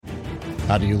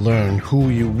How do you learn who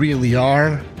you really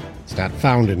are? It's not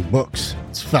found in books.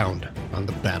 It's found on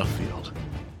the battlefield.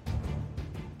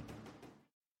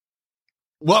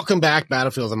 Welcome back,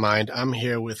 Battlefield of the Mind. I'm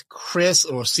here with Chris,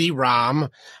 or C-Rom.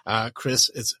 Chris,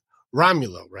 it's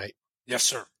Romulo, right? Yes,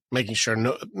 sir. Making sure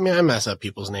I mess up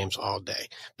people's names all day.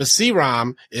 But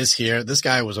C-Rom is here. This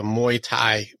guy was a Muay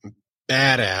Thai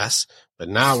badass, but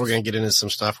now we're going to get into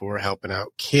some stuff where we're helping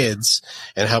out kids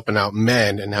and helping out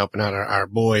men and helping out our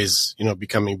boys,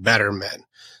 becoming better men.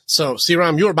 So,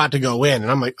 C-Rom, you were about to go in,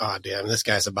 and I'm like, oh, damn, this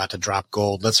guy's about to drop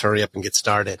gold. Let's hurry up and get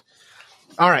started.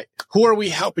 All right, who are we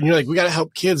helping? You're like, we got to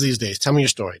help kids these days. Tell me your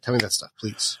story. Tell me that stuff,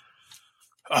 please.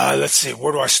 Let's see.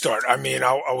 Where do I start? I mean,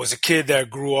 I was a kid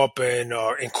that grew up in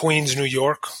Queens, New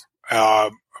York.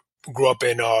 Grew up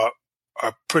in a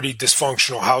pretty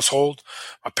dysfunctional household.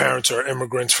 My parents are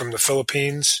immigrants from the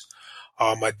Philippines.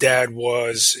 My dad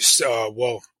was,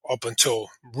 up until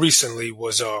recently,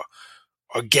 was a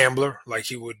gambler. Like,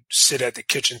 he would sit at the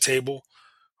kitchen table.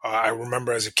 I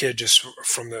remember as a kid, just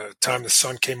from the time the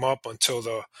sun came up until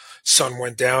the sun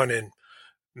went down, and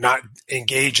not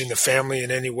engage in the family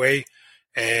in any way.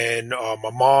 And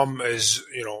my mom is,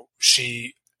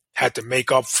 she had to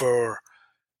make up for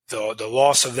the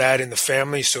loss of that in the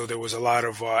family. So there was a lot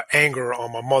of anger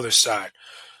on my mother's side.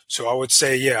 So I would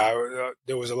say,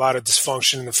 there was a lot of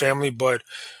dysfunction in the family, but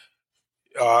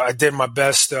I did my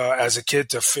best as a kid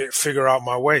to figure out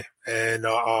my way. And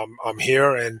I'm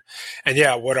here. And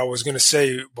what I was going to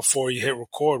say before you hit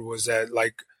record was that,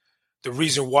 like, the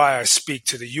reason why I speak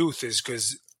to the youth is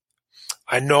because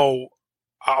I know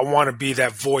I want to be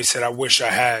that voice that I wish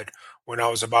I had when I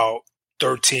was about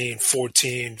 13,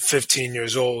 14, 15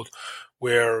 years old,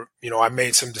 where, I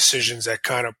made some decisions that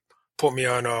kind of put me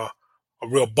on a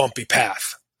real bumpy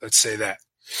path. Let's say that.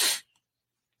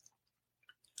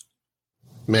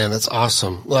 Man, that's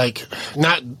awesome. Like,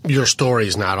 not your story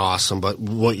is not awesome, but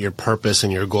what your purpose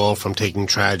and your goal from taking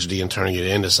tragedy and turning it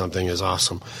into something is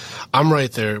awesome. I'm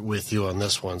right there with you on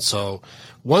this one. So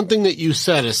one thing that you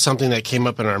said is something that came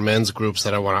up in our men's groups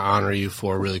that I want to honor you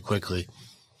for really quickly.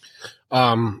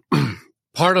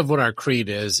 Part of what our creed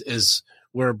is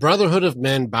we're a brotherhood of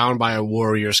men bound by a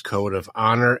warrior's code of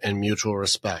honor and mutual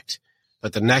respect.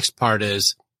 But the next part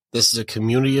is this is a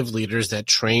community of leaders that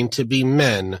train to be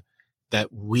men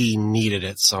that we needed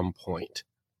at some point.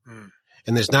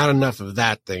 And there's not enough of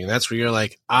that thing. And that's where you're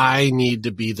like, I need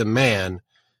to be the man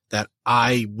that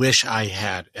I wish I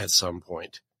had at some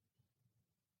point.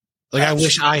 Like, I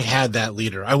wish I had that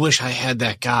leader. I wish I had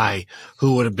that guy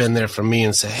who would have been there for me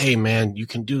and say, hey man, you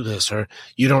can do this, or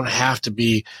you don't have to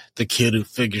be the kid who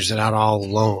figures it out all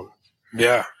alone.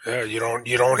 Yeah. You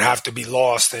don't have to be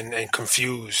lost and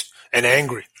confused and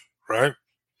angry, right?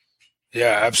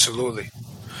 Yeah, absolutely.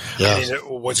 Yeah. I mean,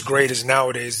 what's great is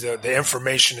nowadays the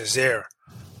information is there,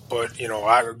 but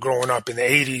I growing up in the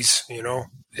 80s,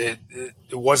 it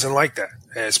wasn't like that,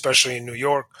 especially in New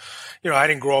York. I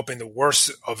didn't grow up in the worst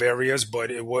of areas,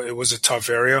 but it was a tough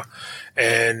area,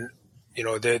 and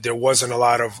there wasn't a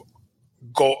lot of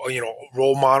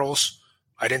role models.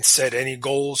 I didn't set any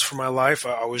goals for my life.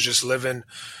 I was just living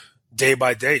day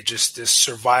by day, just this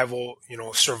survival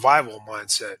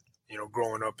mindset.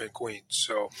 Growing up in Queens.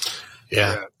 So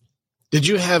yeah. Did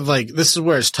you have, this is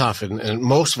where it's tough, and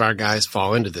most of our guys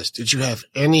fall into this. Did you have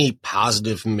any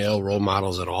positive male role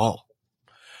models at all?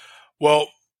 Well,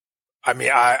 I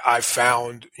mean, I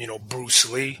found,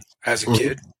 Bruce Lee as a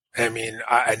kid. I mean,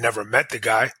 I never met the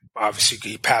guy. Obviously,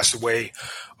 he passed away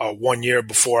 1 year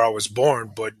before I was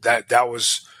born, but that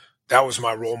was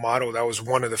my role model. That was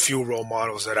one of the few role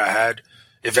models that I had,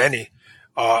 if any,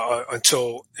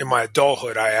 until in my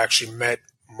adulthood, I actually met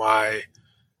my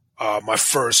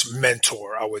first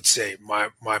mentor, I would say, my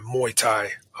Muay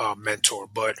Thai mentor.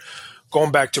 But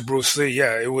going back to Bruce Lee,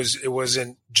 it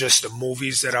wasn't just the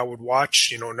movies that I would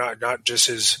watch, not just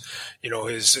his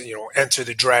Enter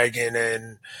the Dragon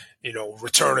and,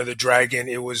 Return of the Dragon.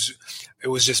 It was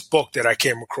this book that I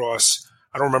came across.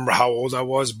 I don't remember how old I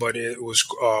was, but it was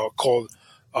called,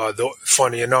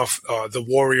 funny enough, The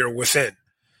Warrior Within.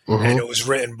 And it was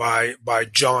written by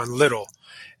John Little.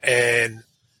 And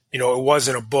it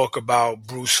wasn't a book about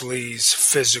Bruce Lee's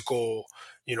physical,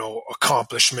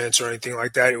 accomplishments or anything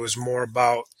like that. It was more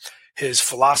about his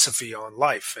philosophy on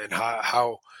life and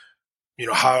how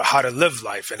to live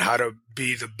life and how to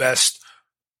be the best,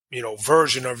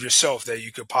 version of yourself that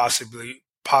you could possibly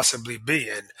be.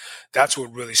 And that's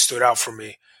what really stood out for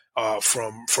me,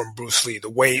 from Bruce Lee, the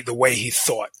way he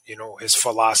thought, his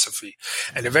philosophy.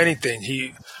 And if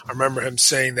anything, I remember him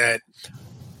saying that,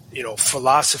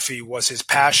 philosophy was his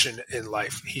passion in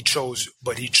life. He chose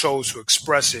to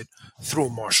express it through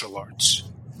martial arts.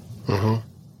 Mm-hmm.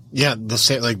 Yeah, the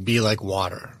same, like be like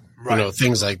water. Right. You know,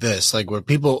 things like this, like where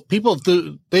people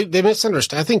do, they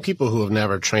misunderstand. I think people who have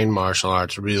never trained martial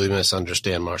arts really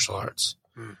misunderstand martial arts.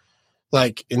 Mm.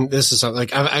 Like, and this is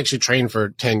like, I've actually trained for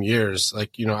 10 years.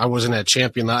 Like, you know, I wasn't at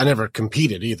champion. I never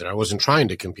competed either. I wasn't trying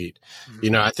to compete. Mm. You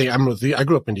know, I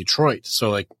grew up in Detroit.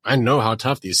 So like, I know how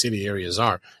tough these city areas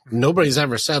are. Nobody's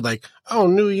ever said like, oh,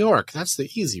 New York, that's the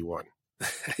easy one.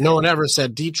 No one ever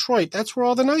said Detroit, that's where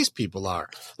all the nice people are.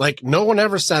 Like, no one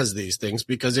ever says these things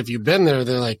because if you've been there,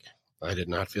 they're like, I did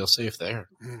not feel safe there.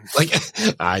 Like,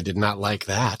 I did not like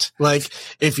that. Like,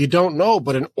 if you don't know,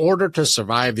 but in order to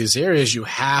survive these areas, you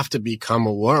have to become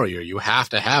a warrior. You have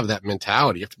to have that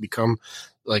mentality. You have to become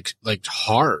like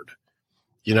hard,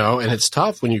 you know, and it's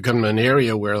tough when you come to an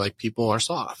area where like people are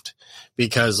soft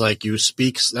because like you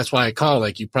speak. That's why I call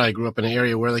like you probably grew up in an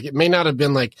area where like it may not have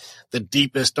been like the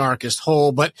deepest, darkest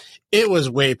hole, but it was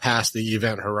way past the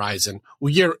event horizon.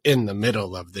 Well, you're in the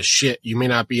middle of the shit. You may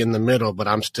not be in the middle, but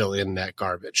I'm still in that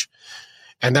garbage.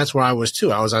 And that's where I was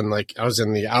too. I was in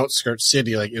the outskirts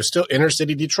city, like it was still inner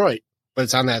city Detroit, but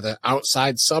it's on the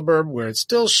outside suburb where it's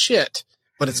still shit,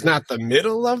 but it's not the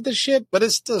middle of the shit, but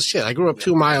it's still shit. I grew up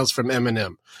 2 miles from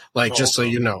M&M. Like, just so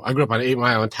you know, I grew up on 8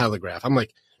 Mile and Telegraph. I'm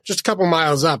like, just a couple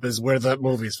miles up is where the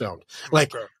movie's filmed.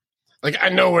 Like, like I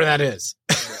know where that is.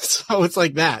 So it's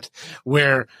like that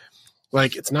where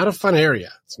like, it's not a fun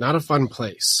area. It's not a fun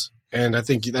place. And I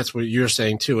think that's what you're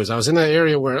saying too, is I was in that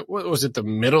area where, what was it, the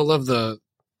middle of the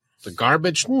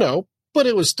garbage? No, but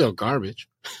it was still garbage.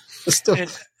 It's still.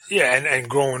 And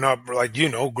growing up, like, you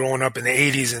know, growing up in the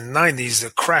 80s and 90s,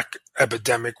 the crack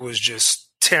epidemic was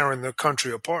just tearing the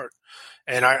country apart.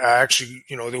 And I actually,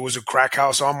 you know, there was a crack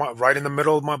house right in the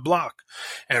middle of my block.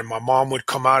 And my mom would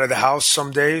come out of the house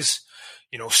some days,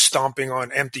 you know, stomping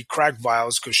on empty crack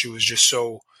vials because she was just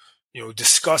so, you know,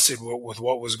 disgusted with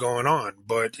what was going on.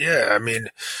 But yeah, I mean,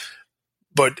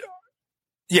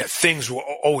 things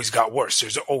always got worse.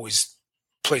 There's always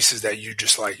places that you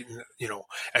just like, you know,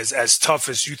 as tough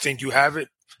as you think you have it,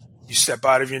 you step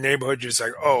out of your neighborhood, you're just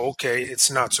like, oh, okay,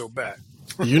 it's not so bad.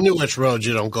 You knew which roads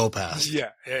you don't go past. Yeah.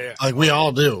 Like we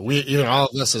all do. You know, all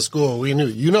of us at school, we knew,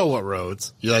 you know what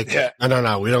roads. You're like,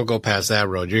 no, we don't go past that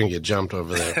road. You're going to get jumped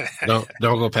over there. Don't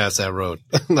go past that road.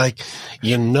 Like,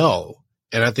 you know.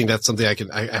 And I think that's something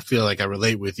I feel like I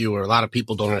relate with you, or a lot of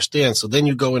people don't understand. So then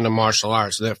you go into martial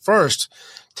arts. And at first,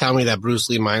 tell me that Bruce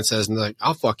Lee mindset, and like,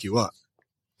 I'll fuck you up.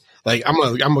 Like, I'm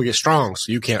gonna get strong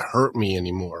so you can't hurt me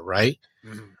anymore, right?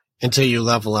 Mm-hmm. Until you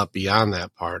level up beyond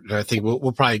that part. And I think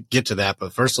we'll probably get to that.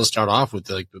 But first, let's start off with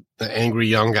the angry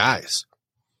young guys.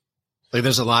 Like,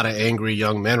 there's a lot of angry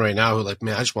young men right now who are like,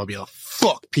 man, I just want to be able to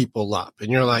fuck people up.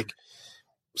 And you're like,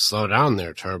 slow down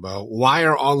there, Turbo. Why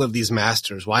are all of these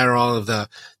masters? Why are all of the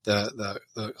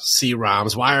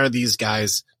C-ROMs? Why are these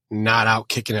guys not out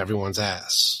kicking everyone's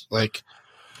ass? Like,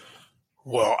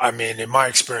 well, I mean, in my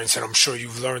experience, and I'm sure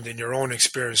you've learned in your own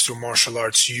experience through martial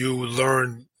arts, you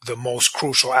learn the most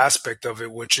crucial aspect of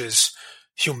it, which is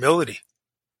humility,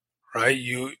 right?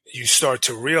 You start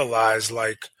to realize,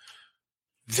 like,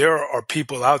 there are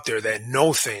people out there that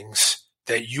know things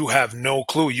that you have no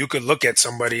clue. You could look at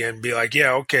somebody and be like,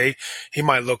 yeah, okay, he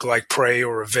might look like prey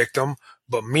or a victim,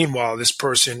 but meanwhile, this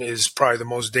person is probably the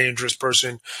most dangerous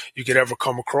person you could ever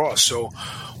come across. So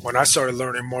when I started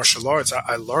learning martial arts,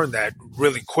 I learned that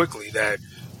really quickly, that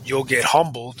you'll get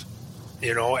humbled,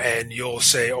 you know, and you'll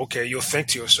say, okay, you'll think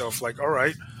to yourself like, all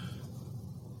right,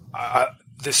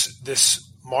 this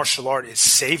martial art is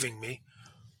saving me,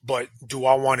 but do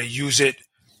I want to use it,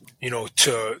 you know,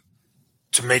 to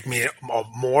make me a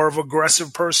more of an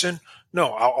aggressive person? No,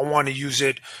 I want to use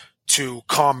it to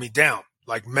calm me down,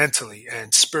 like mentally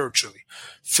and spiritually.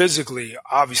 Physically,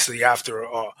 obviously, after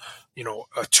a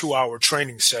 2-hour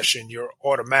training session, you're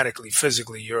automatically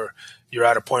physically you're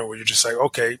at a point where you're just like,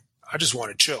 okay, I just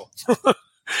want to chill.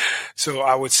 So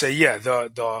I would say, yeah,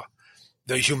 the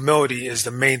humility is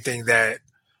the main thing that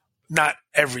not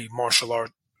every martial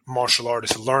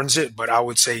artist learns it, but I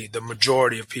would say the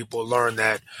majority of people learn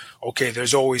that, okay,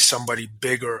 there's always somebody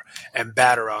bigger and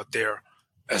badder out there,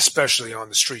 especially on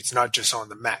the streets, not just on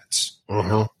the mats.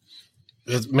 Mm-hmm.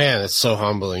 It's so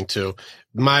humbling too.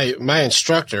 My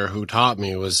instructor who taught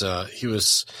me was he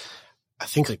was, I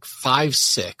think, like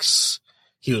 5'6".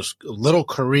 He was a little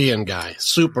Korean guy,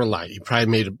 super light. He probably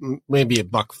made maybe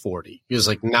 $140. He was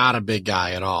like not a big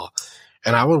guy at all.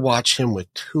 And I would watch him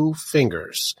with 2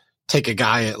 fingers take a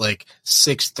guy at like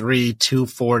 6'3",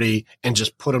 240 and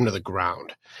just put him to the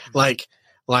ground. Like,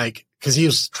 cause he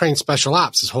was trained special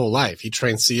ops his whole life. He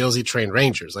trained SEALs, he trained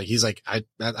Rangers. Like, he's like,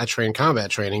 I trained combat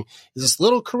training. He's this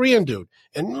little Korean dude,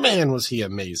 and man, was he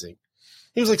amazing.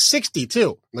 He was like 60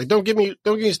 too. Like, don't get me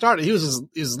started. He was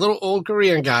this little old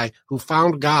Korean guy who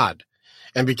found God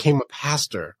and became a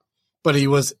pastor, but he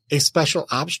was a special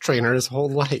ops trainer his whole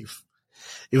life.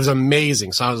 It was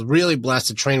amazing. So I was really blessed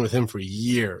to train with him for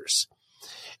years.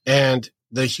 And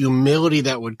the humility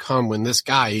that would come when this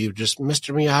guy, you just,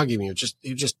 Mr. Miyagi,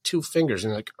 you just two fingers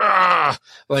and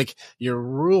like you're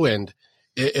ruined.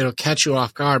 It'll catch you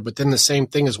off guard. But then the same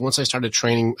thing is once I started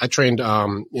training, I trained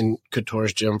in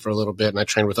Couture's gym for a little bit, and I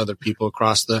trained with other people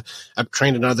I've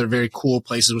trained in other very cool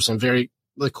places with some very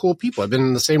cool people. I've been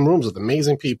in the same rooms with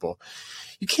amazing people.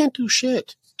 You can't do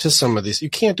shit to some of these. You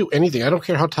can't do anything. I don't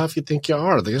care how tough you think you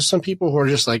are. There's some people who are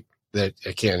just like, that.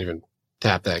 I can't even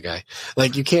tap that guy.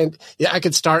 Like, you can't, I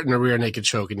could start in a rear naked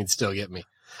choke and he'd still get me.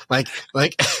 Like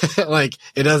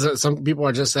it doesn't, some people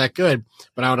are just that good.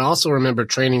 But I would also remember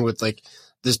training with like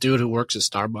this dude who works at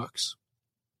Starbucks,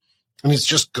 and he's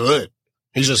just good.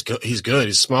 He's good. He's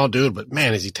a small dude, but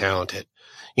man, is he talented,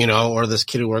 or this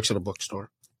kid who works at a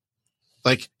bookstore.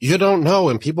 Like, you don't know,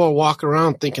 and people walk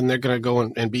around thinking they're going to go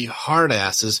and be hard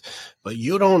asses, but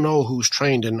you don't know who's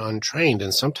trained and untrained.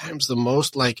 And sometimes the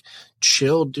most like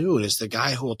chill dude is the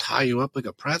guy who will tie you up like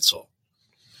a pretzel.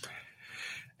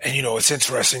 And, it's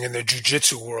interesting in the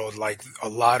jiu-jitsu world, like a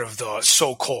lot of the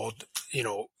so-called,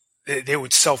 they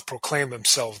would self-proclaim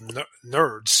themselves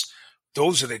nerds.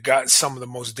 Those are the guys, some of the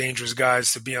most dangerous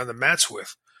guys to be on the mats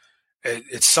with.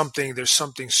 There's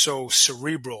something so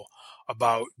cerebral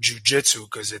about jiu-jitsu,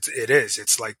 because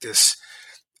it's like this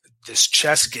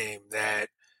chess game that,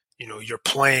 you're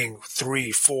playing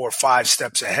 3, 4, 5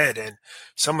 steps ahead. And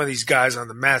some of these guys on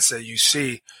the mats that you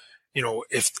see,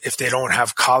 if they don't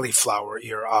have cauliflower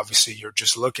ear, obviously you're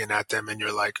just looking at them and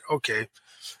you're like, okay,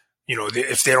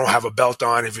 if they don't have a belt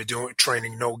on, if you're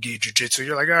training no-gi jiu-jitsu,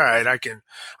 you're like, all right,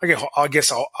 I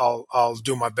guess I'll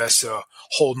do my best to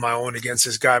hold my own against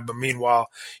this guy. But meanwhile,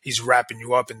 he's wrapping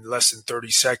you up in less than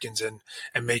 30 seconds and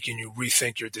making you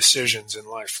rethink your decisions in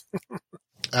life.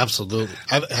 Absolutely.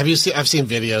 I've seen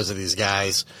videos of these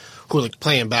guys who are like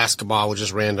playing basketball with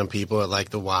just random people at like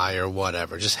the Y or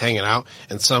whatever, just hanging out,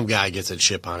 and some guy gets a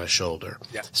chip on his shoulder.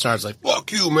 Yeah. Starts like,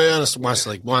 fuck you, man. Wants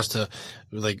to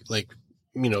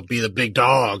be the big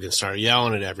dog and start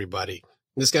yelling at everybody.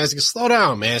 And this guy's like, slow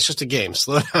down, man. It's just a game.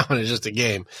 Slow down. It's just a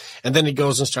game. And then he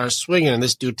goes and starts swinging, and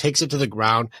this dude takes it to the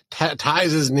ground,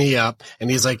 ties his knee up, and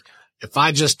he's like, if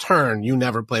I just turn, you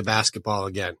never play basketball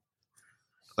again.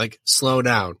 Like, slow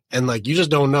down. And like, you just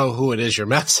don't know who it is you're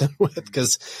messing with,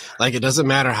 because like, it doesn't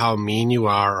matter how mean you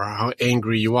are or how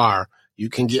angry you are. You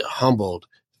can get humbled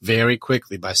very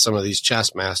quickly by some of these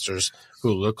chess masters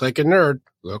who look like a nerd,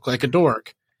 look like a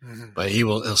dork, but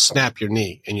he'll snap your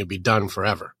knee and you'll be done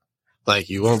forever. Like,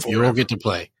 you won't get to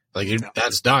play. Like,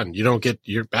 that's done. You don't get,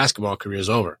 your basketball career is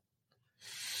over.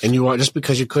 And just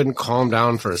because you couldn't calm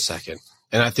down for a second.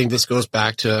 And I think this goes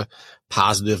back to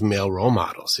positive male role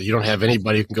models. So you don't have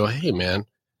anybody who can go, hey man,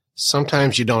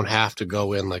 sometimes you don't have to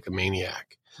go in like a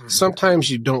maniac. Mm-hmm. Sometimes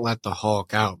you don't let the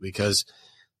Hulk out, because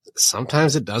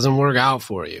sometimes it doesn't work out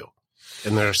for you.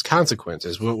 And there's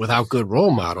consequences. Without good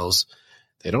role models,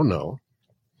 they don't know.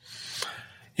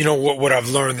 What I've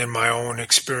learned in my own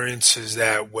experience is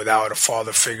that without a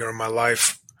father figure in my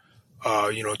life,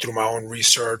 through my own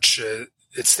research,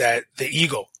 it's that the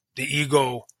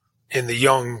ego in the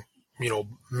young,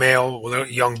 male,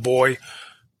 young boy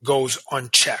goes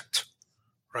unchecked,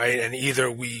 right? And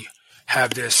either we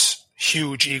have this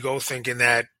huge ego thinking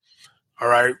that, all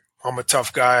right, I'm a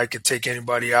tough guy, I can take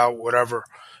anybody out, whatever.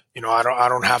 I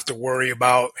don't have to worry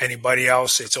about anybody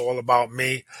else. It's all about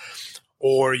me.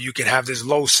 Or you can have this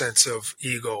low sense of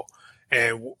ego.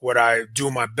 And what I do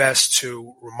my best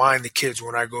to remind the kids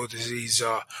when I go to these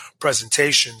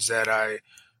presentations that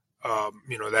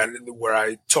where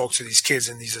I talk to these kids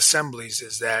in these assemblies,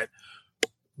 is that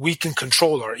we can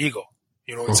control our ego.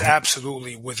 It's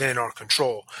absolutely within our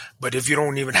control. But if you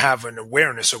don't even have an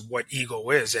awareness of what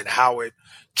ego is and how it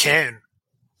can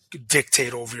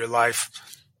dictate over your life,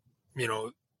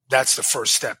 that's the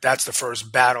first step. That's the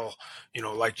first battle,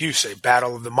 like you say,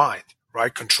 battle of the mind,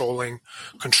 right? Controlling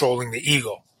the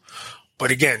ego.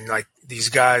 But again, like these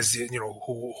guys,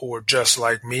 who are just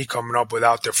like me, coming up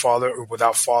without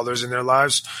without fathers in their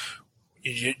lives,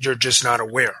 you're just not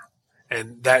aware.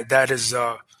 And that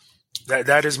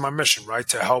is my mission, right?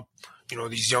 To help,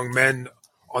 these young men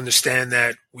understand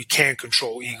that we can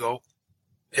control ego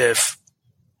if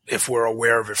we're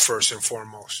aware of it first and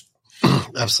foremost.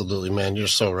 Absolutely, man. You're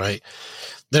so right.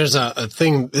 There's a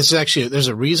thing. This is actually, there's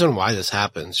a reason why this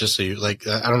happens. Just so you like,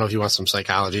 I don't know if you want some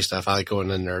psychology stuff. I like going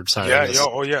to the nerd side of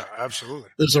this. Yeah, absolutely.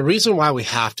 There's a reason why we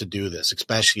have to do this,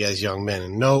 especially as young men,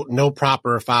 and no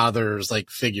proper fathers like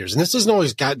figures. And this isn't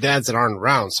always got dads that aren't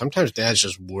around. Sometimes dads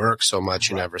just work so much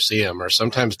you never see them, or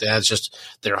sometimes dads just,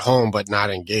 they're home but not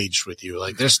engaged with you.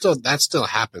 Like that still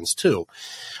happens too.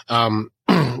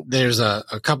 There's a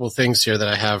couple things here that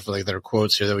I have, like, that are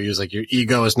quotes here that we use, like, your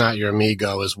ego is not your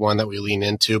amigo is one that we lean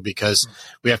into because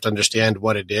we have to understand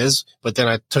what it is. But then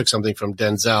I took something from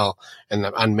Denzel and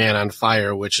on Man on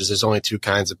Fire, which is there's only two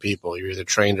kinds of people. You're either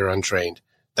trained or untrained.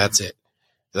 That's it.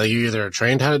 Like, you either are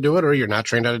trained how to do it or you're not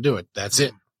trained how to do it. That's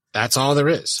it. That's all there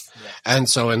is. And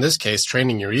so in this case,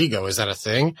 training your ego, is that a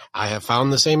thing? I have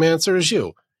found the same answer as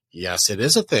you. Yes, it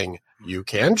is a thing. You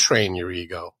can train your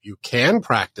ego. You can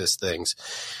practice things.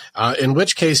 In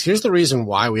which case, here's the reason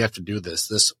why we have to do this.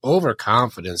 This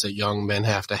overconfidence that young men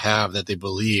have to have, that they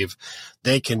believe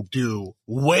they can do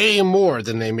way more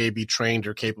than they may be trained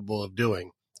or capable of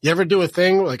doing. You ever do a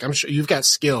thing, like, I'm sure you've got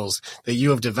skills that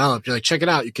you have developed. You're like, check it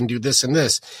out. You can do this and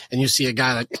this. And you see a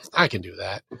guy like, I can do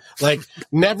that. Like,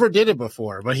 never did it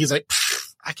before, but he's like,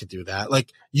 I could do that.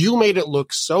 Like, you made it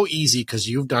look so easy because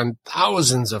you've done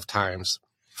thousands of times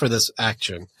for this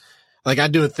action. Like, I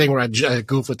do a thing where I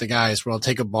goof with the guys where I'll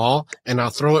take a ball and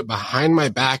I'll throw it behind my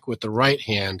back with the right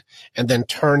hand and then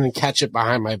turn and catch it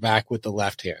behind my back with the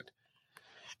left hand.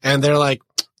 And they're like,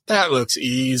 that looks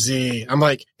easy. I'm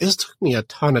like, this took me a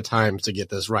ton of times to get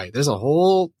this right. There's a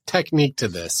whole technique to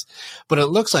this, but it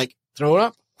looks like throw it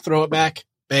up, throw it back,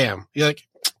 bam. You're like,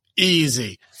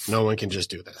 easy. No one can just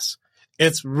do this.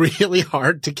 It's really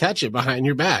hard to catch it behind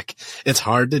your back. It's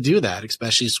hard to do that,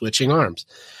 especially switching arms.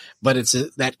 But it's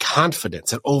that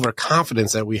confidence, that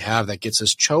overconfidence that we have that gets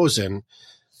us chosen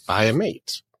by a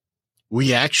mate.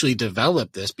 We actually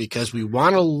develop this because we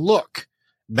want to look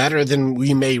better than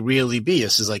we may really be.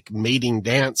 This is like mating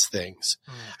dance things.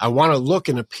 I want to look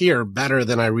and appear better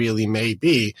than I really may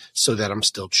be so that I'm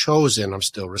still chosen. I'm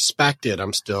still respected.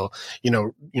 I'm still,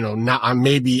 not, I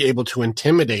may be able to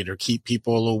intimidate or keep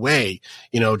people away,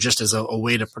 just as a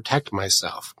way to protect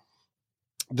myself.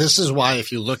 This is why,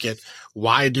 if you look at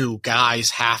why do guys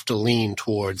have to lean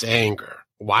towards anger?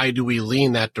 Why do we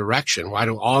lean that direction? Why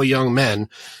do all young men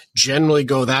generally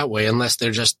go that way unless they're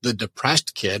just the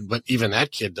depressed kid? But even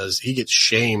that kid he gets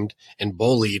shamed and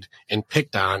bullied and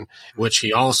picked on, which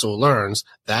he also learns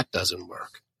that doesn't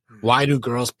work. Why do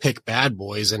girls pick bad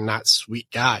boys and not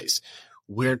sweet guys?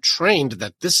 We're trained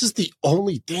that this is the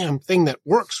only damn thing that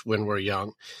works when we're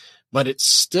young. But it's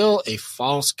still a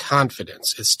false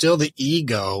confidence. It's still the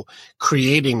ego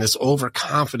creating this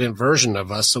overconfident version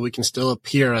of us so we can still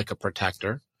appear like a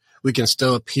protector. We can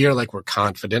still appear like we're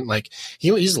confident, like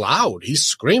he's loud, he's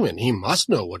screaming, he must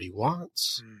know what he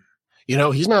wants.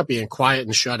 He's not being quiet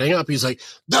and shutting up. He's like,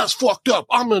 that's fucked up.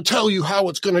 I'm going to tell you how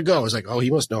it's going to go. It's like, oh,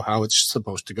 he must know how it's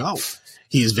supposed to go.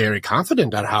 He's very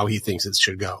confident on how he thinks it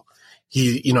should go.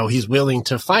 He's willing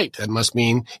to fight. That must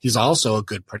mean he's also a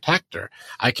good protector.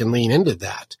 I can lean into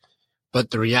that.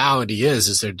 But the reality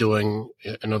is they're doing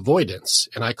an avoidance.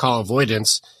 And I call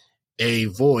avoidance a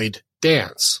void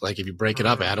dance. Like, if you break it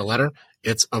up, add a letter,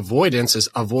 it's avoidance is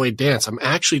avoid dance. I'm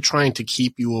actually trying to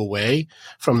keep you away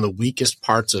from the weakest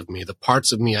parts of me, the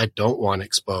parts of me I don't want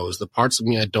exposed, the parts of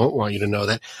me I don't want you to know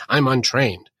that I'm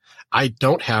untrained. I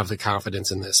don't have the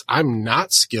confidence in this. I'm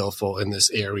not skillful in this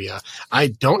area. I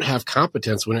don't have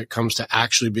competence when it comes to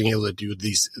actually being able to do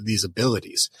these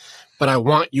abilities. But I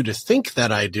want you to think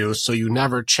that I do, so you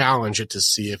never challenge it to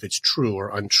see if it's true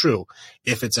or untrue.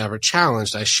 If it's ever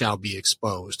challenged, I shall be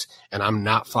exposed. And I'm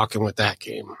not fucking with that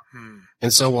game.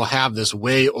 And so we'll have this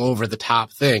way over the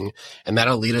top thing, and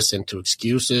that'll lead us into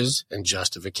excuses and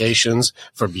justifications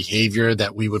for behavior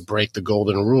that we would break the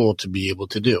golden rule to be able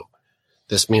to do.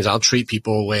 This means I'll treat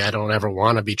people a way I don't ever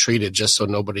want to be treated just so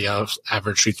nobody else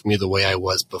ever treats me the way I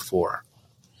was before.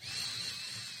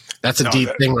 That's a deep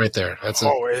thing right there. It's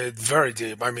very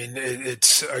deep. I mean,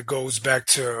 it goes back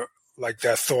to like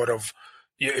that thought of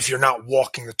if you're not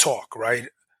walking the talk, right?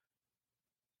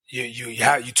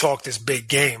 You talk this big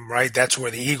game, right? That's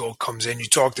where the ego comes in. You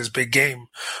talk this big game,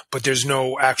 but there's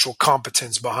no actual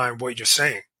competence behind what you're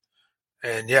saying.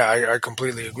 And yeah, I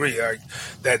completely agree.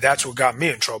 That's what got me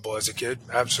in trouble as a kid.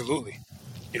 Absolutely.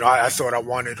 I thought I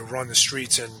wanted to run the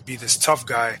streets and be this tough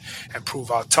guy and prove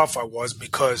how tough I was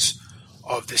because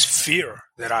of this fear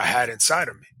that I had inside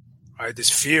of me, right? This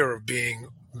fear of being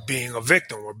a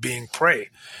victim or being prey.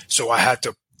 So I had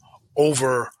to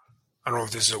I don't know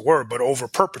if this is a word, but over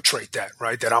perpetrate that,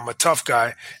 right? That I'm a tough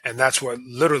guy. And that's what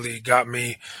literally got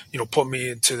me, put me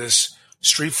into this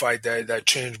street fight that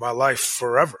changed my life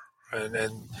forever.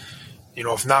 And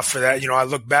if not for that, I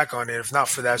look back on it. If not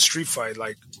for that street fight,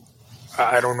 like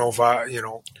I don't know if I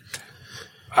don't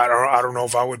know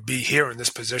if I would be here in this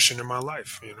position in my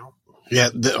life. Yeah.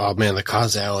 Oh man, the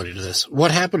causality to this.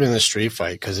 What happened in the street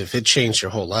fight? Because if it changed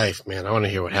your whole life, man, I want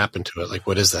to hear what happened to it. Like,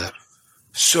 what is that?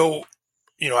 So,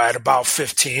 at about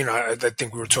 15, I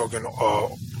think we were talking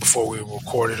before we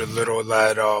recorded a little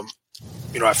that,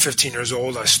 at 15 years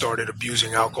old, I started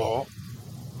abusing alcohol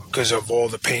because of all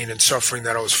the pain and suffering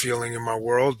that I was feeling in my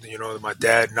world. My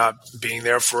dad not being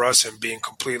there for us and being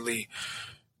completely,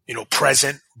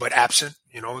 present but absent,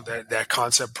 that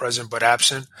concept, present but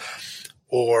absent.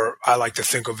 Or I like to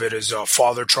think of it as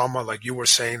father trauma, like you were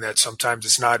saying, that sometimes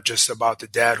it's not just about the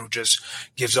dad who just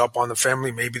gives up on the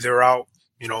family. Maybe they're out,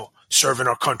 serving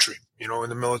our country, in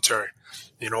the military,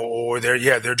 or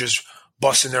they're just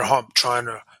busting their hump trying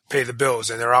to pay the bills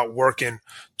and they're out working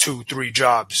 2-3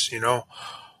 jobs,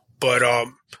 But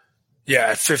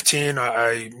at 15,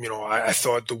 I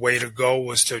thought the way to go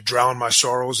was to drown my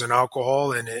sorrows in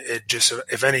alcohol, and it just,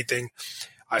 if anything,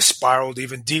 I spiraled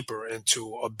even deeper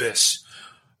into abyss.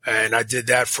 And I did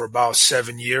that for about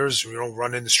 7 years,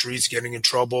 running the streets, getting in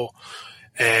trouble.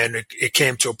 And it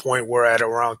came to a point where at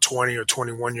around 20 or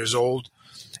 21 years old,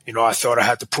 I thought I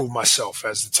had to prove myself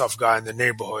as the tough guy in the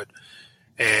neighborhood.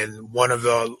 And one of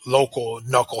the local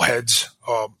knuckleheads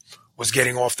was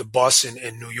getting off the bus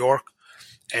in New York,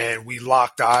 and we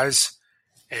locked eyes.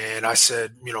 And I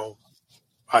said to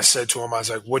him, I was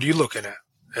like, "What are you looking at?"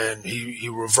 And he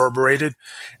reverberated,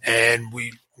 and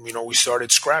we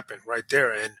started scrapping right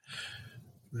there. And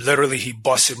literally, he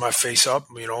busted my face up.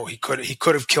 He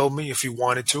could have killed me if he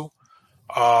wanted to.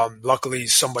 Luckily,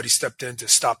 somebody stepped in to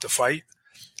stop the fight.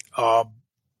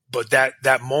 But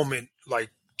that moment, like,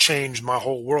 changed my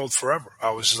whole world forever. I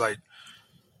was like,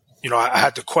 I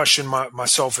had to question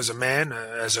myself as a man,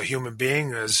 as a human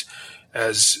being, as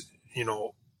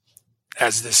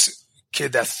this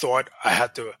kid that thought I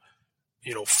had to,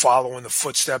 follow in the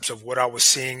footsteps of what I was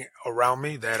seeing around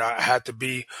me, that I had to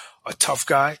be a tough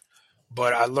guy.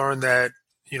 But I learned that,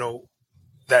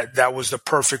 that was the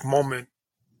perfect moment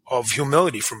of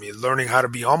humility for me, learning how to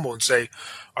be humble and say,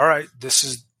 all right, this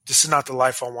is not the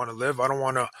life I want to live. I don't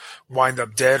want to wind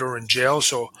up dead or in jail.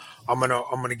 So I'm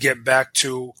going to get back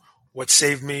to what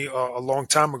saved me a long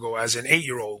time ago as an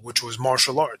 8-year-old, which was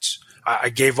martial arts. I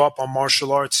gave up on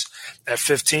martial arts at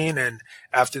 15. And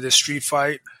after this street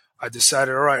fight, I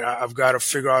decided, all right, I've got to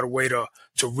figure out a way to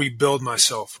rebuild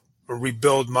myself or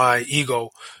rebuild my ego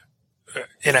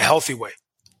in a healthy way,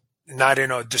 not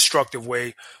in a destructive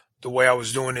way, the way I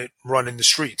was doing it, running the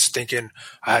streets, thinking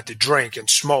I had to drink and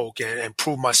smoke and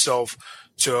prove myself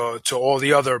to all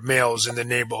the other males in the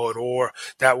neighborhood, or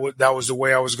that was the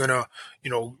way I was gonna,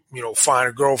 find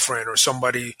a girlfriend or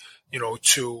somebody,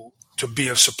 to be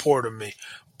of support of me.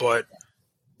 But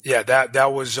yeah,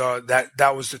 that was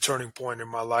the turning point in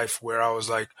my life where I was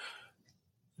like,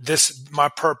 my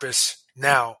purpose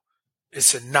now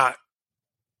is to not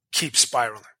keep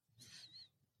spiraling.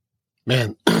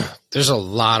 Man, there's a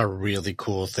lot of really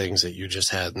cool things that you just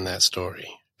had in that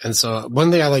story. And so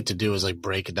one thing I like to do is like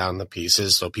break it down the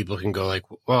pieces so people can go like,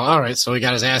 well, all right, so he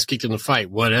got his ass kicked in the fight,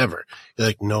 whatever. You're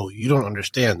like, no, you don't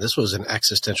understand. This was an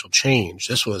existential change.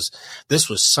 This was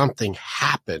something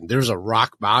happened. There's a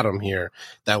rock bottom here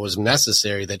that was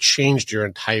necessary that changed your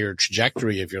entire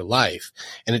trajectory of your life.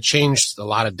 And it changed a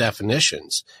lot of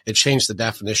definitions. It changed the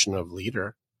definition of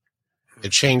leader.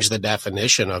 It changed the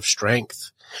definition of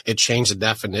strength. It changed the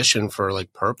definition for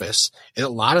like purpose. And a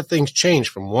lot of things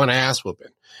changed from one ass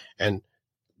whooping. And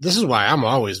this is why I'm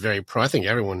always very pro. I think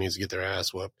everyone needs to get their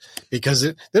ass whooped because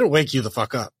it'll wake you the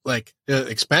fuck up. Like,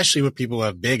 especially with people who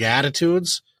have big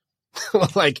attitudes,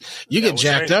 like you get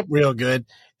jacked up real good.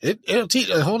 It'll teach,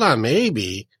 hold on,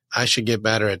 maybe I should get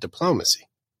better at diplomacy.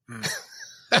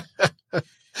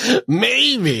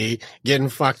 Maybe getting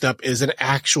fucked up is an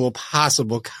actual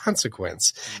possible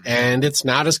consequence. And it's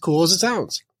not as cool as it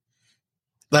sounds.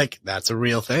 Like, that's a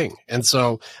real thing. And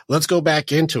so let's go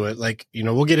back into it. Like,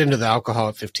 we'll get into the alcohol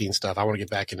at 15 stuff. I want to get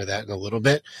back into that in a little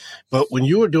bit. But when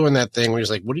you were doing that thing where you're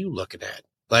like, what are you looking at?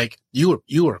 Like, you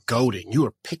were goading, you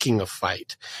were picking a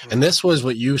fight. And this was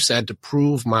what you said, to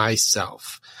prove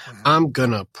myself. I'm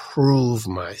going to prove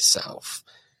myself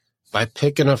by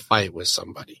picking a fight with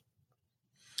somebody.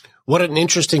 What an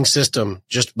interesting system,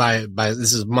 just by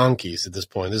this is monkeys at this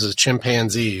point. This is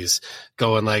chimpanzees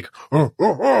going like,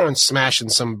 and smashing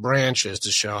some branches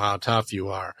to show how tough you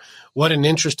are. What an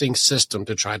interesting system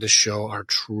to try to show our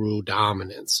true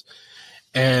dominance.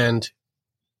 And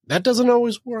that doesn't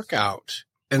always work out.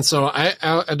 And so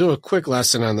I do a quick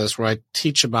lesson on this where I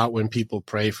teach about when people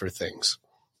pray for things.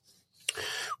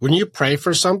 When you pray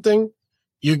for something,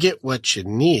 you get what you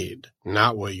need,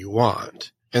 not what you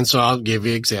want. And so I'll give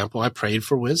you an example. I prayed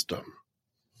for wisdom.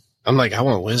 I'm like, I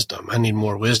want wisdom. I need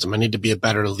more wisdom. I need to be a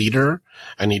better leader.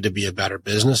 I need to be a better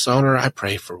business owner. I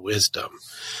pray for wisdom.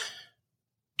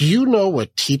 Do you know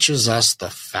what teaches us the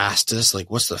fastest?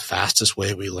 Like, what's the fastest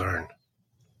way we learn?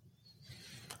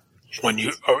 When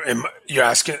you're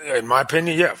asking, in my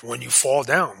opinion, yeah, when you fall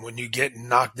down, when you get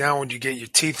knocked down, when you get your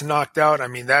teeth knocked out. I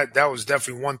mean, that was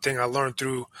definitely one thing I learned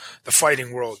through the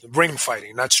fighting world, ring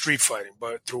fighting, not street fighting,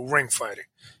 but through ring fighting.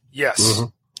 Yes. Mm-hmm.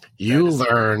 You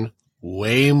learn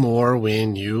way more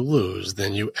when you lose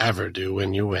than you ever do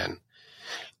when you win.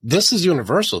 This is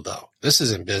universal, though. This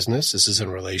is in business. This is in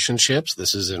relationships.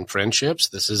 This is in friendships.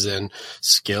 This is in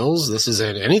skills. This is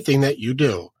in anything that you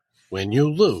do. When you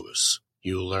lose,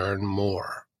 you learn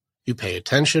more. You pay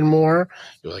attention more.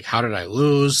 You're like, how did I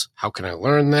lose? How can I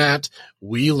learn that?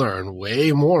 We learn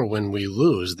way more when we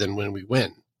lose than when we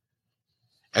win.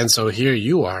 And so here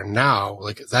you are now,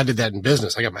 like I did that in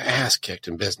business. I got my ass kicked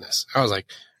in business. I was like,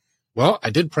 well, I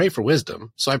did pray for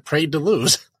wisdom, so I prayed to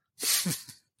lose.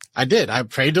 I did. I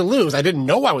prayed to lose. I didn't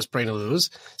know I was praying to lose.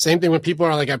 Same thing when people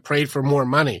are like, I prayed for more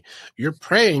money. You're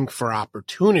praying for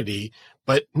opportunity,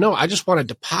 but no, I just want to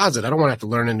deposit. I don't want to have to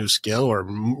learn a new skill or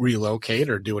relocate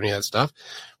or do any of that stuff.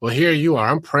 Well, here you are.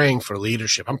 I'm praying for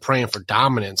leadership. I'm praying for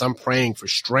dominance. I'm praying for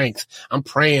strength. I'm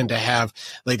praying to have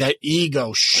like that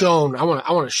ego shown. I want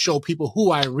to show people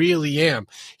who I really am.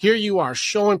 Here you are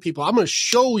showing people, I'm going to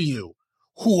show you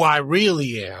who I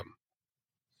really am.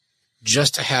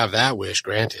 Just to have that wish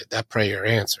granted, that prayer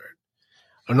answered.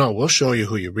 Oh no, we'll show you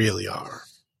who you really are.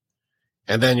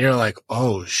 And then you're like,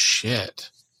 oh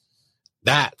shit,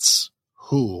 that's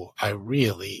who I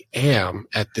really am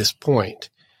at this point.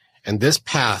 And this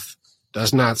path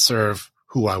does not serve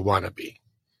who I want to be.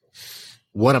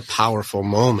 What a powerful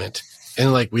moment.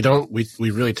 And like, we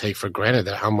really take for granted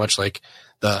that how much like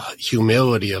the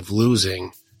humility of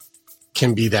losing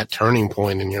can be that turning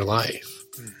point in your life.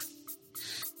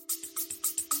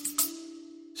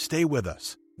 Stay with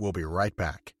us. We'll be right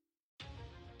back.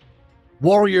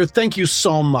 Warrior, thank you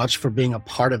so much for being a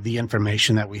part of the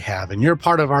information that we have. And you're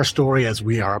part of our story as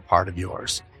we are a part of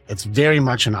yours. It's very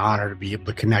much an honor to be able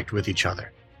to connect with each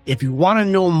other. If you want to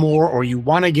know more or you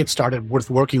want to get started with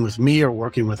working with me or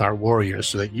working with our warriors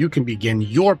so that you can begin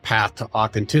your path to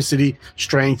authenticity,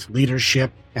 strength,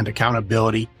 leadership, and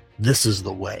accountability, this is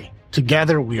the way.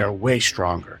 Together, we are way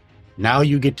stronger. Now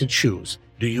you get to choose.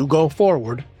 Do you go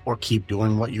forward or keep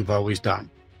doing what you've always done?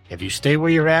 If you stay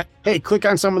where you're at, hey, click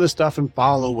on some of the stuff and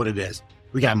follow what it is.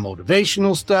 We got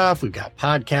motivational stuff. We've got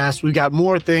podcasts. We've got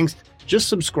more things. Just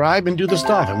subscribe and do the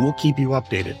stuff and we'll keep you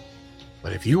updated.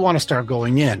 But if you want to start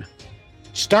going in,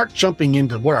 start jumping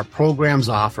into what our programs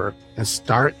offer and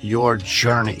start your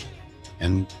journey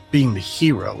and being the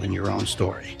hero in your own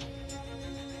story.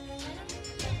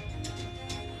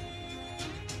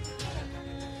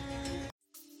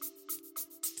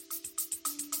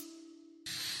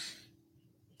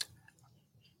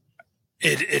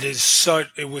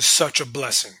 It was such a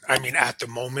blessing. I mean, at the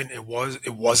moment it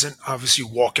wasn't obviously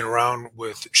walking around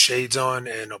with shades on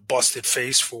and a busted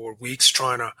face for weeks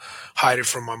trying to hide it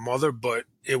from my mother, but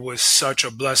it was such a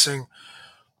blessing.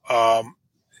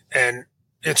 And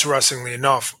interestingly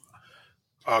enough,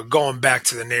 going back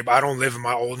to the neighbor, I don't live in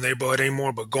my old neighborhood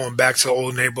anymore, but going back to the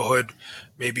old neighborhood,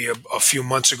 maybe a few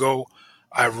months ago,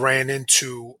 I ran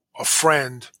into a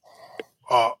friend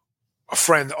of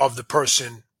the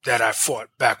person that I fought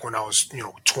back when I was,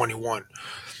 21.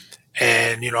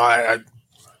 And,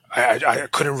 I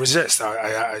couldn't resist.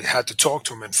 I had to talk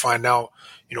to him and find out,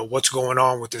 what's going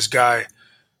on with this guy,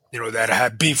 that I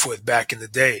had beef with back in the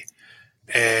day.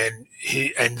 And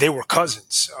they were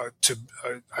cousins,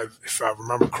 if I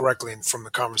remember correctly from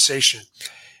the conversation.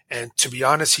 And to be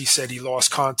honest, he said he lost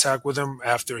contact with him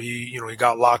after he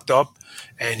got locked up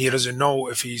and he doesn't know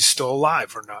if he's still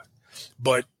alive or not.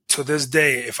 But to this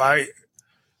day, if I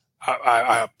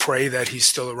pray that he's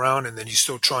still around and that he's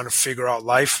still trying to figure out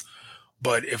life.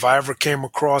 But if I ever came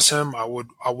across him, I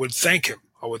would thank him.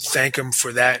 I would thank him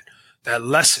for that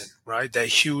lesson, right? That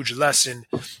huge lesson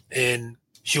in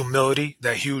humility,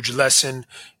 that huge lesson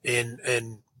in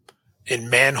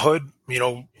manhood,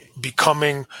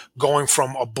 going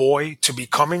from a boy to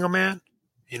becoming a man.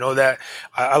 That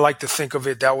I like to think of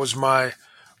it. That was my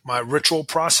ritual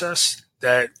process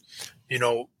that,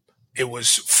 it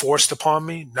was forced upon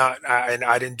me, and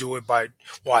I didn't do it I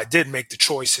did make the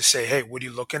choice to say, hey, what are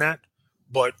you looking at?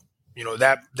 But,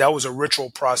 that was a ritual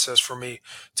process for me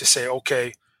to say,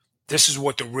 okay, this is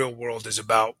what the real world is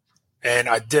about. And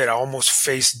I almost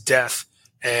faced death.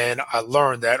 And I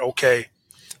learned that, okay,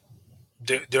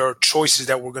 there are choices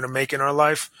that we're going to make in our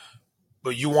life,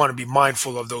 but you want to be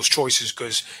mindful of those choices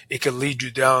because it can lead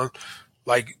you down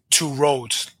like two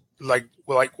roads, like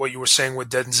what you were saying with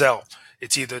Denzel.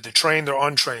 It's either the trained or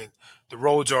untrained. The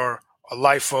roads are a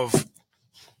life of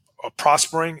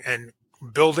prospering and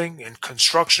building and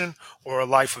construction, or a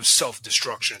life of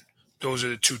self-destruction. Those are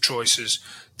the two choices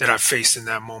that I faced in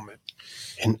that moment.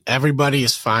 And everybody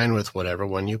is fine with whatever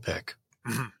one you pick.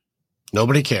 Mm-hmm.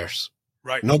 Nobody cares.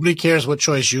 Right. Nobody cares what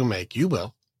choice you make. You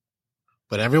will.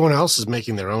 But everyone else is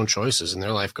making their own choices and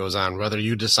their life goes on. Whether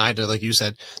you decide to, like you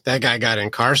said, that guy got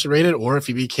incarcerated, or if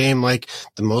he became like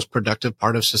the most productive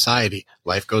part of society,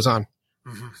 life goes on.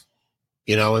 Mm-hmm.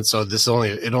 You know, and so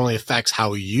it only affects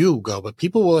how you go, but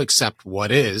people will accept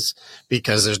what is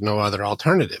because there's no other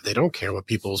alternative. They don't care what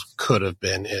people's could have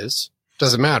been is.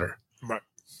 Doesn't matter. Right.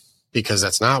 Because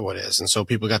that's not what is. And so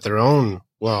people got their own,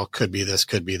 well, could be this,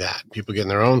 could be that. People getting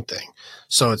their own thing.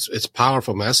 So it's a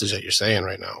powerful message that you're saying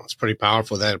right now. It's pretty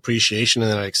powerful, that appreciation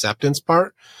and that acceptance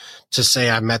part. To say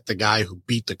I met the guy who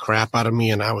beat the crap out of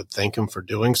me and I would thank him for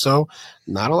doing so.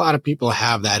 Not a lot of people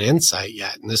have that insight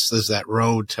yet. And this is that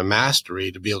road to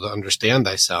mastery, to be able to understand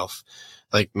thyself.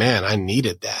 Like, man, I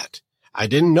needed that. I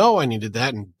didn't know I needed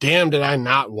that, and damn did I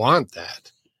not want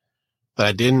that. But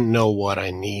I didn't know what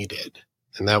I needed.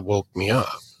 And that woke me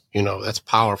up. You know, that's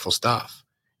powerful stuff.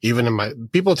 Even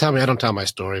people tell me I don't tell my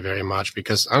story very much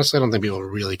because honestly, I don't think people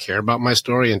really care about my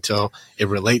story until it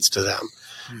relates to them.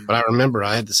 But I remember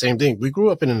I had the same thing. We grew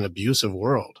up in an abusive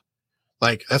world.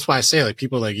 Like, that's why I say, like,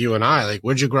 people like you and I, like,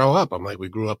 where'd you grow up? I'm like, we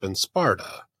grew up in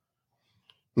Sparta.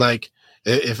 Like,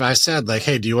 if I said, like,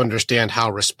 hey, do you understand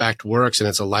how respect works and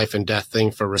it's a life and death thing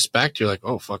for respect? You're like,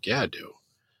 oh, fuck yeah, I do.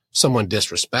 Someone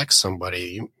disrespects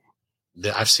somebody,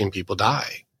 I've seen people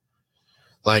die.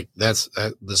 Like, this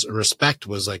respect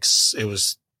was like, it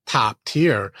was top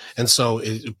tier. And so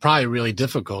it's probably really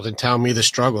difficult. And tell me the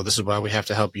struggle. This is why we have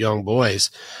to help young boys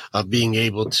of being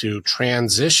able to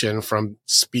transition from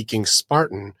speaking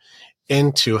Spartan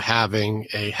into having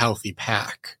a healthy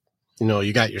pack. You know,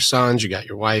 you got your sons, you got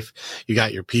your wife, you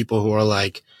got your people who are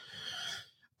like,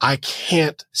 I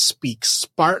can't speak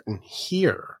Spartan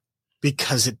here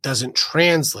because it doesn't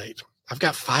translate. I've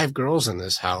got 5 girls in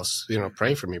this house. You know,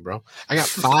 pray for me, bro. I got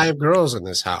 5 girls in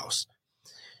this house.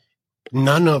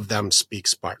 None of them speak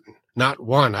Spartan. Not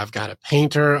one. I've got a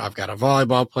painter. I've got a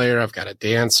volleyball player. I've got a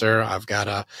dancer. I've got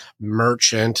a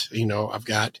merchant. You know, I've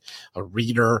got a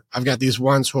reader. I've got these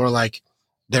ones who are like,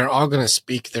 they're all going to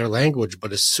speak their language.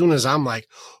 But as soon as I'm like,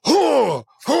 oh,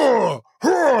 oh,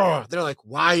 oh, they're like,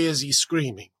 why is he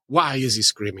screaming? Why is he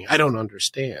screaming? I don't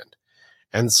understand.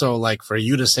 And so, like, for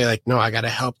you to say, like, no, I got to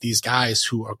help these guys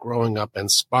who are growing up in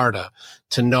Sparta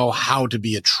to know how to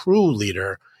be a true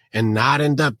leader and not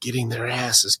end up getting their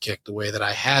asses kicked the way that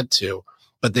I had to,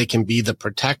 but they can be the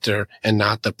protector and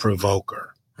not the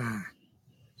provoker.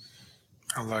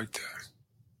 I like that.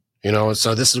 You know,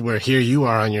 so this is where here you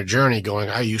are on your journey going,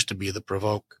 I used to be the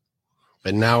provoke,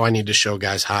 but now I need to show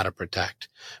guys how to protect.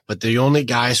 But the only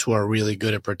guys who are really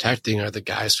good at protecting are the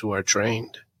guys who are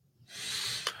trained.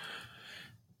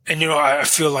 And, you know, I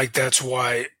feel like that's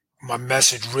why my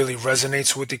message really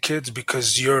resonates with the kids,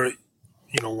 because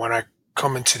when I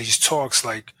come into these talks,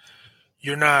 like,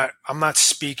 I'm not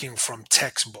speaking from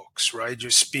textbooks, right? You're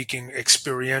speaking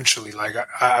experientially. Like,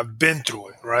 I've been through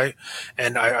it, right?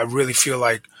 And I really feel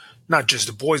like not just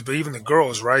the boys, but even the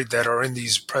girls, right, that are in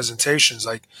these presentations,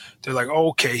 like, they're like, oh,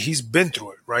 okay, he's been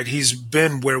through it, right? He's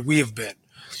been where we have been.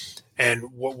 And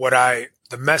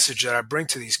the message that I bring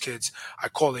to these kids, I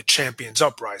call it Champions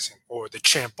Uprising, or the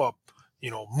Champ Up,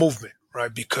 movement,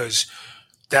 right? Because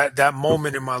that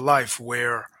moment in my life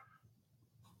where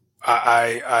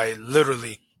I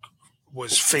literally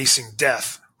was facing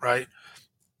death, right?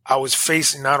 I was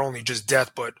facing not only just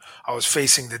death, but I was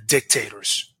facing the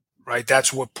dictators, right?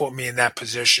 That's what put me in that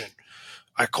position.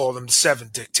 I call them 7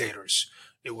 dictators.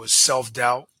 It was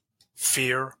self-doubt,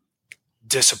 fear,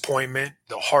 disappointment,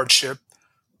 the hardship,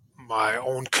 my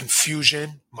own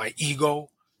confusion, my ego,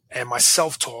 and my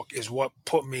self-talk is what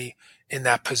put me in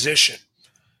that position.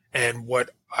 And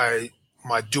what I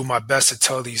do my best to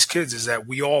tell these kids is that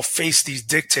we all face these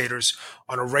dictators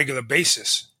on a regular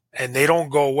basis, and they don't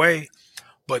go away.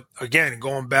 But again,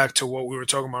 going back to what we were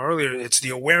talking about earlier, it's the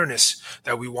awareness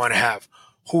that we want to have,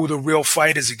 who the real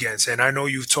fight is against. And I know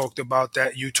you've talked about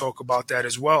that. You talk about that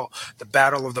as well. The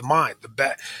battle of the mind,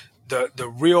 the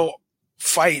real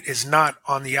fight is not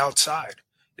on the outside.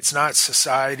 It's not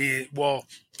society. Well,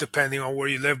 depending on where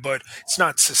you live, but it's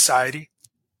not society.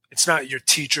 It's not your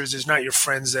teachers. It's not your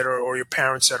friends or your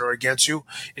parents that are against you.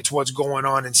 It's what's going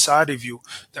on inside of you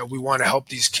that we want to help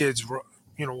these kids,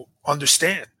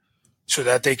 understand. so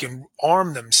that they can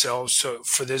arm themselves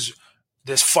for this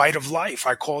fight of life.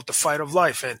 I call it the fight of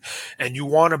life. And you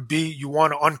want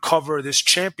to uncover this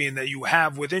champion that you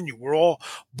have within you. We're all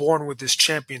born with this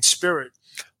champion spirit,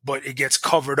 but it gets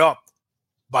covered up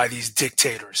by these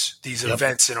dictators, these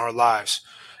events in our lives.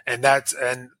 And that's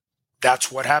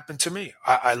what happened to me.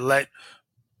 I let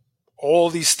all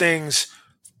these things,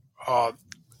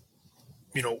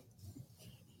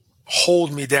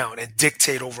 hold me down and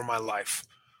dictate over my life.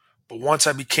 But once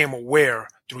I became aware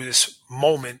through this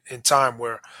moment in time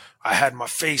where I had my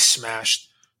face smashed,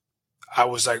 I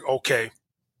was like, okay,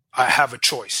 I have a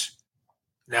choice.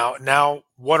 Now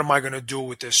what am I going to do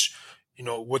with this,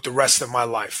 with the rest of my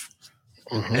life?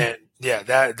 Mm-hmm. And yeah,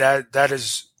 that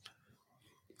is,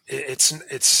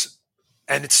 it's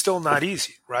and it's still not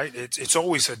easy, right? It's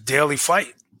always a daily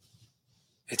fight.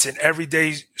 It's an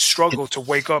everyday struggle to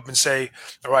wake up and say,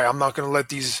 all right, I'm not going to let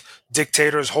these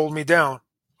dictators hold me down.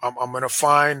 I'm going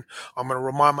to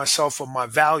remind myself of my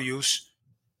values,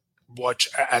 which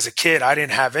as a kid, I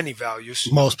didn't have any values.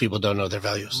 Most people don't know their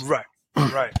values. Right.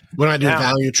 Right. When I do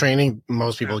value training,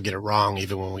 most people get it wrong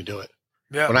even when we do it.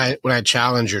 Yeah. When I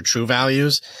challenge your true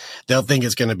values, they'll think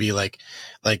it's going to be like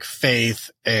faith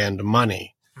and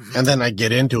money. Mm-hmm. And then I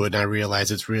get into it and I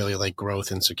realize it's really like growth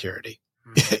and security.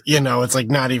 Mm-hmm. It's like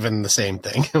not even the same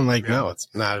thing. I'm like, no, it's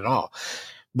not at all.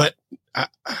 But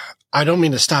I don't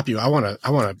mean to stop you. I want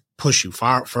to push you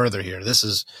far further here. This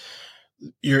is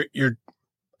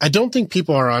I don't think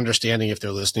people are understanding, if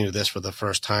they're listening to this for the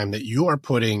first time, that you are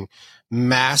putting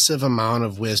massive amount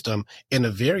of wisdom in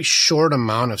a very short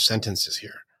amount of sentences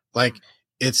here. Like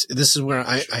this is where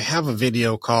I have a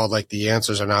video called like The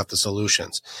Answers Are Not the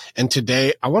Solutions. And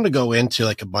today I want to go into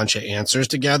like a bunch of answers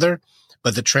together,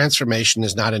 but the transformation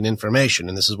is not an information.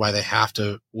 And this is why they have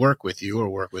to work with you or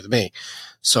work with me.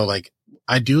 So like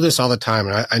I do this all the time.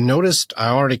 And I noticed I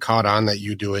already caught on that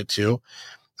you do it too.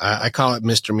 I call it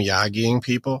Mr. Miyagiing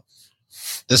people.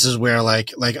 This is where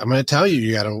like I'm going to tell you,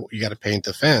 you gotta paint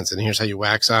the fence, and here's how you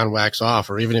wax on, wax off.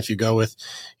 Or even if you go with,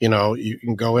 you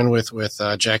can go in with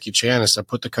Jackie Chan and say,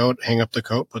 put the coat, hang up the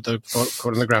coat, put the coat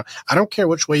on the ground. I don't care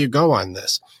which way you go on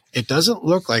this. It doesn't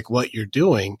look like what you're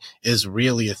doing is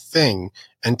really a thing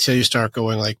until you start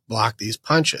going like block these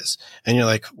punches, and you're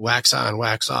like wax on,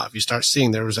 wax off. You start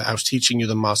seeing I was teaching you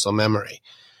the muscle memory.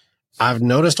 I've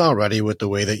noticed already with the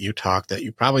way that you talk that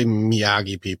you probably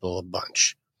Miyagi people a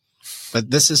bunch. But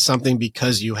this is something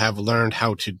because you have learned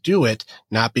how to do it,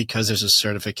 not because there's a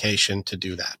certification to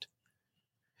do that.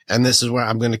 And this is where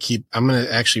I want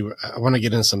to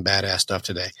get into some badass stuff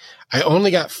today. I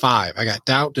only got 5. I got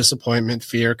doubt, disappointment,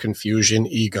 fear, confusion,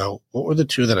 ego. What were the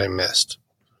 2 that I missed?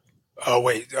 Oh,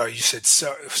 wait. You said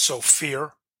so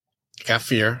fear. I got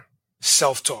fear.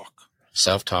 Self-talk.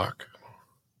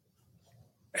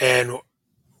 And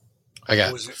I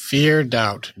got fear,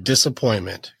 doubt,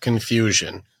 disappointment,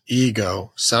 confusion,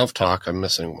 ego, self-talk. I'm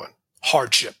missing one.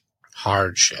 Hardship.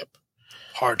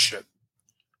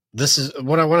 This is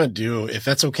what I want to do. If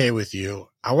that's okay with you,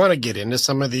 I want to get into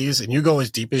some of these, and you go as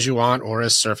deep as you want or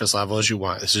as surface level as you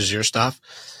want. This is your stuff.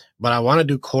 But I want to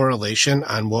do correlation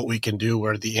on what we can do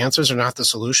where the answers are not the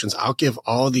solutions. I'll give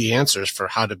all the answers for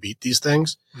how to beat these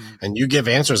things. Mm-hmm. And you give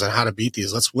answers on how to beat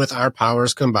these. Let's, with our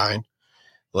powers combined,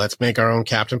 let's make our own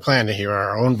Captain Planet here,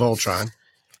 our own Voltron.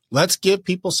 Let's give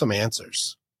people some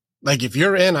answers. Like if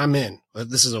you're in, I'm in.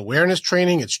 This is awareness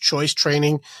training. It's choice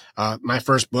training. My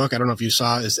first book, I don't know if you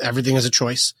saw, is Everything is a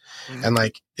Choice. Mm-hmm. And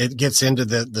like it gets into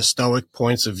the stoic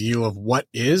points of view of what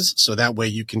is. So that way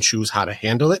you can choose how to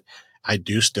handle it. I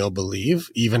do still believe,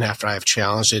 even after I've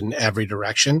challenged it in every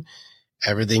direction,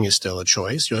 everything is still a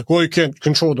choice. You're like, well, you can't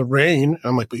control the rain.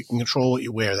 I'm like, but you can control what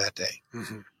you wear that day.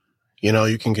 Mm-hmm.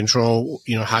 You can control,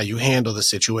 how you handle the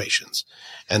situations.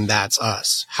 And that's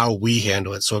us, how we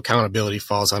handle it. So accountability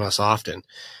falls on us often.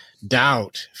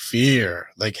 Doubt, fear,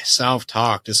 like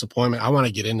self-talk, disappointment. I want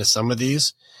to get into some of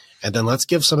these, and then let's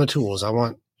give some of the tools. I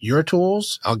want your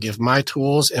tools. I'll give my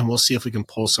tools, and we'll see if we can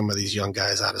pull some of these young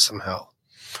guys out of some hell.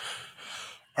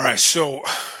 All right. So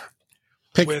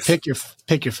pick your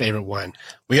favorite one.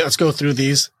 Let's go through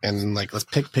these and let's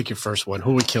pick your first one.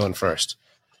 Who are we killing first?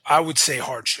 I would say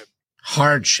hardship.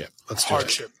 Let's do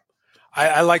hardship.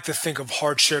 I like to think of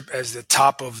hardship as the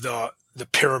top of the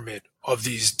pyramid of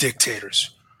these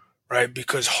dictators, right?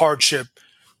 Because hardship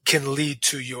can lead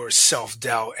to your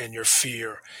self-doubt and your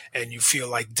fear, and you feel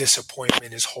like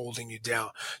disappointment is holding you down.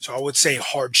 So I would say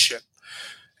hardship.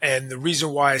 And the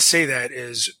reason why I say that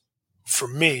is, for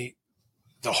me,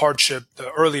 the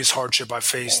earliest hardship I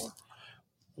faced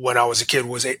when I was a kid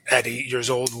was at 8 years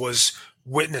old was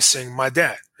witnessing my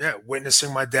dad. Yeah,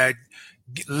 witnessing my dad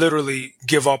literally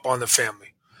give up on the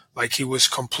family. Like he was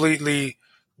completely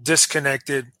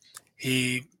disconnected.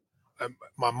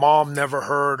 My mom never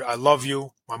heard "I love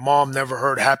you." My mom never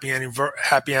heard happy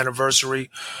anniversary."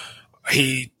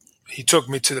 He he took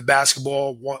me to the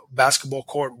basketball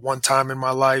court one time in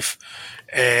my life,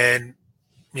 and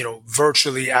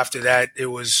virtually after that, it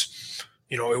was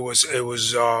it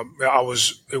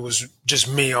was just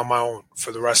me on my own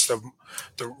for the rest of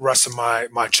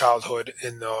my childhood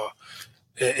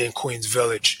in Queens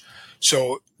Village.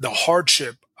 So the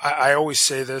hardship, I always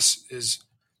say this, is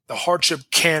the hardship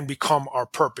can become our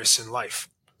purpose in life,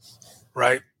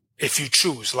 right? If you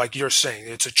choose, like you're saying,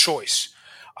 it's a choice.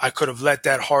 I could have let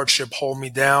that hardship hold me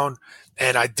down.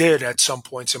 And I did at some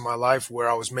points in my life where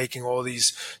I was making all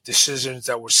these decisions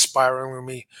that were spiraling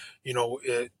me,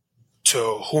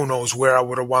 to who knows where I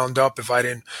would have wound up if I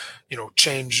didn't,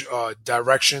 change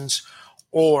directions.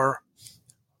 Or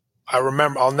I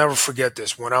remember, I'll never forget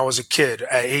this. When I was a kid,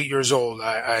 at 8 years old,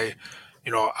 I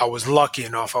was lucky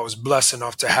enough, I was blessed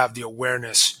enough to have the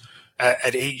awareness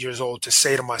at 8 years old to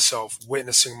say to myself,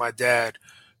 witnessing my dad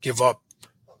give up,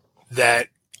 that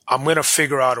I'm going to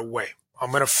figure out a way.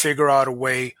 I'm going to figure out a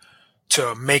way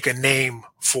to make a name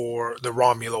for the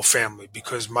Romulo family,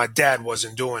 because my dad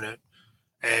wasn't doing it.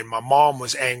 And my mom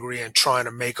was angry and trying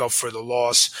to make up for the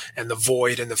loss and the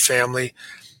void in the family.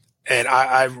 And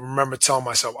I remember telling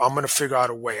myself, I'm going to figure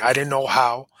out a way. I didn't know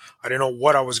how. I didn't know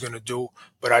what I was going to do,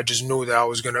 but I just knew that I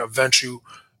was going to eventually,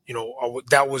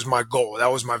 that was my goal.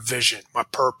 That was my vision, my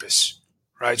purpose,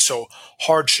 right? So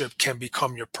hardship can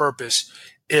become your purpose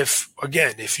if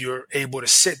you're able to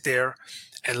sit there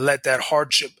and let that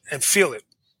hardship and feel it,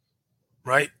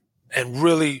 right? And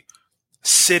really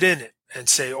sit in it and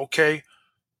say, okay,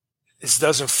 this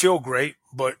doesn't feel great,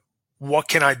 but what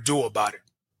can I do about it?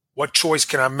 What choice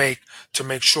can I make to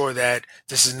make sure that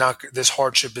this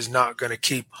hardship is not going to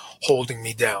keep holding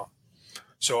me down?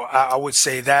 So I would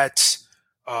say that's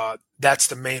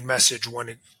the main message when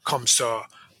it comes to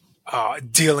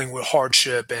dealing with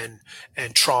hardship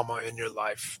and trauma in your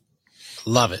life.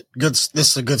 Love it. Good. This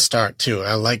is a good start too.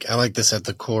 I like this at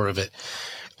the core of it.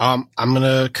 I'm going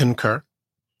to concur.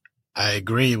 I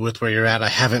agree with where you're at. I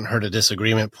haven't heard a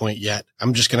disagreement point yet.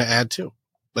 I'm just going to add too.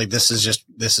 Like this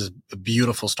is a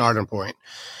beautiful starting point.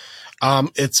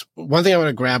 It's one thing I want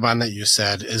to grab on that you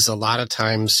said is a lot of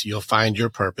times you'll find your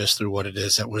purpose through what it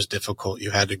is that was difficult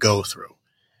you had to go through,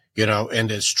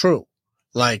 and it's true.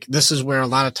 Like this is where a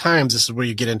lot of times this is where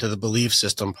you get into the belief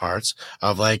system parts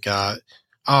of like,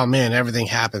 oh man, everything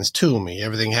happens to me.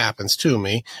 Everything happens to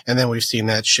me. And then we've seen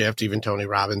that shift. Even Tony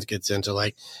Robbins gets into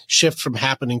like shift from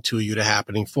happening to you to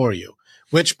happening for you,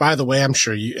 which by the way, I'm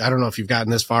sure I don't know if you've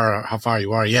gotten this far or how far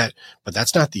you are yet, but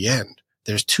that's not the end.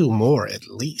 There's two more at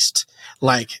least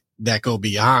like that go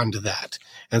beyond that.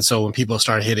 And so when people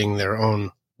start hitting their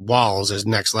own walls as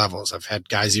next levels, I've had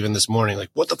guys even this morning, like,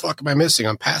 what the fuck am I missing?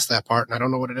 I'm past that part and I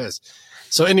don't know what it is.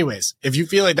 So anyways, if you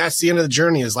feel like that's the end of the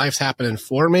journey, as life's happening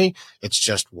for me, it's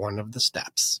just one of the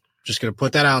steps. Just going to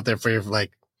put that out there for you.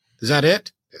 Like, is that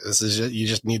it? You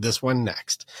just need this one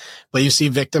next. But you see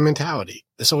victim mentality.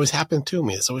 This always happened to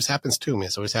me. This always happens to me.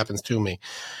 This always happens to me.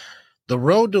 The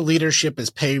road to leadership is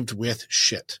paved with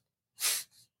shit.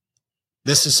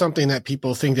 This is something that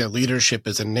people think that leadership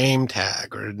is a name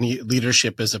tag or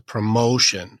leadership is a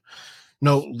promotion.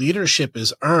 No, leadership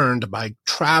is earned by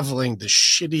traveling the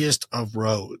shittiest of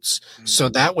roads. Mm-hmm. So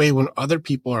that way, when other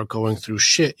people are going through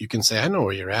shit, you can say, I know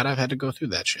where you're at. I've had to go through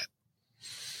that shit.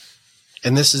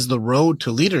 And this is the road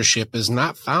to leadership is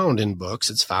not found in books.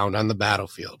 It's found on the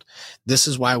battlefield. This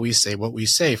is why we say what we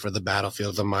say for the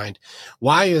battlefield of the mind.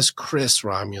 Why is Chris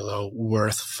Romulo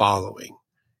worth following?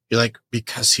 You're like,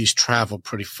 because he's traveled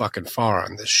pretty fucking far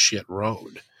on this shit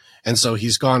road. And so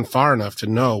he's gone far enough to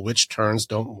know which turns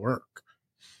don't work.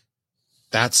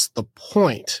 That's the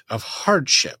point of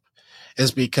hardship,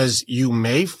 is because you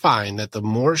may find that the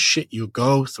more shit you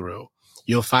go through,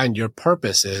 you'll find your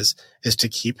purpose is to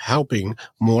keep helping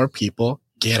more people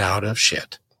get out of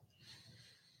shit.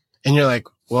 And you're like,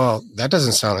 well, that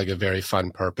doesn't sound like a very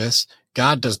fun purpose.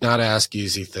 God does not ask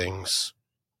easy things.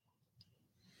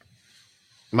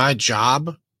 My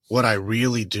job, what I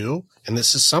really do, and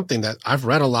this is something that I've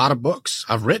read a lot of books.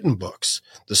 I've written books.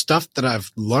 The stuff that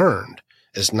I've learned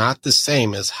is not the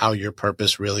same as how your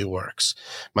purpose really works.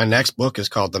 My next book is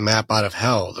called The Map Out of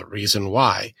Hell. The reason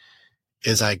why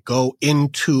is I go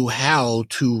into hell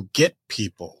to get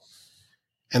people.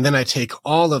 And then I take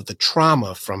all of the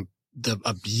trauma from the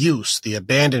abuse, the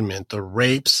abandonment, the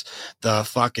rapes, the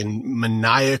fucking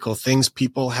maniacal things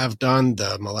people have done,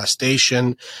 the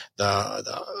molestation,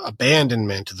 the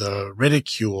abandonment, the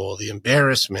ridicule, the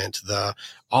embarrassment,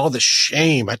 all the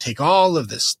shame. I take all of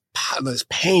this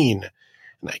pain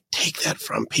and I take that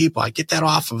from people. I get that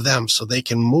off of them so they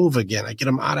can move again. I get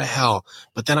them out of hell,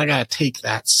 but then I got to take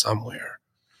that somewhere.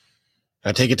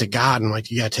 I take it to God and I'm like,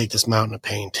 you got to take this mountain of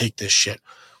pain, take this shit.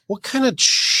 What kind of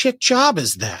shit job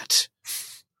is that?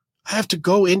 I have to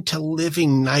go into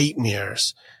living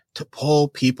nightmares to pull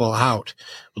people out.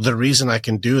 The reason I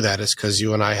can do that is because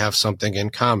you and I have something in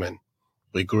common.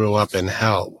 We grew up in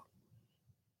hell.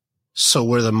 So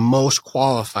we're the most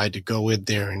qualified to go in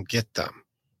there and get them.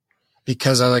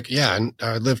 Because I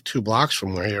live 2 blocks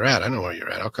from where you're at. I know where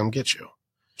you're at. I'll come get you.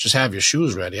 Just have your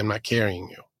shoes ready. I'm not carrying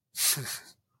you.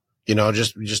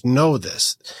 Just know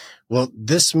this. Well,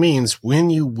 this means when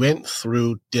you went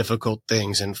through difficult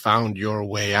things and found your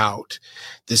way out,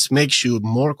 this makes you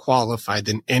more qualified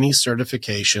than any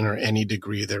certification or any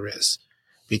degree there is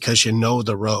because you know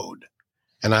the road.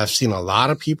 And I've seen a lot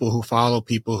of people who follow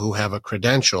people who have a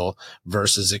credential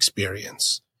versus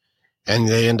experience. And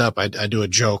they end up, I do a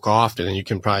joke often and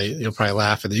you'll probably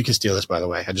laugh at it. You can steal this, by the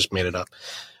way. I just made it up.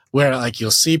 Where like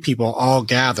you'll see people all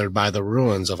gathered by the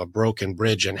ruins of a broken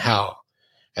bridge in hell.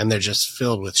 And they're just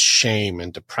filled with shame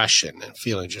and depression and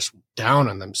feeling just down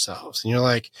on themselves. And you're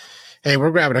like, hey, we're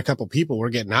grabbing a couple people. We're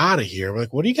getting out of here. We're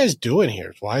like, what are you guys doing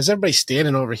here? Why is everybody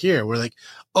standing over here? We're like,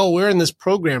 oh, we're in this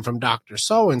program from Dr.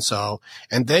 So-and-so.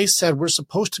 And they said we're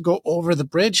supposed to go over the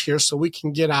bridge here so we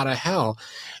can get out of hell.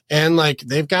 And like,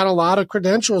 they've got a lot of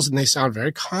credentials and they sound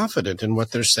very confident in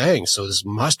what they're saying. So this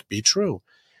must be true.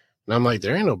 And I'm like,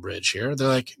 there ain't no bridge here. They're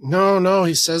like, no,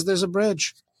 he says there's a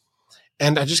bridge.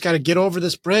 And I just got to get over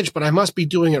this bridge, but I must be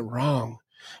doing it wrong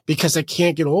because I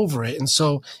can't get over it. And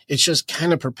so it just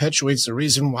kind of perpetuates the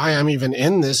reason why I'm even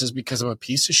in this is because I'm a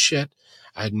piece of shit.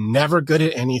 I'm never good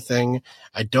at anything.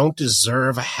 I don't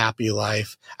deserve a happy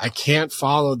life. I can't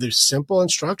follow the simple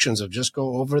instructions of just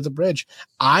go over the bridge.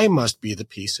 I must be the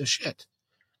piece of shit.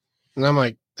 And I'm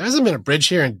like, there hasn't been a bridge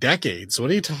here in decades. What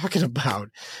are you talking about?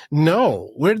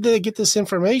 No. Where did they get this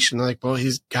information? They're like, well,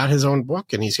 he's got his own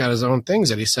book and he's got his own things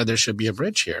that he said there should be a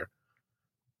bridge here.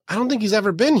 I don't think he's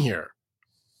ever been here.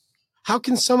 How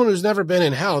can someone who's never been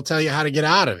in hell tell you how to get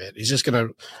out of it? He's just going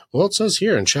to, well, it says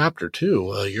here in chapter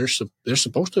 2, they're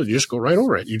supposed to just go right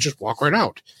over it. You just walk right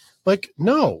out. Like,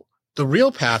 no. The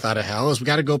real path out of hell is we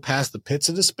got to go past the pits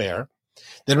of despair.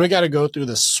 Then we got to go through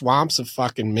the swamps of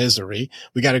fucking misery.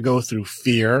 We got to go through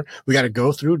fear. We got to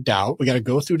go through doubt. We got to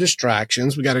go through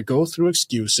distractions. We got to go through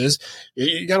excuses.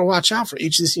 You got to watch out for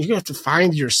each of these things. You have to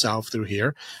find yourself through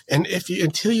here. And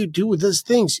until you do those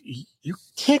things, you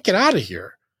can't get out of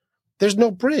here. There's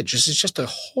no bridge. This is just a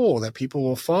hole that people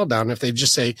will fall down if they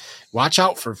just say, watch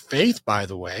out for faith, by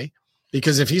the way.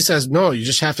 Because if he says, no, you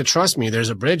just have to trust me, there's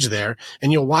a bridge there,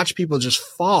 and you'll watch people just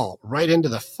fall right into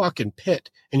the fucking pit.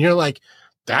 And you're like,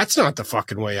 that's not the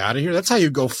fucking way out of here. That's how you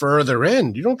go further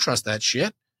in. You don't trust that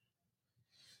shit.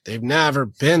 They've never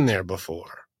been there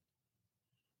before.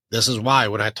 This is why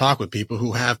when I talk with people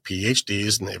who have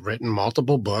PhDs and they've written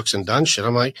multiple books and done shit,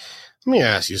 I'm like, let me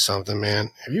ask you something,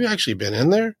 man. Have you actually been in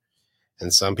there?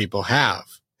 And some people have,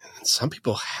 and some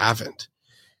people haven't.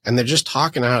 And they're just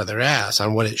talking out of their ass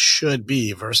on what it should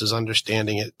be versus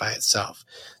understanding it by itself.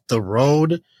 The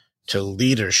road to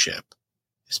leadership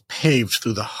is paved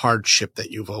through the hardship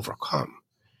that you've overcome.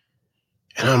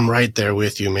 And I'm right there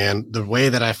with you, man. The way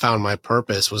that I found my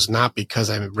purpose was not because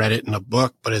I read it in a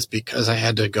book, but it's because I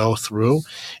had to go through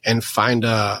and find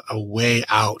a way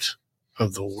out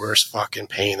of the worst fucking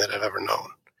pain that I've ever known.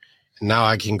 And now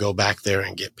I can go back there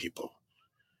and get people.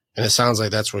 And it sounds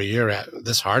like that's where you're at.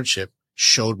 This hardship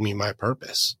showed me my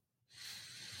purpose.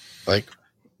 Like,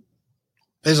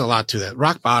 there's a lot to that.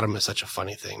 Rock bottom is such a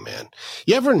funny thing, man.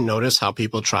 You ever notice how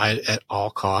people try at all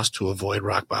costs to avoid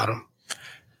rock bottom?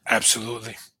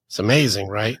 Absolutely. It's amazing,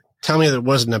 right? Tell me there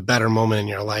wasn't a better moment in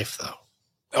your life, though.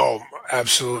 Oh,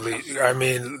 absolutely. I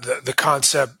mean, the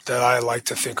concept that I like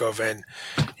to think of, and,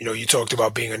 you talked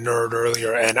about being a nerd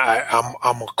earlier, and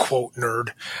I'm a quote nerd.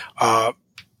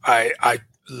 I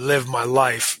live my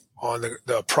life on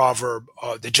the proverb,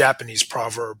 the Japanese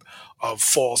proverb of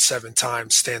fall 7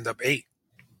 times, stand up 8.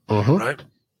 Mm-hmm. Right?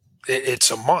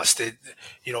 It's a must.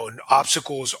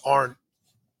 Obstacles aren't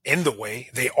in the way;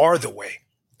 they are the way.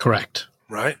 Correct.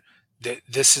 Right.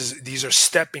 These are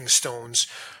stepping stones.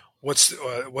 What's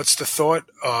the thought?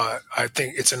 I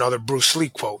think it's another Bruce Lee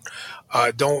quote.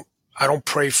 I don't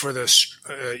pray for this,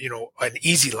 an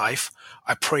easy life.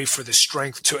 I pray for the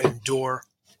strength to endure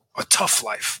a tough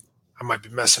life. I might be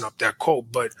messing up that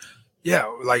quote, but Yeah,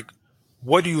 like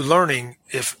what are you learning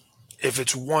if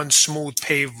it's one smooth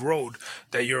paved road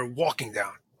that you're walking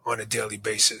down on a daily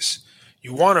basis?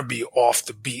 You want to be off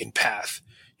the beaten path.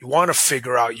 You want to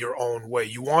figure out your own way.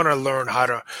 You want to learn how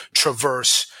to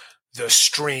traverse the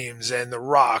streams and the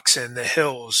rocks and the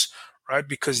hills, right?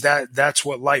 Because that's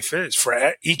what life is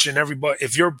for each and everybody.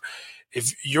 If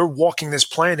you're walking this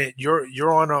planet,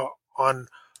 you're on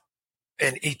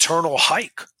an eternal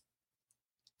hike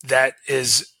that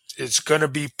is it's going to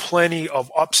be plenty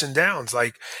of ups and downs,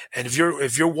 like, and if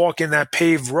you're walking that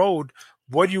paved road,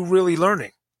 what are you really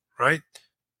learning, right?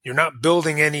 You're not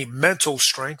building any mental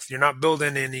strength, you're not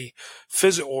building any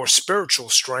physical or spiritual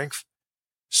strength.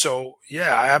 So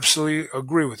yeah, I absolutely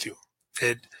agree with you.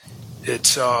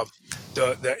 It's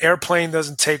the airplane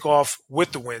doesn't take off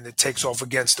with the wind, it takes off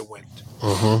against the wind.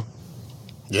 Mm-hmm.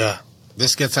 Yeah.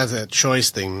 This gets at that choice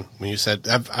thing when you said,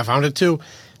 I found it too.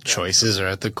 Choices are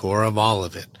at the core of all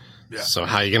of it. Yeah. So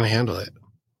how are you going to handle it?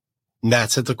 And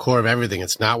that's at the core of everything.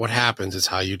 It's not what happens. It's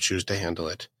how you choose to handle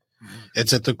it. Mm-hmm.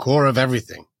 It's at the core of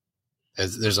everything.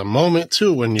 There's a moment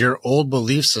too when your old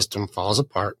belief system falls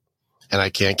apart and I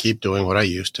can't keep doing what I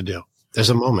used to do. There's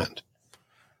a moment.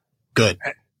 Good.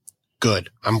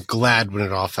 I'm glad when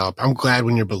it all fell apart. I'm glad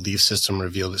when your belief system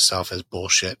revealed itself as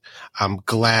bullshit. I'm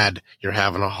glad you're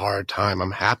having a hard time.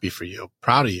 I'm happy for you.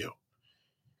 Proud of you.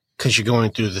 Because you're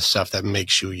going through the stuff that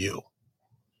makes you you.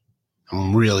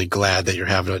 I'm really glad that you're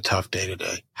having a tough day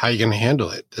today. How are you going to handle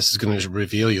it? This is going to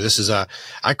reveal you.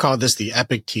 I call this the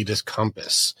Epictetus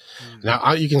compass. Mm-hmm.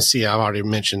 Now, you can see I've already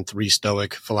mentioned 3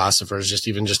 Stoic philosophers, just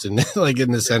in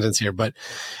the sentence here. But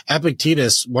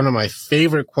Epictetus, one of my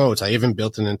favorite quotes, I even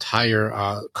built an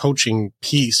entire coaching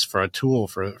piece for a tool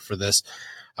for this.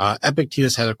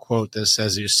 Epictetus had a quote that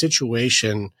says, your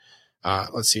situation,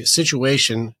 a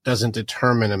situation doesn't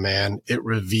determine a man. It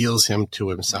reveals him to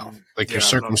himself. Like your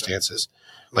circumstances,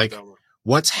 like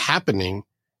what's happening.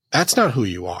 That's not who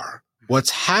you are. What's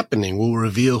happening will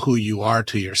reveal who you are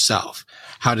to yourself.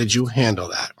 How did you handle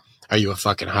that? Are you a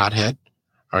fucking hothead?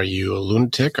 Are you a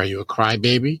lunatic? Are you a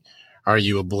crybaby? Are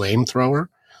you a blame thrower?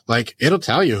 Like, it'll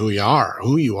tell you who you are.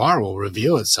 Who you are will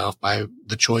reveal itself by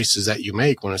the choices that you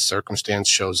make when a circumstance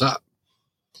shows up.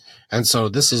 And so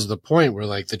this is the point where,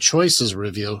 like, the choices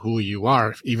reveal who you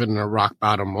are, even in a rock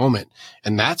bottom moment.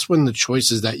 And that's when the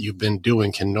choices that you've been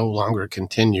doing can no longer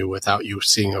continue without you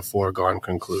seeing a foregone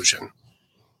conclusion.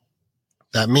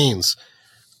 That means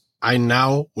I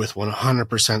now, with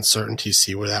 100% certainty,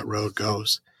 see where that road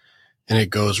goes. And it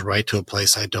goes right to a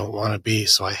place I don't want to be.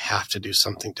 So I have to do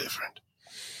something different.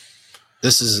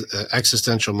 This is an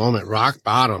existential moment. Rock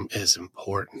bottom is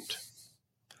important.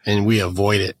 And we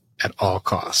avoid it at all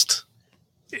costs.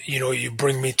 You know, you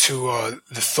bring me to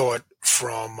the thought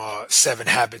from 7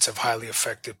 Habits of Highly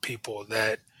Effective People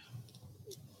that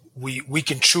we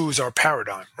can choose our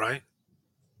paradigm, right?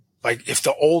 Like, if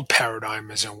the old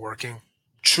paradigm isn't working,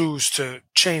 choose to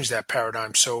change that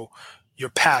paradigm so your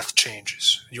path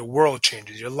changes, your world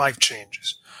changes, your life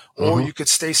changes. Or you could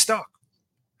stay stuck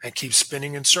and keep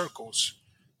spinning in circles.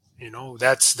 You know,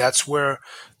 that's where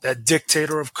that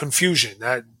dictator of confusion,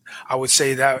 that I would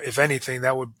say that, if anything,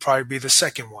 that would probably be the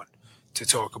second one to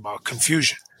talk about,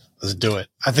 confusion. Let's do it.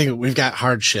 I think we've got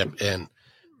hardship in.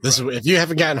 If you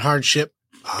haven't gotten hardship,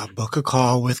 book a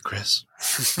call with Chris.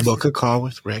 Book a call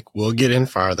with Rick. We'll get in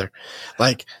farther.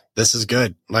 Like, this is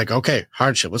good. Like, okay,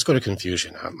 hardship. Let's go to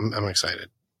confusion. I'm excited.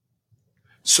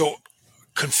 So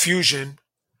confusion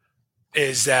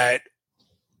is that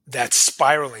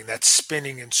spiraling, that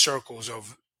spinning in circles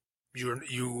of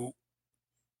you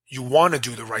want to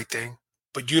do the right thing,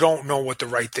 but you don't know what the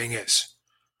right thing is,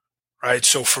 right?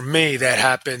 So for me, that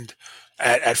happened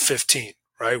at 15,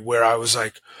 right? Where I was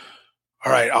like,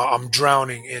 all right, I'm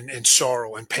drowning in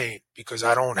sorrow and pain because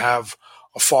I don't have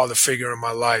a father figure in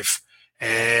my life.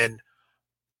 And,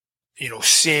 you know,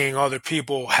 seeing other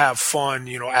people have fun,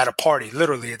 you know, at a party,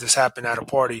 literally this happened at a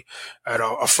party, at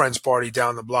a friend's party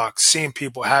down the block, seeing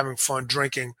people having fun,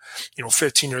 drinking, you know,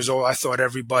 15 years old. I thought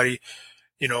everybody,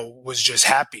 you know, was just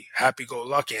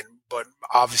happy-go-lucky. But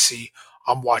obviously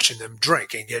I'm watching them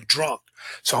drink and get drunk.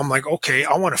 So I'm like, okay,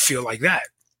 I want to feel like that,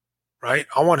 right?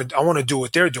 I want to do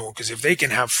what they're doing, because if they can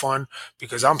have fun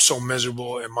because I'm so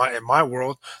miserable in my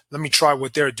world, let me try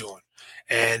what they're doing.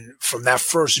 And from that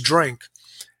first drink,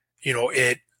 you know,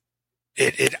 it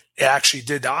actually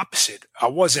did the opposite. I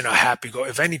wasn't a happy-go.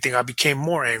 If anything, I became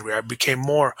more angry. I became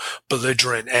more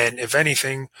belligerent, and if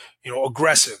anything, you know,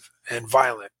 aggressive and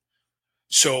violent.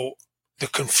 So the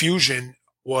confusion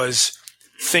was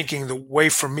thinking the way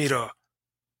for me to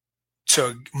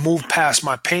move past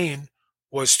my pain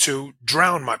was to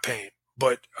drown my pain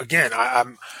But again,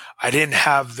 I didn't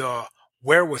have the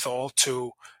wherewithal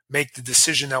to make the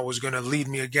decision that was going to lead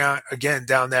me again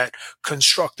down that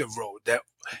constructive road. That,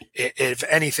 if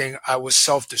anything, I was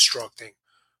self-destructing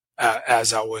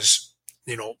as I was,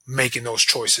 making those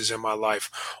choices in my life,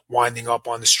 winding up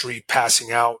on the street,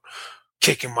 passing out,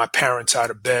 kicking my parents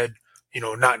out of bed,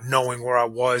 not knowing where I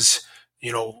was,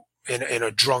 in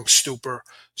a drunk stupor.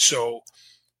 So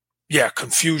yeah,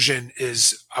 confusion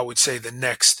is, I would say, the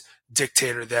next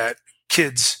dictator that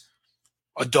kids,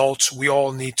 adults, we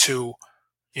all need to,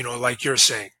 like you're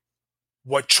saying,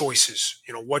 what choices,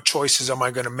 what choices am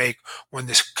I going to make when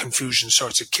this confusion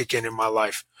starts to kick in my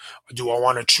life? Do I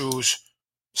want to choose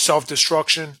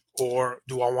self-destruction, or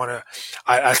do I want to,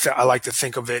 I like to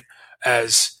think of it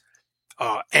as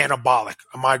anabolic.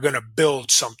 Am I going to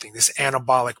build something, this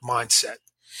anabolic mindset?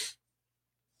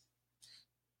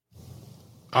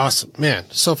 Awesome, man.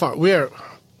 So far, we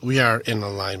are in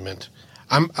alignment.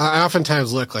 I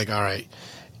oftentimes look like, all right,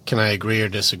 can I agree or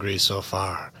disagree so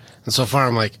far? And so far,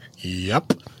 I'm like,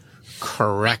 yep,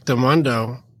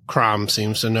 correctamundo. Crom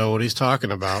seems to know what he's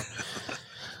talking about.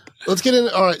 Let's get in.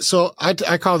 All right, so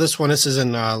I call this one. This is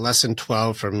in lesson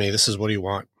 12 for me. This is, what do you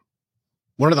want?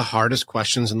 One of the hardest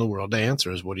questions in the world to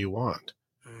answer is, what do you want?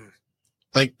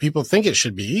 Like, people think it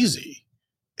should be easy.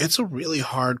 It's a really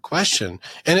hard question.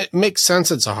 And it makes sense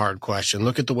it's a hard question.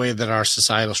 Look at the way that our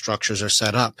societal structures are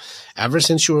set up. Ever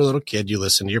since you were a little kid, you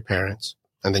listen to your parents,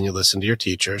 and then you listen to your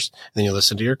teachers, and then you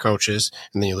listen to your coaches,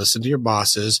 and then you listen to your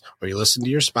bosses, or you listen to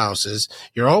your spouses.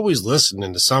 You're always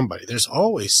listening to somebody. There's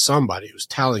always somebody who's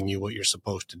telling you what you're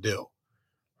supposed to do,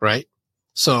 right?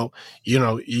 So,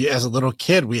 as a little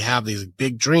kid, we have these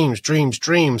big dreams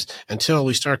until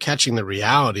we start catching the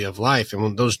reality of life. And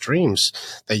when those dreams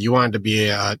that you wanted to be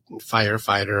a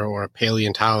firefighter or a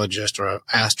paleontologist or an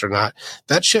astronaut,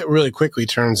 that shit really quickly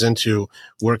turns into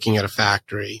working at a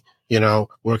factory,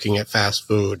 working at fast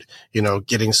food,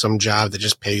 getting some job that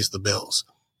just pays the bills.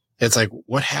 It's like,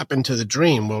 what happened to the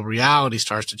dream? Well, reality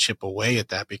starts to chip away at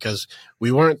that because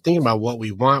we weren't thinking about what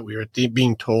we want. We were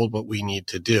being told what we need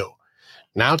to do.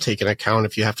 Now take into account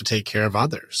if you have to take care of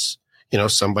others.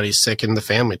 Somebody's sick in the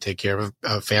family, take care of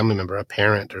a family member, a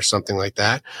parent or something like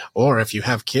that. Or if you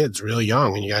have kids real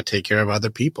young and you got to take care of other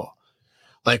people.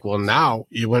 Like, well, now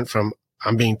you went from,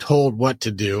 I'm being told what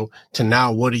to do, to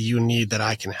now, what do you need that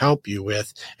I can help you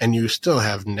with? And you still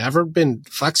have never been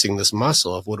flexing this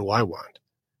muscle of, what do I want?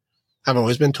 I've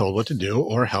always been told what to do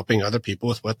or helping other people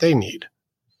with what they need.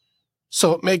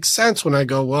 So it makes sense when I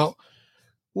go, well,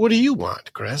 what do you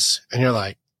want, Chris? And you're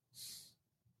like,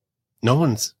 no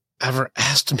one's ever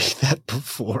asked me that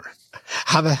before.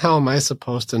 How the hell am I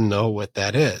supposed to know what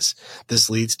that is? This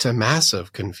leads to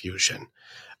massive confusion.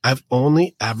 I've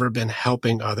only ever been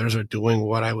helping others or doing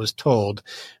what I was told.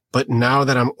 But now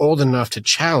that I'm old enough to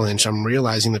challenge, I'm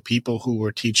realizing the people who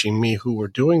were teaching me, who were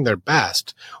doing their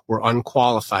best, were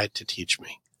unqualified to teach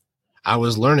me. I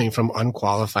was learning from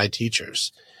unqualified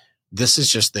teachers. This is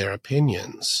just their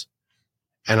opinions.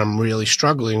 And I'm really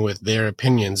struggling with their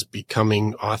opinions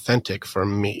becoming authentic for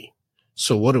me.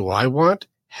 So what do I want?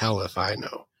 Hell if I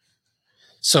know.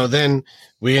 So then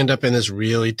we end up in this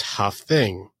really tough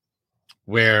thing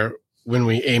where when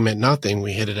we aim at nothing,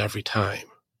 we hit it every time.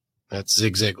 That's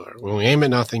Zig Ziglar. When we aim at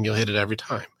nothing, you'll hit it every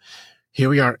time. Here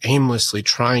we are aimlessly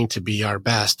trying to be our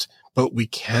best, but we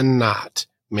cannot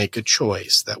make a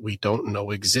choice that we don't know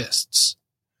exists.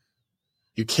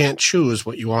 You can't choose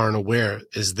what you aren't aware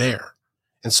is there.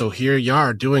 And so here you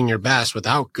are doing your best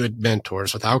without good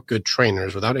mentors, without good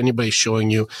trainers, without anybody showing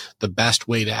you the best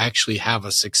way to actually have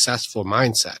a successful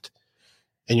mindset.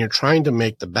 And you're trying to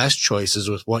make the best choices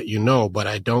with what you know, but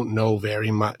I don't know very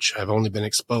much. I've only been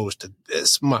exposed to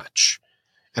this much.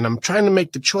 And I'm trying to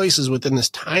make the choices within this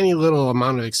tiny little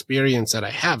amount of experience that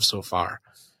I have so far.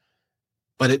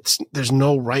 But there's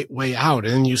no right way out.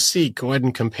 And then you see, go ahead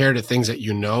and compare to things that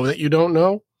you know that you don't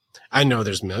know. I know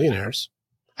there's millionaires.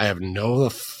 I have no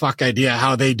fuck idea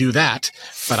how they do that,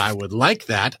 but I would like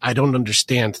that. I don't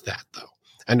understand that, though.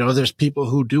 I know there's people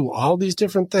who do all these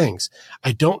different things.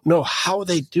 I don't know how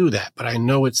they do that, but I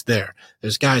know it's there.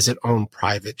 There's guys that own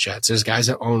private jets. There's guys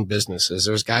that own businesses.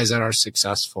 There's guys that are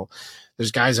successful.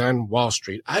 There's guys on Wall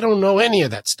Street. I don't know any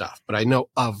of that stuff, but I know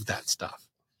of that stuff.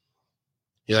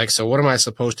 You're like, so what am I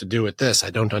supposed to do with this? I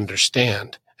don't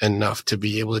understand enough to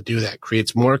be able to do that.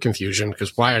 Creates more confusion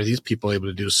because why are these people able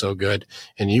to do so good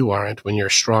and you aren't? When you're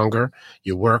stronger,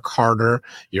 you work harder,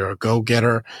 you're a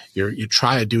go-getter, you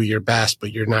try to do your best,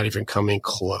 but you're not even coming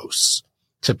close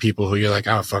to people who you're like,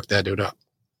 oh, fuck that dude up.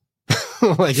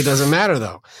 Like, it doesn't matter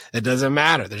though. It doesn't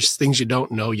matter. There's things you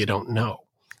don't know.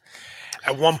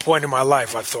 At one point in my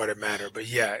life, I thought it mattered, but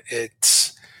yeah,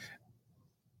 it's,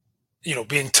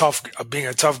 being tough, being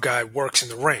a tough guy works in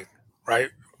the ring, right?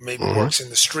 Maybe works in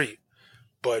the street,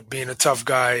 but being a tough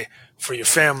guy for your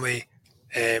family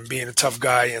and being a tough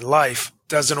guy in life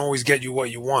doesn't always get you what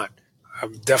you want.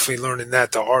 I'm definitely learning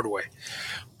that the hard way,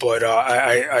 but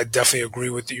I definitely agree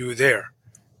with you there.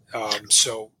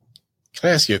 So, can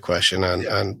I ask you a question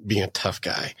on being a tough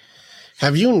guy?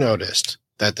 Have you noticed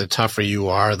that the tougher you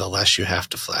are, the less you have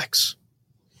to flex?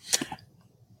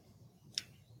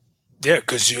 Yeah,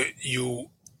 because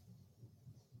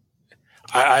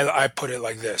I put it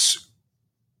like this: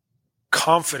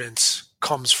 confidence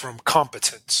comes from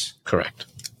competence. Correct.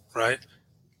 Right?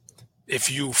 If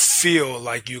you feel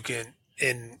like you can,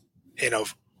 in a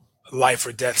life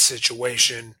or death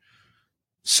situation,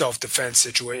 self-defense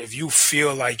situation, if you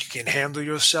feel like you can handle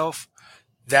yourself,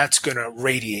 that's going to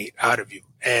radiate out of you.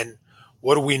 And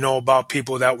what do we know about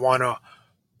people that want to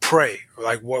prey?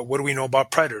 Like, what do we know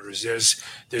about predators?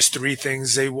 There's three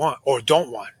things they want or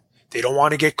don't want. They don't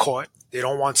want to get caught. They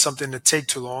don't want something to take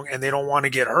too long, and they don't want to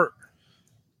get hurt.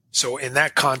 So in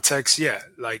that context, yeah,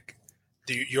 like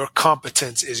your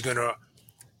competence is gonna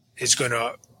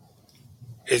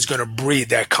breed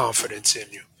that confidence in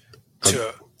you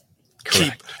to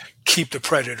keep the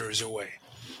predators away.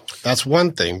 That's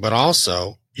one thing, but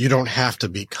also you don't have to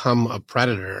become a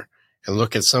predator and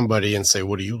look at somebody and say,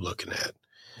 what are you looking at?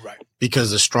 Right.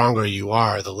 Because the stronger you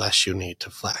are, the less you need to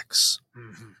flex.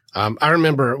 I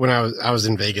remember when I was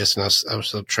in Vegas and I was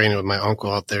still training with my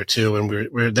uncle out there too. And we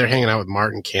were there hanging out with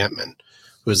Martin Campman,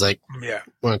 who was like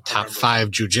one of the top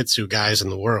 5 jiu-jitsu guys in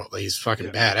the world. Like, he's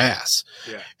fucking badass.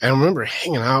 Yeah. And I remember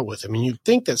hanging out with him, and you'd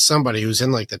think that somebody who's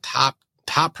in like the top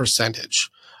percentage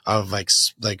of like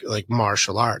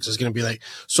martial arts is going to be like,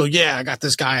 so yeah, I got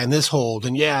this guy in this hold,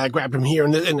 and yeah, I grabbed him here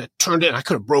and it turned in. I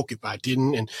could have broke it, but I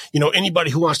didn't. And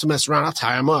anybody who wants to mess around, I'll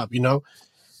tie him up,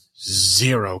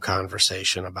 Zero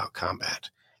conversation about combat.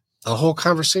 The whole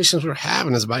conversations we're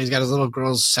having is about, he's got his little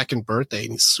girl's 2nd birthday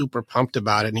and he's super pumped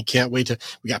about it. And he can't wait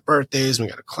we got birthdays and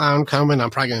we got a clown coming. I'm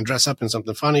probably going to dress up in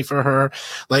something funny for her.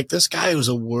 Like, this guy who's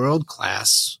a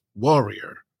world-class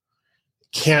warrior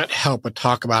can't help but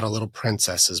talk about a little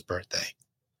princess's birthday.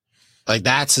 Like,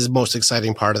 that's his most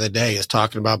exciting part of the day, is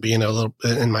talking about being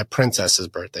in my princess's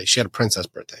birthday. She had a princess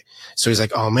birthday. So he's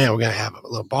like, oh man, we're going to have a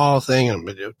little ball thing and I'm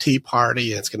going to do a tea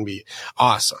party and it's going to be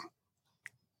awesome.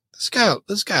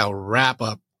 This guy will wrap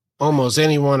up almost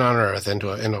anyone on earth into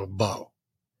a bow.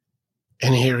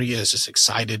 And here he is, just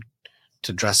excited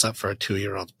to dress up for a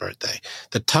 2-year-old's birthday.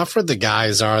 The tougher the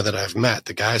guys are that I've met,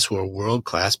 the guys who are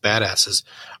world-class badasses,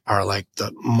 are like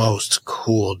the most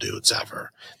cool dudes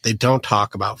ever. They don't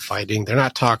talk about fighting. They're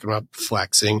not talking about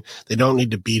flexing. They don't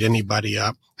need to beat anybody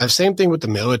up. I have same thing with the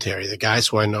military. The guys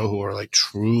who I know who are like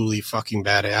truly fucking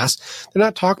badass, they're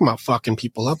not talking about fucking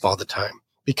people up all the time,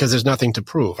 because there's nothing to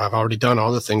prove. I've already done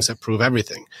all the things that prove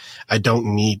everything. I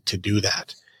don't need to do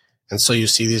that. And so you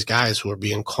see these guys who are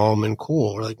being calm and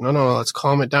cool. We're like, no, let's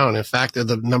calm it down. In fact, they're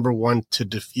the number one to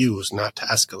diffuse, not to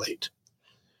escalate.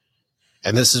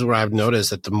 And this is where I've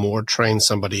noticed that the more trained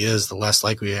somebody is, the less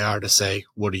likely they are to say,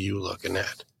 what are you looking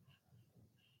at?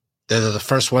 They're the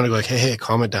first one to go like, hey,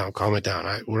 calm it down.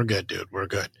 We're good, dude. We're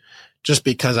good. Just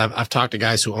because I've talked to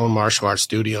guys who own martial arts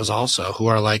studios also, who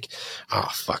are like, oh,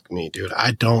 fuck me, dude.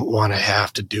 I don't want to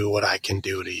have to do what I can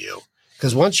do to you.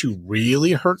 Because once you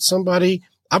really hurt somebody,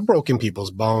 I've broken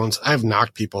people's bones. I've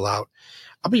knocked people out.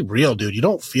 I'll be real, dude. You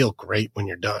don't feel great when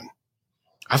you're done.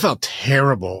 I felt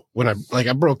terrible when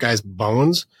I broke guys'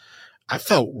 bones. I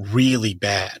felt really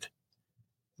bad.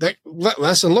 That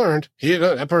lesson learned.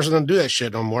 That person doesn't do that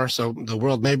shit no more. So the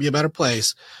world may be a better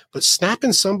place. But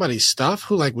snapping somebody's stuff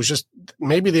who was just,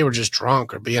 maybe they were just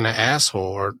drunk or being an asshole,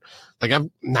 or like, I've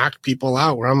knocked people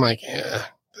out where I'm like, that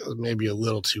was maybe a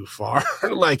little too far.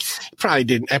 Like, I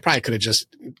probably could have just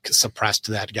suppressed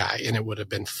that guy and it would have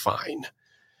been fine.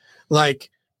 Like,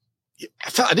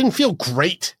 I didn't feel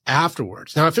great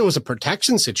afterwards. Now, if it was a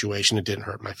protection situation, it didn't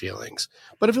hurt my feelings.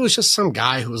 But if it was just some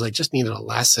guy who was like, just needed a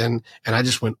lesson and I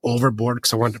just went overboard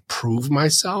because I wanted to prove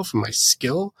myself and my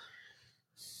skill,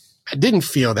 I didn't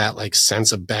feel that like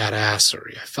sense of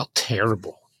badassery. I felt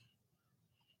terrible.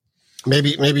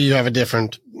 Maybe you have a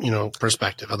different,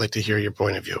 perspective. I'd like to hear your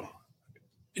point of view.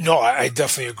 No, I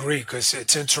definitely agree, because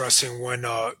it's interesting when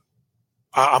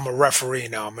I'm a referee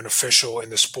now. I'm an official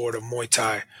in the sport of Muay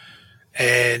Thai.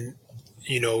 And,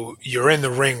 you're in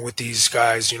the ring with these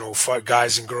guys,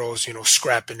 guys and girls,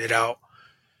 scrapping it out.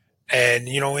 And,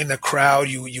 in the crowd,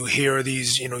 you hear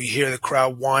these, you hear the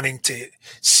crowd wanting to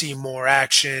see more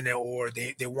action, or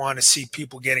they want to see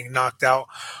people getting knocked out.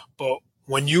 But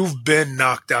when you've been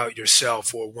knocked out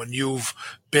yourself, or when you've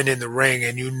been in the ring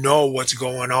and you know what's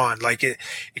going on, like it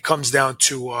comes down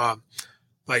to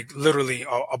like literally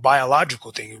a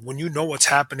biological thing. When you know what's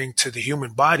happening to the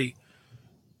human body,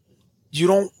 you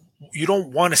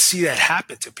don't want to see that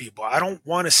happen to people. I don't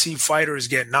want to see fighters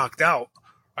get knocked out,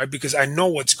 right? Because I know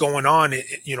what's going on,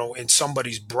 in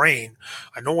somebody's brain.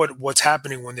 I know what's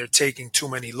happening when they're taking too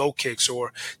many low kicks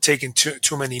or taking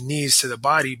too many knees to the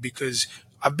body, because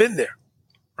I've been there,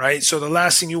 right? So the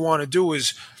last thing you want to do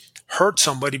is hurt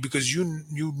somebody, because you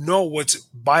know what's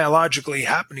biologically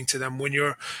happening to them when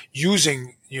you're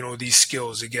using these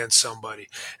skills against somebody.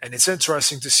 And it's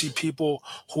interesting to see people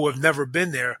who have never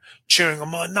been there cheering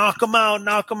them on, knock him out,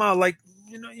 knock him out. Like,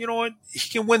 you know what, he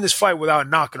can win this fight without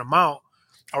knocking him out.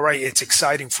 All right, it's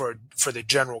exciting for the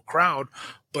general crowd,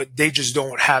 but they just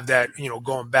don't have that,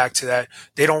 going back to that,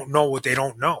 they don't know what they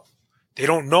don't know. They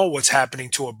don't know what's happening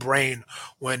to a brain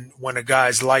when a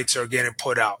guy's lights are getting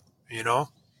put out,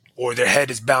 or their head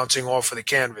is bouncing off of the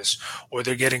canvas, or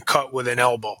they're getting cut with an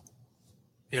elbow.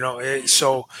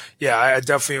 So yeah, I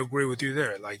definitely agree with you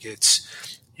there. Like,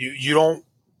 it's, you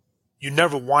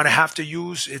never want to have to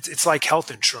use, it's like health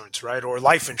insurance, right? Or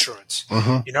life insurance.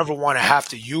 Mm-hmm. You never want to have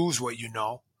to use what you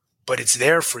know, but it's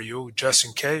there for you just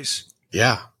in case.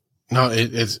 Yeah. No,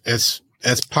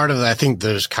 it's part of that. I think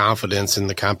there's confidence in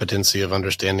the competency of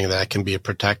understanding that I can be a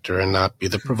protector and not be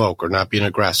the provoker, not be an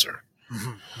aggressor.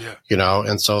 Mm-hmm. Yeah.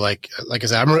 And so like I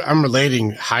said, I'm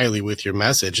relating highly with your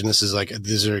message, and this is like,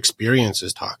 these are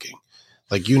experiences talking.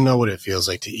 Like, what it feels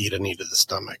like to eat a knee to the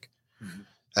stomach. Mm-hmm.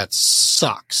 That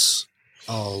sucks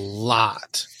a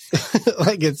lot.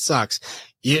 Like, it sucks.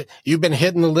 You've been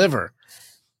hit in the liver.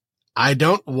 I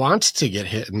don't want to get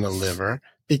hit in the liver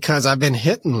because I've been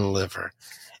hit in the liver,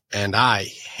 and I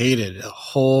hated the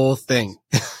whole thing.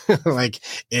 Like,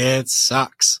 it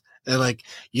sucks. And like,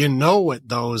 what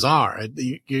those are.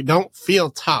 You don't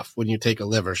feel tough when you take a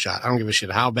liver shot. I don't give a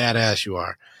shit how badass you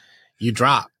are. You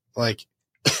drop. Like,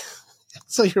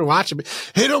 so you're watching me.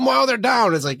 Hit them while they're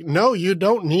down. It's like, no, you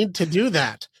don't need to do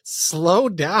that. Slow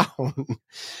down.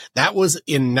 That was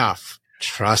enough.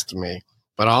 Trust me.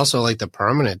 But also, like, the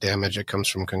permanent damage that comes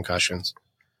from concussions.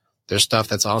 There's stuff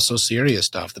that's also serious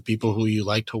stuff. The people who you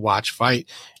like to watch fight,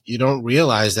 you don't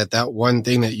realize that one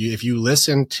thing that if you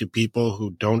listen to people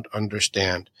who don't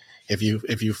understand, if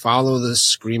you follow the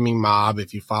screaming mob,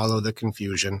 if you follow the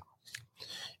confusion,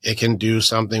 it can do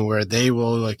something where they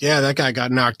will, like, yeah, that guy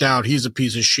got knocked out. He's a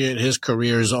piece of shit. His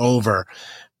career's over.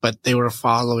 But they were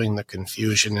following the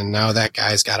confusion, and now that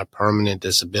guy's got a permanent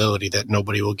disability that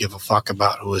nobody will give a fuck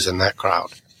about who is in that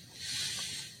crowd.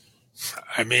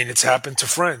 I mean, it's happened to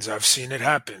friends. I've seen it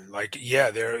happen. Like, yeah,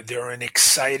 they're in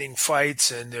exciting fights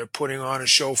and they're putting on a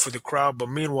show for the crowd. But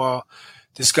meanwhile,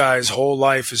 this guy's whole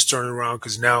life is turning around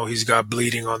because now he's got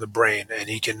bleeding on the brain and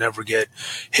he can never get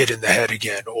hit in the head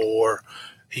again. Or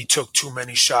he took too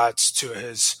many shots to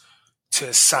his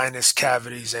sinus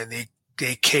cavities and they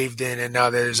caved in, and now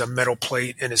there's a metal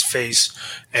plate in his face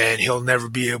and he'll never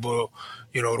be able,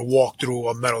 to walk through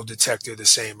a metal detector the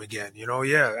same again.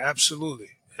 Yeah, absolutely.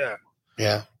 Yeah.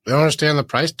 Yeah. We don't understand the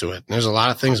price to it. There's a lot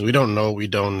of things we don't know.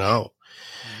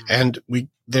 Mm-hmm. And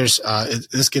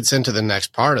this gets into the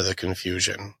next part of the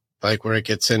confusion, like where it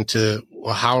gets into,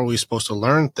 well, how are we supposed to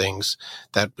learn things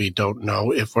that we don't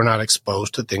know if we're not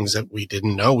exposed to things that we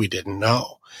didn't know?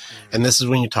 Mm-hmm. And this is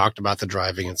when you talked about the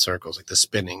driving in circles, like the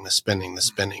spinning.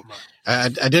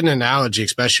 Right. I did an analogy,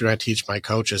 especially when I teach my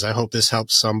coaches. I hope this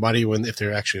helps somebody if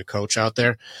they're actually a coach out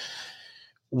there.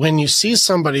 When you see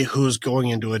somebody who's going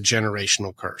into a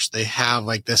generational curse, they have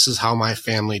like, this is how my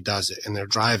family does it, and they're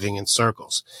driving in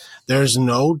circles. There's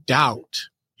no doubt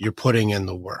you're putting in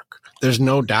the work. There's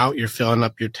no doubt you're filling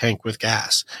up your tank with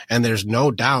gas, and there's no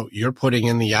doubt you're putting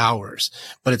in the hours,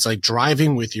 but it's like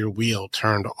driving with your wheel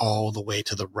turned all the way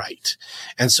to the right.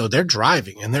 And so they're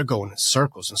driving and they're going in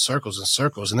circles and circles and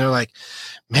circles. And they're like,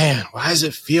 man, why does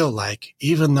it feel like,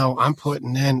 even though I'm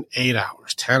putting in 8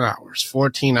 hours, 10 hours,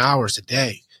 14 hours a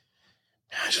day,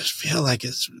 I just feel like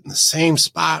it's in the same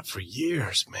spot for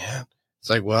years, man.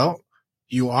 It's like, well,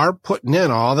 you are putting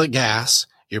in all the gas.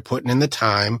 You're putting in the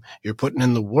time, you're putting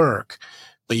in the work,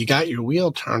 but you got your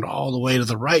wheel turned all the way to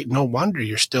the right. No wonder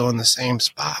you're still in the same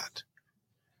spot.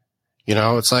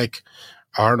 It's like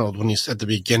Arnold, when he's at the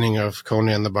beginning of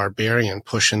Conan the Barbarian,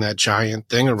 pushing that giant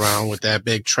thing around with that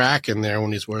big track in there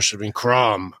when he's worshiping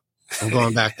Crom. I'm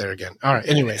going back there again. All right.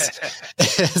 Anyways,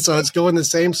 so it's going the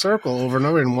same circle over and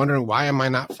over and wondering, why am I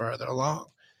not further along?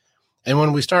 And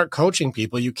when we start coaching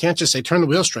people, you can't just say, turn the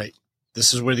wheel straight.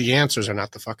 This is where the answers are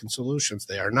not the fucking solutions.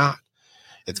 They are not.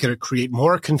 It's going to create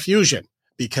more confusion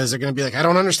because they're going to be like, I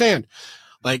don't understand.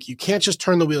 Like, you can't just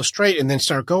turn the wheel straight and then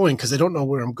start going because I don't know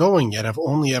where I'm going yet. I've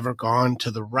only ever gone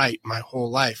to the right my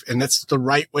whole life. And that's the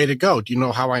right way to go. Do you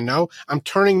know how I know? I'm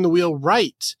turning the wheel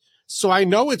right. So I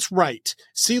know it's right.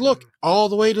 See, look, all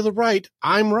the way to the right.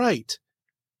 I'm right.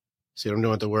 See what I'm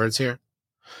doing with the words here?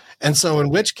 And so in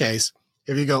which case,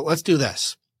 if you go, let's do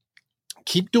this.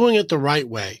 Keep doing it the right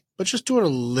way, but just do it a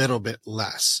little bit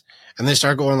less. And they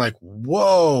start going like,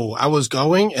 whoa, I was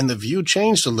going and the view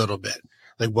changed a little bit.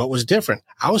 Like, what was different?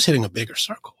 I was hitting a bigger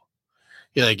circle.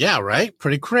 You're like, yeah, right?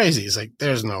 Pretty crazy. He's like,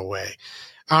 there's no way.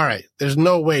 All right. There's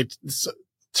no way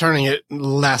turning it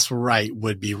less right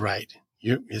would be right.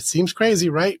 It seems crazy,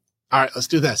 right? All right, let's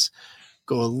do this.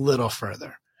 Go a little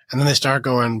further. And then they start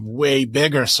going way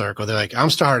bigger circle. They're like,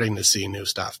 I'm starting to see new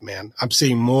stuff, man. I'm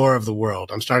seeing more of the world.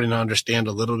 I'm starting to understand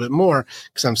a little bit more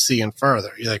because I'm seeing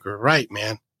further. You're like, we're right,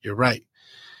 man. You're right.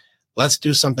 Let's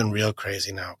do something real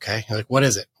crazy now, okay? You're like, what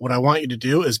is it? What I want you to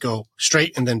do is go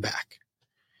straight and then back.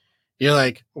 You're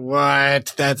like,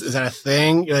 what? Is that a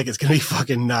thing? You're like, it's going to be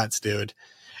fucking nuts, dude.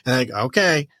 And they're like,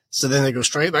 okay. So then they go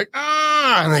straight, like,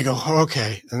 and they go,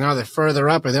 okay. And now they're further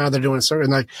up, and now they're doing circles.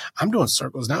 And like, I'm doing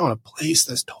circles now in a place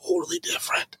that's totally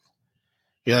different.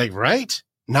 You're like, right?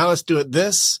 Now let's do it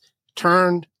this,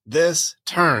 turn.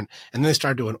 And then they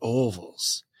start doing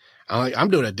ovals. I'm like, I'm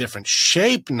doing a different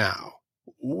shape now.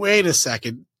 Wait a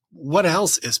second. What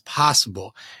else is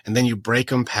possible? And then you break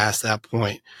them past that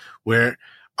point where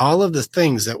all of the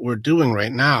things that we're doing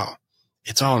right now,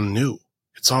 it's all new.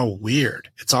 It's all weird.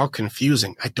 It's all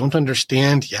confusing. I don't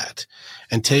understand yet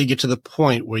until you get to the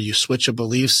point where you switch a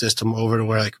belief system over to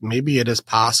where like maybe it is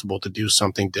possible to do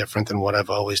something different than what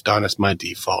I've always done as my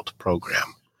default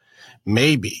program.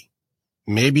 Maybe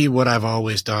what I've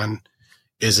always done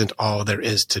isn't all there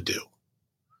is to do.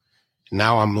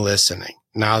 Now I'm listening.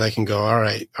 Now they can go, all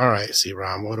right, see,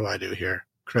 Rom, what do I do here?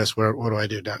 Chris, what do I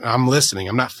do now? I'm listening.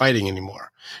 I'm not fighting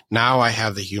anymore. Now I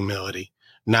have the humility.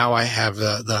 Now I have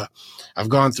I've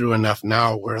gone through enough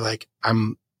now where like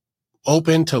I'm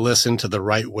open to listen to the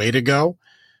right way to go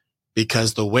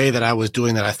because the way that I was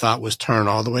doing that I thought was turn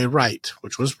all the way right,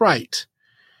 which was right,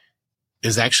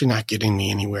 is actually not getting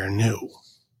me anywhere new.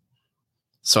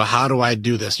 So how do I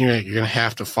do this? You're going to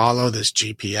have to follow this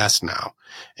GPS now.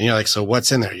 And you're like, so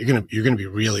what's in there? You're going to be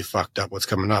really fucked up. What's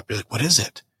coming up? You're like, what is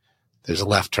it? There's a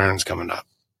left turns coming up.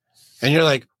 And you're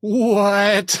like,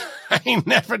 what? I ain't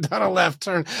never done a left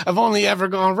turn. I've only ever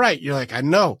gone right. You're like, I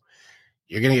know.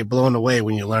 You're going to get blown away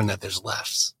when you learn that there's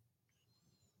lefts.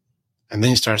 And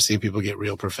then you start seeing people get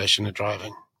real proficient at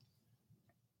driving.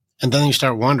 And then you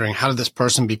start wondering, how did this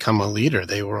person become a leader?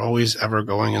 They were always ever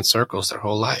going in circles their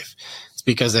whole life. It's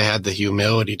because they had the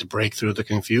humility to break through the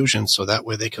confusion so that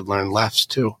way they could learn lefts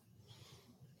too.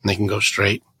 And they can go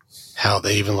straight. Hell,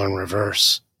 they even learn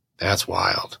reverse. That's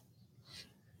wild.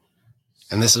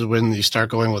 And this is when you start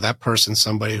going, well, that person's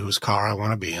somebody whose car I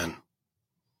want to be in.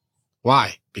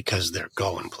 Why? Because they're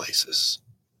going places.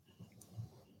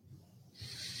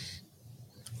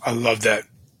 I love that.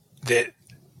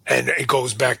 And it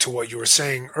goes back to what you were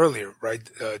saying earlier, right?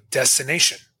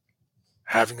 Destination.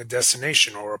 Having a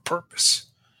destination or a purpose.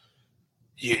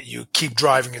 You keep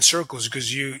driving in circles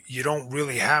because you don't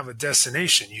really have a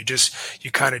destination.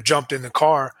 You kind of jumped in the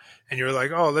car and you're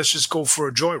like, oh, let's just go for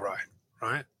a joyride,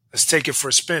 right? Let's take it for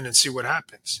a spin and see what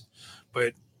happens.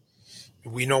 But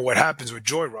we know what happens with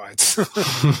joyrides.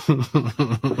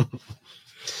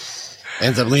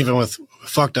 Ends up leaving with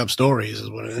fucked up stories is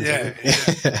what it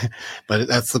is. Yeah. But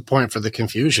that's the point for the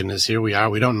confusion is here we are.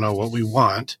 We don't know what we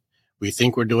want. We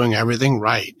think we're doing everything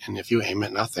right. And if you aim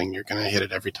at nothing, you're going to hit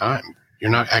it every time.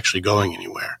 You're not actually going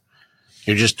anywhere.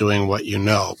 You're just doing what you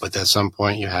know. But at some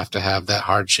point, you have to have that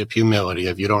hardship humility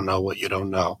of you don't know what you don't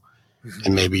know. Mm-hmm.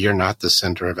 And maybe you're not the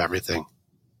center of everything.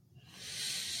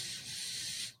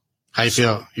 How you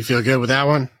feel? You feel good with that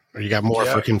one? Or you got more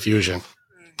for confusion?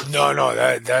 No,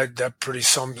 that pretty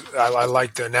I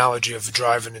like the analogy of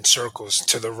driving in circles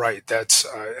to the right. That's,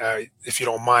 if you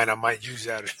don't mind, I might use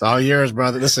that. It's all yours,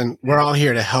 brother. Listen, we're all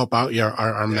here to help out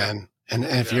our men. And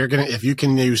if if you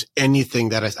can use anything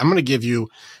that I'm going to give you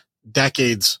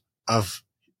decades of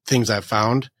things I've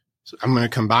found. So I'm going to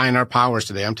combine our powers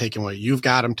today. I'm taking what you've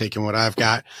got. I'm taking what I've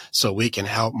got so we can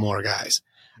help more guys.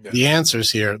 Yeah. The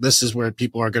answers here, this is where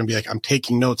people are going to be like, I'm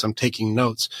taking notes.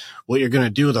 What you're going to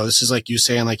do though, this is like you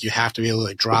saying like you have to be able to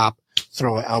like drop,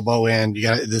 throw an elbow in.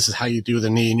 This is how you do the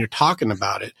knee and you're talking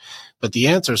about it. But the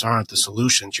answers aren't the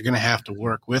solutions. You're going to have to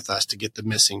work with us to get the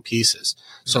missing pieces.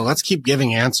 So let's keep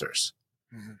giving answers.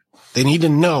 Mm-hmm. They need to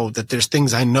know that there's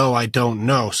things I know I don't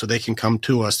know so they can come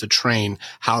to us to train.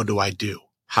 How do I do?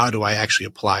 How do I actually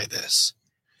apply this?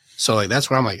 So like, that's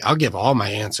where I'm like, I'll give all my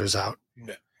answers out.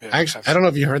 Yeah. Yeah, I don't know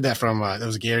if you heard that from, it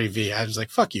was Gary V. I was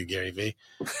like, fuck you, Gary V.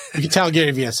 You can tell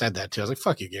Gary V. I said that too. I was like,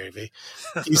 fuck you, Gary V.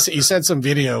 He said some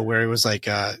video where it was like,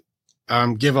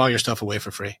 give all your stuff away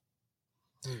for free.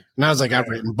 And I was like, I've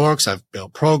written books, I've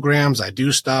built programs, I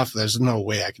do stuff. There's no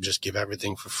way I could just give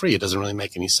everything for free. It doesn't really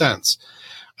make any sense.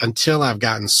 Until I've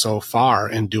gotten so far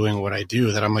in doing what I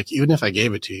do that I'm like, even if I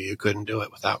gave it to you, you couldn't do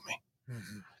it without me.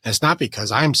 Mm-hmm. And it's not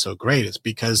because I'm so great. It's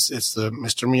because it's the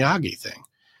Mr. Miyagi thing.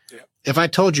 Yeah. If I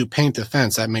told you paint the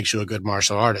fence, that makes you a good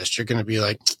martial artist. You're going to be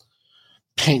like,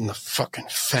 painting the fucking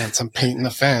fence. I'm painting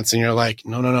the fence. And you're like,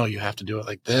 no. You have to do it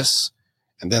like this.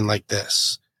 And then like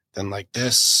this, then like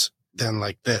this, then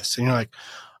like this. And you're like,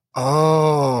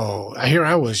 oh,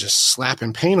 I was just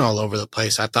slapping paint all over the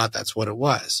place. I thought that's what it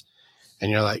was. And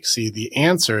you're like, see, the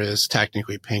answer is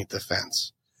technically paint the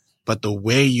fence. But the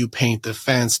way you paint the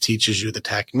fence teaches you the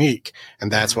technique.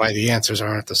 And that's why the answers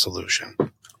aren't the solution.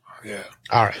 Yeah.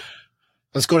 All right.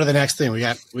 Let's go to the next thing. We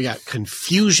got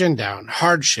confusion down,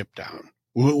 hardship down.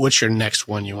 What's your next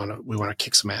one we want to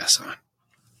kick some ass on?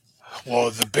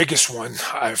 Well, the biggest one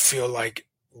I feel like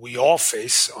we all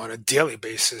face on a daily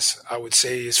basis, I would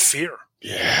say, is fear.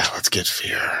 Yeah, let's get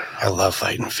fear. I love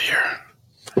fighting fear.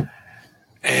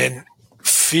 And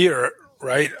fear,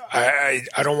 right? I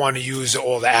don't want to use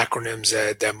all the acronyms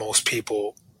that most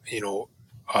people,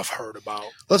 have heard about.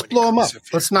 Let's blow them up.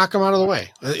 Let's knock them out of the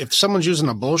way. If someone's using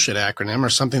a bullshit acronym or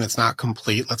something that's not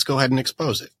complete, let's go ahead and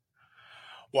expose it.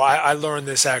 Well, I learned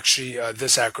this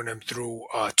this acronym through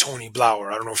Tony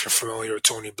Blauer. I don't know if you're familiar with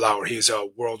Tony Blauer. He's a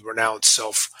world-renowned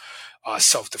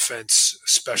self-defense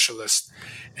specialist,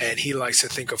 and he likes to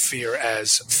think of fear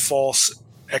as false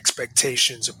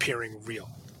expectations appearing real.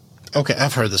 Okay,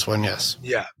 I've heard this one, yes.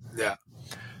 Yeah.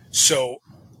 So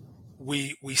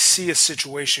we see a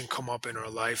situation come up in our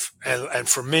life, and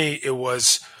for me, it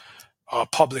was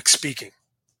public speaking,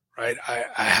 right?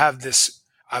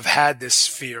 I've had this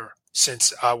fear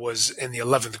since I was in the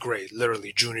 11th grade,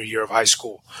 literally junior year of high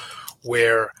school,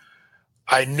 where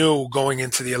I knew going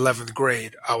into the 11th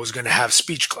grade, I was going to have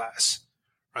speech class,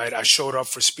 right? I showed up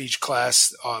for speech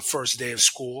class first day of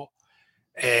school,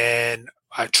 and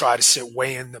I tried to sit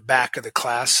way in the back of the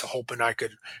class, hoping I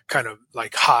could kind of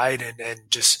like hide and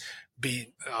just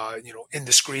be,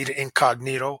 indiscreet,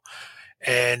 incognito.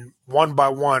 And one by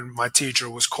one, my teacher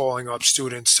was calling up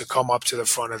students to come up to the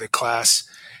front of the class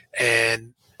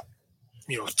and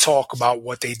talk about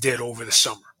what they did over the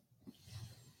summer.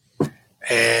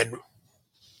 And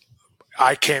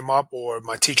I came up, or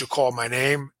my teacher called my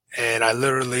name, and I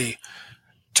literally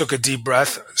took a deep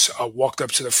breath. So I walked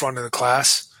up to the front of the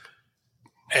class,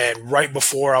 and right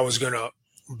before I was going to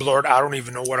blurt, I don't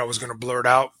even know what I was going to blurt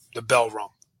out, the bell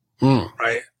rung,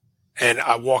 right? And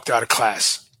I walked out of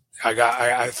class.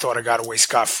 I thought I got away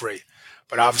scot-free.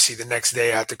 But obviously the next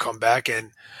day I had to come back,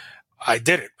 and I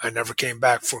didn't. I never came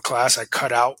back for class. I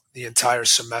cut out the entire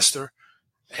semester.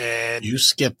 And you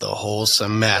skipped the whole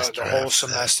semester. The whole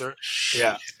semester.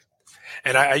 Yeah.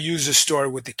 And I use this story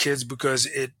with the kids because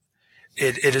it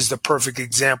is the perfect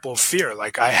example of fear.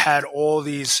 Like, I had all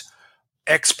these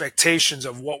expectations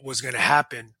of what was going to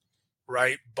happen,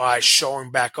 right, by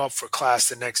showing back up for class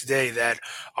the next day, that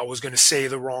I was going to say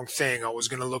the wrong thing. I was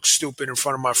going to look stupid in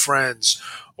front of my friends,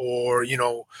 or,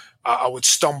 I would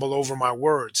stumble over my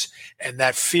words. And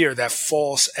that fear, that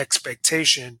false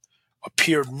expectation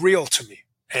appeared real to me.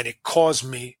 And it caused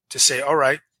me to say, all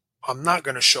right, I'm not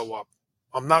going to show up.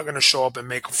 I'm not going to show up and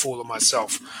make a fool of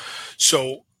myself.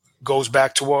 So goes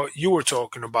back to what you were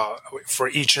talking about for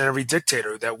each and every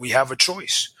dictator, that we have a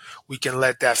choice. We can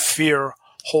let that fear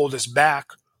hold us back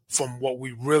from what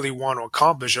we really want to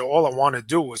accomplish. And all I want to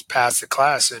do is pass the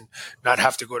class and not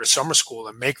have to go to summer school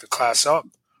and make the class up,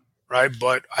 right?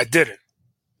 But I didn't.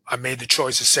 I made the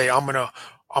choice to say, I'm gonna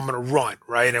run,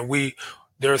 right? And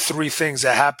there are three things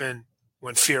that happen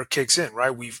when fear kicks in,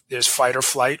 right? There's fight or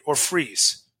flight or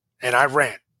freeze. And I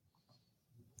ran.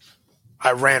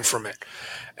 I ran from it.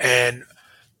 And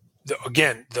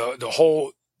the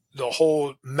whole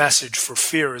message for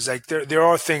fear is like there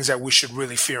are things that we should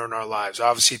really fear in our lives.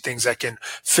 Obviously, things that can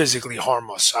physically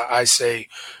harm us. I say,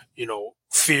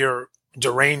 fear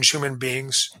deranged human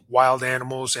beings, wild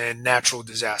animals, and natural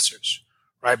disasters,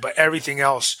 right? But everything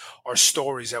else are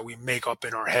stories that we make up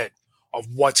in our head of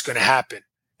what's going to happen.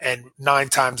 And 9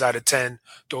 times out of 10,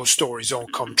 those stories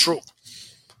don't come true.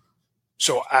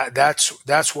 So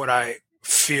that's what I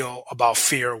feel about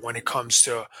fear when it comes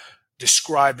to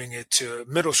describing it to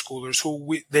middle schoolers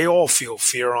who they all feel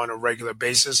fear on a regular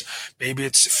basis. Maybe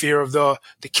it's fear of the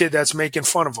kid that's making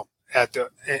fun of them at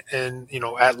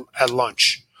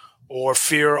lunch, or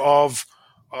fear of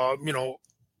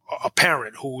a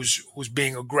parent who's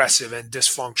being aggressive and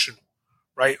dysfunctional,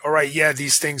 right? All right, yeah,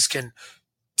 these things can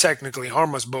technically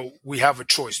harm us, but we have a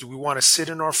choice. Do we want to sit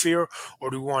in our fear, or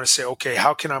do we want to say, okay,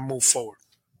 how can I move forward?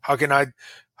 How can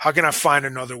I find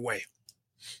another way?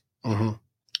 Mm-hmm.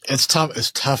 It's tough.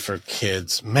 It's tough for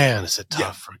kids. Man, is it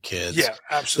tough for kids. Yeah,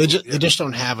 absolutely. They just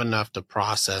don't have enough to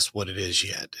process what it is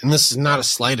yet. And this is not a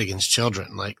slight against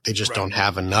children. Like, they just don't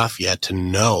have enough yet to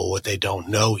know what they don't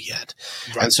know yet.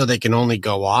 Right. And so they can only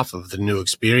go off of the new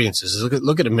experiences.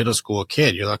 Look at a middle school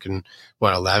kid. You're looking,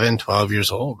 11, 12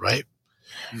 years old, right?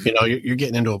 Mm-hmm. You know, you're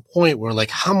getting into a point where, like,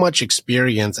 how much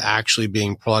experience actually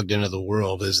being plugged into the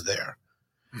world is there?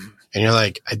 Mm-hmm. And you're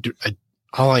like,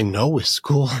 all I know is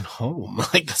school and home.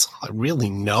 Like, that's all I really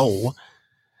know.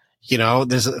 You know,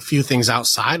 there's a few things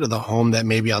outside of the home that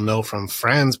maybe I'll know from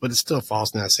friends, but it still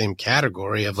falls in that same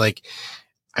category of, like,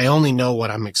 I only know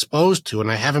what I'm exposed to, and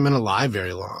I haven't been alive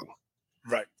very long.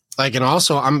 Right. Like, and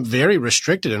also I'm very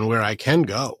restricted in where I can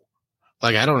go.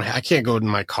 Like, I can't go in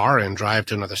my car and drive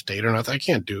to another state or nothing. I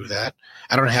can't do that.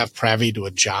 I don't have privy to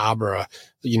a job or a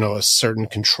certain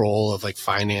control of, like,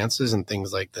 finances and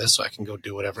things like this. So I can go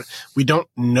do whatever. We don't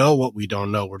know what we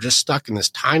don't know. We're just stuck in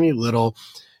this tiny little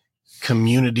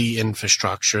community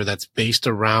infrastructure that's based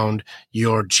around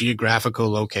your geographical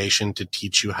location to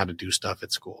teach you how to do stuff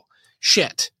at school.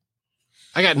 Shit.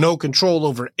 I got no control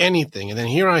over anything. And then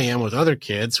here I am with other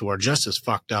kids who are just as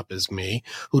fucked up as me,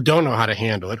 who don't know how to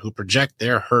handle it, who project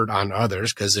their hurt on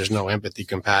others because there's no empathy,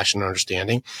 compassion,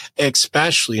 understanding,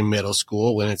 especially in middle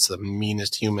school when it's the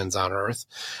meanest humans on earth.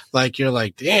 Like, you're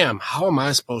like, damn, how am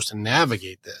I supposed to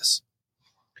navigate this?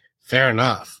 Fair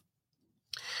enough.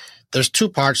 There's two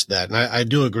parts to that. And I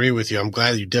do agree with you. I'm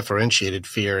glad you differentiated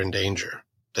fear and danger.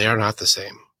 They are not the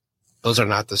same. Those are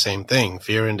not the same thing,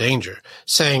 fear and danger.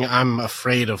 Saying I'm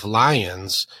afraid of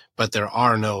lions, but there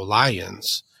are no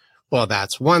lions, well,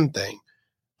 that's one thing.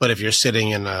 But if you're sitting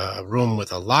in a room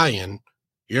with a lion,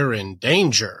 you're in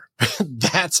danger.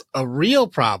 That's a real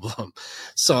problem.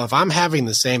 So if I'm having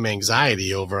the same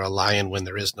anxiety over a lion when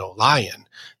there is no lion,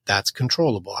 that's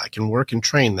controllable. I can work and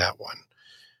train that one.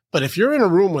 But if you're in a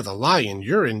room with a lion,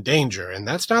 you're in danger. And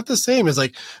that's not the same as,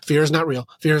 like, fear is not real.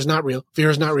 Fear is not real. Fear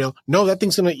is not real. No, that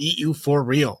thing's going to eat you for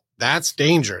real. That's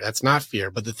danger. That's not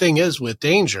fear. But the thing is with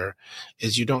danger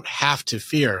is you don't have to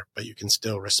fear, but you can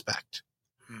still respect.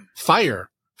 Fire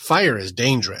is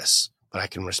dangerous, but I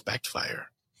can respect fire.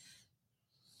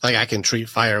 Like, I can treat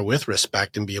fire with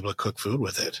respect and be able to cook food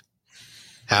with it.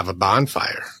 Have a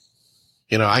bonfire.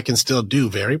 You know, I can still do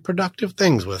very productive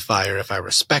things with fire if I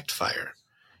respect fire.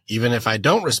 Even if I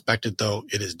don't respect it, though,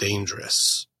 it is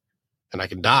dangerous. And I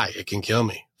can die. It can kill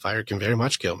me. Fire can very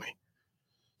much kill me.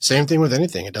 Same thing with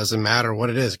anything. It doesn't matter what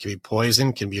it is. It can be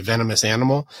poison, can be a venomous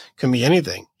animal, can be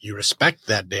anything. You respect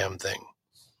that damn thing.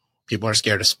 People are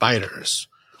scared of spiders.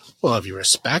 Well, if you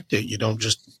respect it, you don't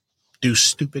just do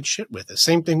stupid shit with it.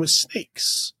 Same thing with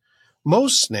snakes.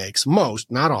 Most snakes,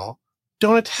 not all,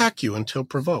 don't attack you until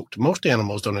provoked. Most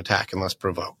animals don't attack unless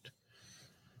provoked.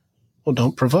 Well,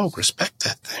 don't provoke. Respect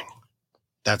that thing.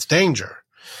 That's danger.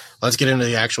 Let's get into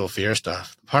the actual fear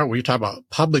stuff. The part where you talk about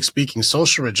public speaking,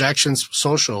 social rejections,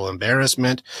 social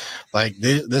embarrassment. Like,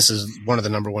 this is one of the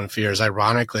number one fears.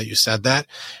 Ironic that you said that.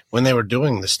 When they were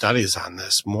doing the studies on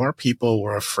this, more people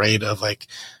were afraid of, like,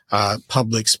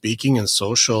 public speaking and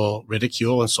social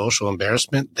ridicule and social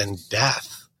embarrassment than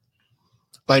death.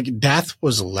 Like, death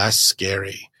was less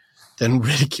scary than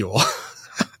ridicule.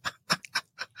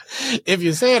 If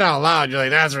you say it out loud, you're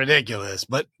like, that's ridiculous.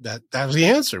 But that's the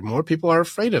answer. More people are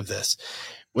afraid of this,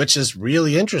 which is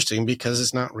really interesting because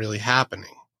it's not really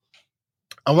happening.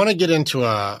 I want to get into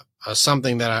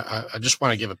something that I just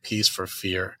want to give a piece for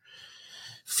fear.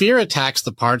 Fear attacks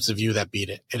the parts of you that beat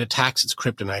it. It attacks its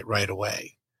kryptonite right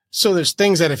away. So there's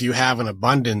things that if you have an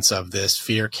abundance of this,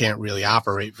 fear can't really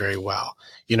operate very well.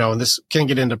 You know, and this can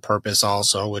get into purpose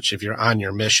also, which if you're on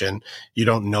your mission, you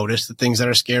don't notice the things that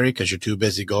are scary because you're too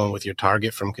busy going with your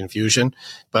target from confusion.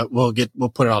 But we'll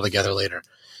put it all together later.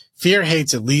 Fear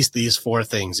hates at least these four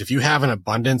things. If you have an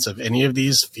abundance of any of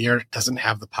these, fear doesn't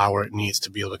have the power it needs to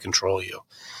be able to control you.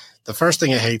 The first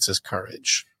thing it hates is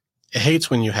courage. It hates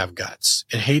when you have guts.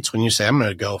 It hates when you say, I'm going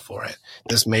to go for it.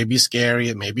 This may be scary.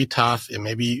 It may be tough. It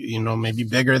may be, maybe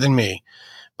bigger than me.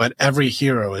 But every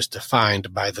hero is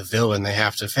defined by the villain they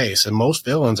have to face. And most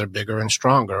villains are bigger and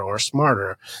stronger or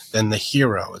smarter than the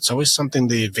hero. It's always something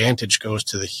the advantage goes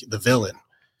to the villain.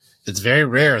 It's very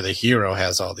rare the hero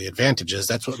has all the advantages.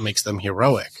 That's what makes them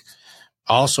heroic.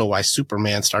 Also why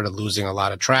Superman started losing a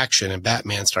lot of traction and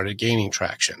Batman started gaining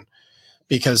traction.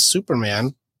 Because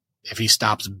Superman, if he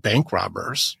stops bank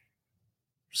robbers,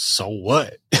 so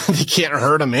what? They can't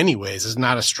hurt him anyways. It's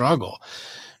not a struggle.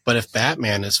 But if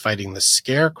Batman is fighting the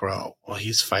Scarecrow, well,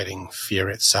 he's fighting fear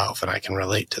itself, and I can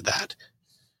relate to that.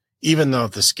 Even though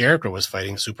if the Scarecrow was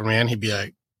fighting Superman, he'd be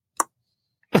like,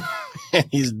 and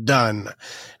he's done.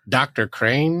 Dr.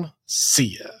 Crane,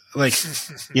 see ya. Like,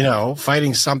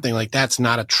 fighting something like that's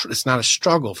it's not a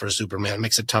struggle for Superman. It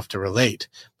makes it tough to relate.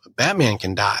 But Batman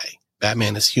can die.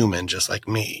 Batman is human, just like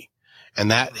me. And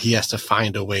that he has to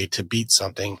find a way to beat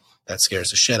something that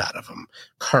scares the shit out of him.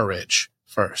 Courage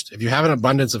first. If you have an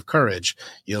abundance of courage,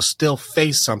 you'll still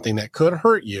face something that could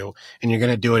hurt you, and you're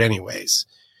going to do it anyways.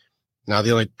 Now,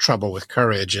 the only trouble with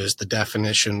courage is the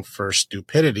definition for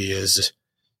stupidity is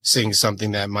seeing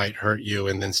something that might hurt you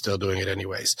and then still doing it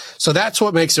anyways. So that's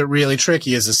what makes it really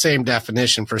tricky, is the same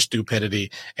definition for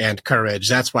stupidity and courage.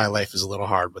 That's why life is a little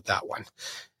hard with that one.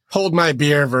 Hold my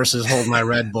beer versus hold my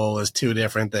Red Bull is two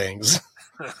different things.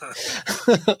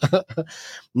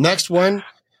 Next one,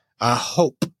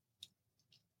 hope.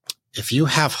 If you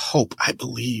have hope, I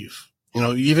believe,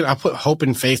 even I'll put hope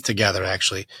and faith together,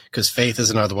 actually, because faith is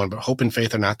another one, but hope and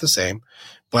faith are not the same.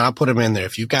 But I'll put them in there.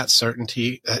 If you've got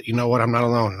certainty that, you know what, I'm not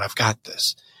alone and I've got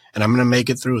this and I'm going to make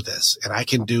it through this and I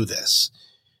can do this.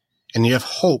 And you have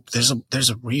hope. There's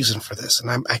a reason for this,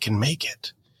 and I can make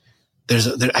it.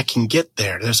 I can get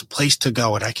there. There's a place to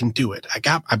go and I can do it.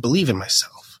 I believe in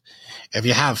myself. If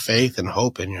you have faith and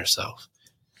hope in yourself,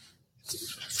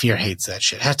 fear hates that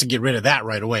shit. It has to get rid of that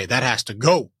right away. That has to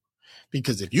go.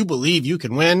 Because if you believe you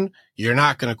can win, you're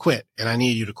not going to quit. And I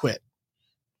need you to quit.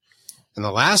 And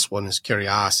the last one is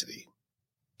curiosity.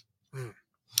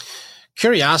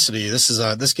 Curiosity,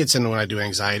 this gets into when I do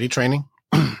anxiety training.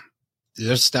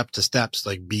 There's steps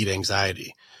like beat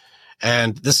anxiety.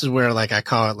 And this is where, like, I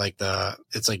call it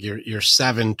it's like your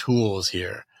 7 tools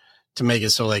here to make it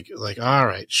so like, all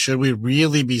right, should we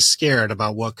really be scared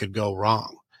about what could go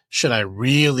wrong? Should I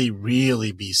really,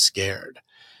 really be scared?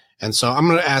 And so I'm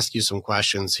going to ask you some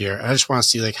questions here. I just want to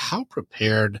see, how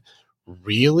prepared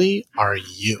really are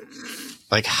you?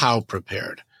 Like, how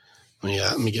prepared?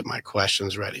 Let me get my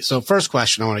questions ready. So first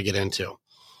question I want to get into.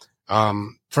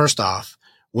 First off,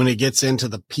 when it gets into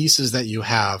the pieces that you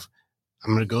have, I'm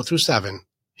going to go through 7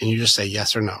 and you just say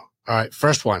yes or no. All right.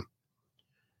 First one.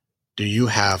 Do you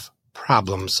have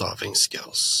problem solving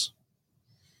skills?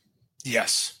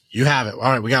 Yes. You have it. All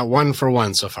right. We got 1 for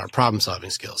 1 so far. Problem solving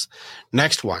skills.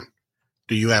 Next one.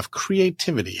 Do you have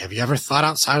creativity? Have you ever thought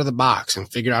outside of the box and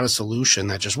figured out a solution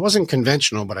that just wasn't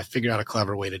conventional, but I figured out a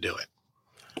clever way to do it?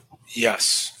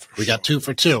 Yes. We got 2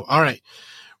 for 2. All right.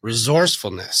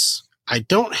 Resourcefulness. I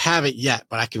don't have it yet,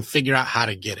 but I can figure out how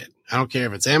to get it. I don't care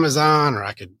if it's Amazon or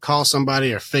I could call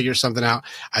somebody or figure something out.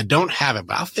 I don't have it,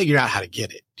 but I'll figure out how to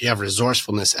get it. Do you have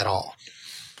resourcefulness at all?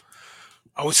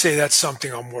 I would say that's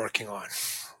something I'm working on.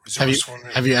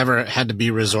 Have you ever had to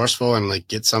be resourceful and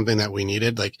get something that we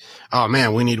needed? Like, oh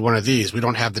man, we need one of these. We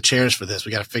don't have the chairs for this.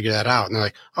 We got to figure that out. And they're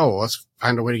like, oh, well, let's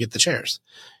find a way to get the chairs.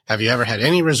 Have you ever had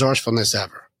any resourcefulness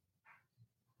ever?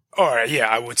 All right. Yeah,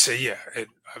 I would say, yeah.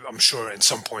 I'm sure in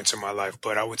some points in my life,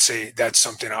 but I would say that's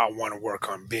something I want to work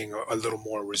on, being a little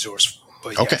more resourceful.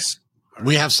 But okay. Yes. Right.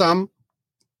 We have some,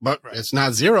 but It's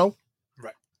not 0.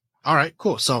 Right. All right,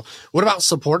 cool. So what about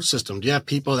support system? Do you have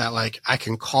people that I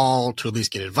can call to at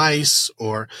least get advice,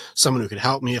 or someone who could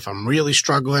help me if I'm really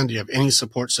struggling? Do you have any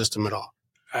support system at all?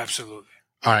 Absolutely.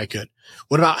 All right, good.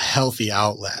 What about healthy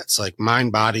outlets like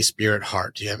mind, body, spirit,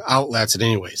 heart? Do you have outlets in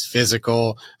any ways?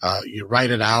 Physical, you write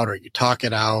it out or you talk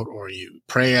it out or you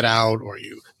pray it out or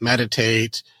you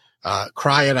meditate,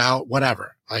 cry it out,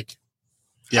 whatever.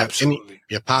 Absolutely.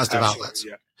 You have positive Absolutely. outlets.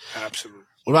 Yeah, absolutely.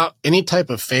 What about any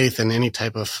type of faith in any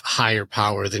type of higher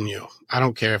power than you? I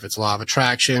don't care if it's law of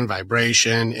attraction,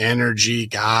 vibration, energy,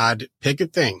 God, pick a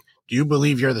thing. Do you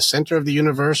believe you're the center of the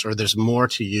universe, or there's more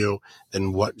to you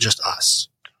than just us?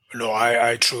 No,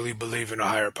 I truly believe in a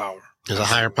higher power. There's a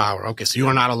higher power. Okay, so you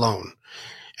are not alone.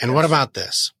 And what about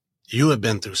this? You have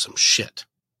been through some shit,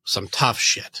 some tough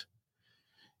shit.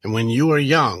 And when you were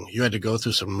young, you had to go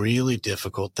through some really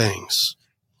difficult things.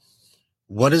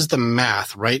 What is the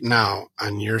math right now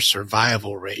on your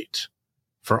survival rate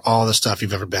for all the stuff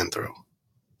you've ever been through?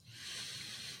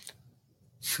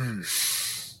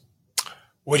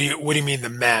 What do you mean the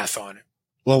math on it?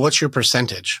 Well, what's your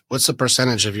percentage? What's the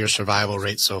percentage of your survival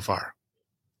rate so far?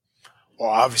 Well,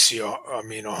 obviously,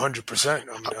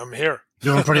 100%. I'm here.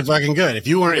 Doing pretty fucking good. If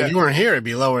you weren't here, it'd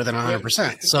be lower than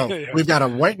 100%. So we've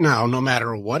got right now, no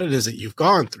matter what it is that you've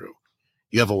gone through,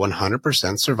 you have a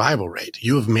 100% survival rate.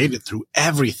 You have made it through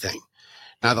everything.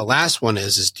 Now, the last one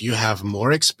is do you have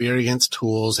more experience,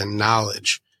 tools, and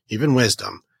knowledge, even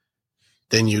wisdom,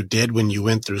 than you did when you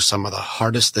went through some of the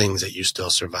hardest things that you still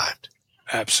survived.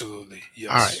 Absolutely.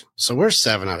 Yes. All right. So we're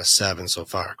 7 out of 7 so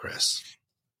far, Chris.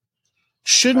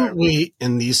 Shouldn't we,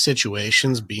 in these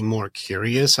situations, be more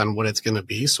curious on what it's going to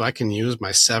be so I can use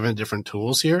my 7 different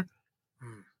tools here?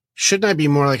 Shouldn't I be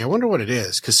more like, I wonder what it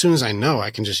is? Because as soon as I know, I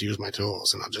can just use my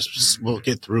tools and we'll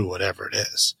get through whatever it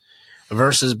is.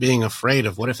 Versus being afraid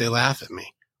of what if they laugh at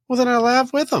me? Well, then I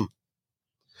laugh with them.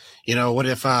 You know, what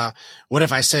if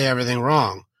I say everything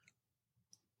wrong?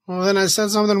 Well, then I said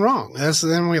something wrong.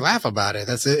 Then we laugh about it.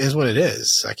 Is what it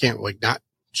is. I can't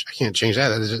change that.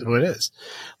 That's just what it is.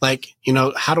 Like, you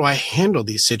know, how do I handle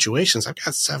these situations? I've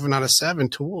got 7 out of 7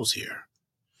 tools here.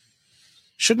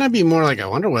 Shouldn't I be more like, I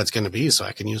wonder what it's going to be so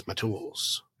I can use my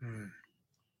tools?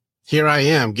 Here I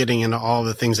am getting into all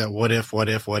the things that what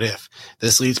if.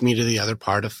 This leads me to the other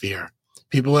part of fear.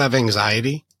 People who have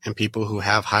anxiety and people who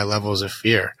have high levels of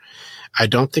fear, I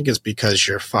don't think it's because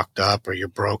you're fucked up or you're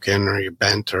broken or you're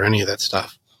bent or any of that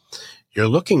stuff. You're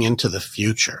looking into the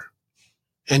future.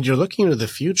 And you're looking into the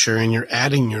future and you're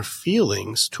adding your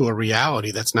feelings to a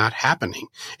reality that's not happening.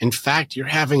 In fact, you're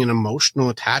having an emotional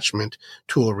attachment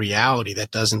to a reality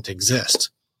that doesn't exist.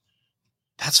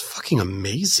 That's fucking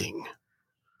amazing.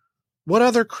 What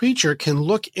other creature can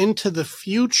look into the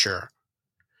future,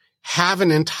 have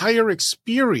an entire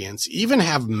experience, even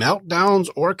have meltdowns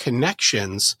or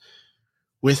connections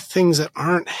with things that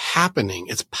aren't happening?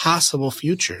 It's possible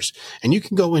futures. And you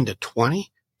can go into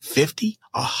 20, 50,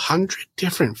 100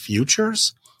 different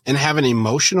futures and have an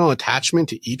emotional attachment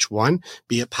to each one,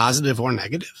 be it positive or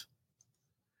negative.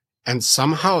 And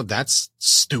somehow that's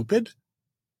stupid.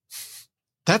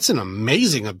 That's an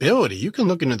amazing ability. You can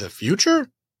look into the future.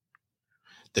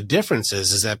 The difference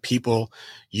is that people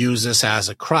use this as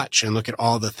a crutch and look at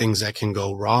all the things that can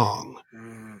go wrong.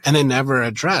 And they never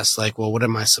address, like, well, what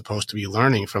am I supposed to be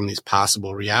learning from these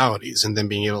possible realities? And then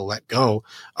being able to let go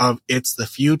of it's the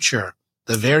future.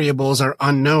 The variables are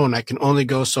unknown. I can only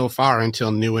go so far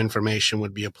until new information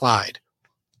would be applied.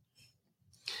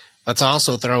 Let's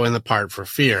also throw in the part for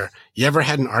fear. You ever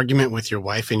had an argument with your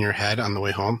wife in your head on the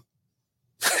way home?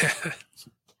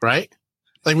 Right?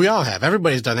 Like we all have.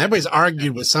 Everybody's done that. Everybody's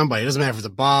argued with somebody. It doesn't matter if it's a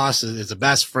boss, it's a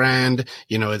best friend,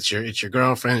 you know, it's your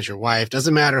girlfriend, it's your wife.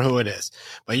 Doesn't matter who it is.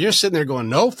 But you're sitting there going,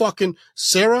 no fucking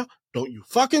Sarah, don't you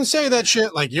fucking say that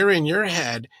shit. Like you're in your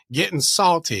head getting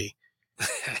salty.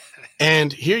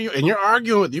 And you're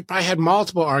arguing with, you probably had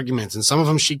multiple arguments, and some of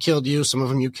them she killed you, some of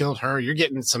them you killed her. You're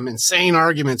getting some insane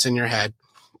arguments in your head.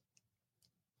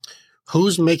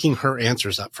 Who's making her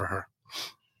answers up for her?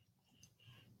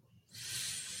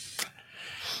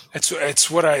 It's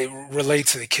what I relate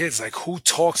to the kids. Like, who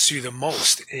talks to you the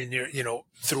most in your,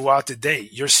 throughout the day?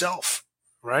 Yourself,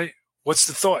 right? What's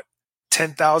the thought?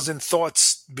 10,000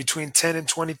 thoughts, between 10 and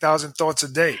 20,000 thoughts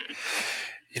a day.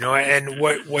 And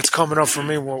what's coming up for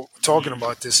me when we're talking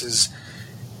about this is,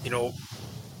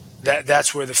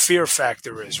 that's where the fear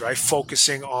factor is, right?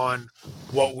 Focusing on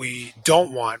what we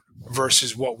don't want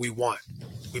versus what we want.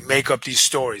 We make up these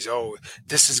stories. Oh,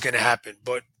 this is going to happen.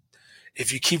 But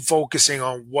if you keep focusing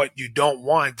on what you don't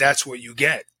want, that's what you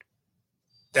get.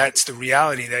 That's the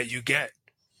reality that you get.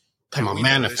 Talking about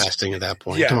manifesting at that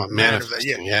point. Yeah, talking about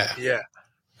manifesting. Yeah.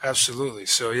 Absolutely.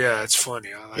 So, yeah, it's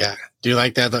funny. I like it. Do you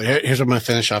like that, though? Here's what I'm going to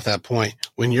finish off that point.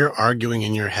 When you're arguing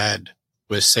in your head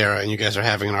with Sarah and you guys are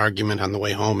having an argument on the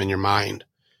way home in your mind,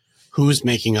 who's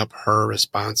making up her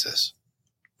responses?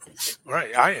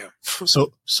 Right. I am.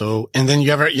 So, and then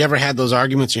you ever had those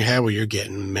arguments in your head where you're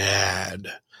getting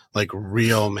mad, like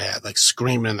real mad, like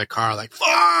screaming in the car, like,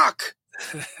 fuck!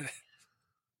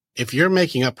 If you're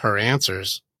making up her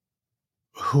answers,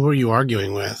 who are you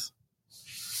arguing with?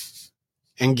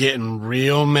 And getting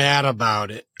real mad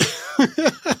about it.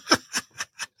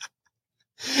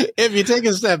 If you take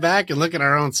a step back and look at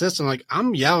our own system, like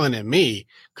I'm yelling at me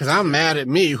because I'm mad at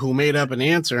me who made up an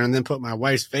answer and then put my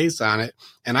wife's face on it.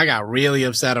 And I got really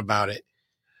upset about it.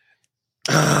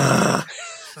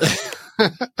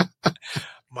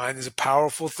 Mind is a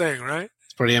powerful thing, right?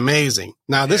 It's pretty amazing.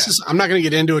 Now, I'm not going to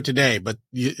get into it today, but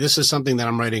this is something that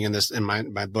I'm writing in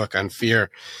my book on fear.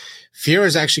 Fear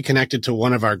is actually connected to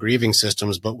one of our grieving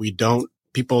systems, but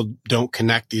people don't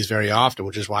connect these very often,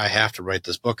 which is why I have to write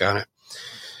this book on it.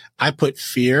 I put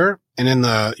fear, and in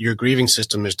your grieving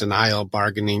system is denial,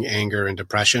 bargaining, anger, and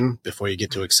depression before you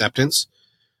get to acceptance.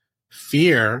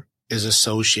 Fear is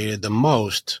associated the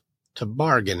most to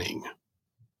bargaining.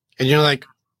 And you're like,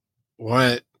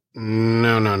 what?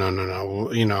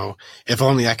 No. If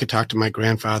only I could talk to my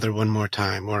grandfather one more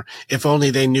time, or if only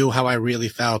they knew how I really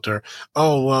felt, or,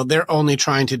 oh, well, they're only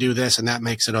trying to do this and that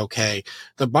makes it okay.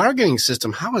 The bargaining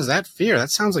system, how is that fear?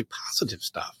 That sounds like positive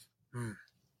stuff.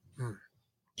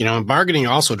 And bargaining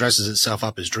also dresses itself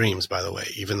up as dreams, by the way,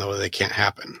 even though they can't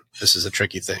happen. This is a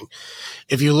tricky thing.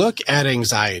 If you look at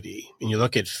anxiety and you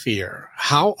look at fear,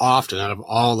 how often out of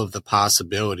all of the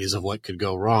possibilities of what could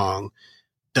go wrong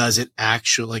does it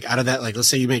actually, like out of that, like let's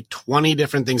say you make 20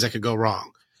 different things that could go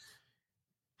wrong.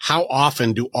 How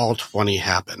often do all 20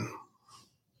 happen?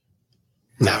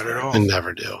 Not at all. They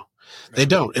never do. They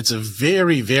don't. It's a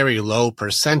very, very low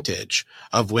percentage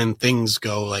of when things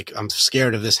go like, I'm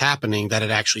scared of this happening, that it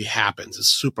actually happens. It's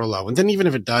super low. And then even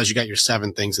if it does, you got your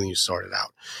 7 things and you sort it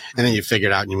out. And then you figure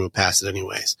it out and you move past it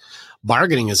anyways.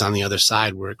 Bargaining is on the other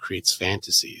side where it creates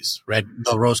fantasies.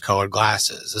 The rose-colored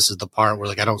glasses. This is the part where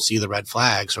like I don't see the red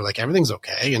flags, or like everything's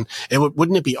okay. And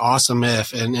wouldn't it be awesome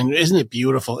if, and isn't it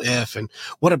beautiful if, and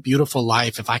what a beautiful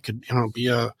life if I could,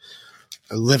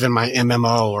 live in my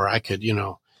MMO, or I could,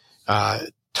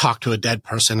 talk to a dead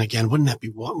person again. Wouldn't it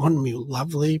be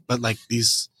lovely? But like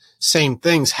these same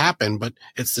things happen, but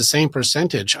it's the same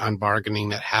percentage on bargaining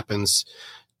that happens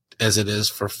as it is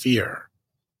for fear.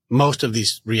 Most of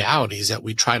these realities that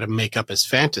we try to make up as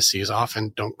fantasies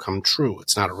often don't come true.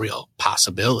 It's not a real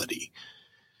possibility.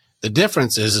 The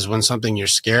difference is when something you're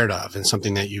scared of and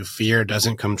something that you fear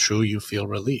doesn't come true, you feel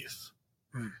relief.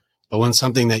 But when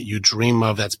something that you dream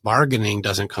of that's bargaining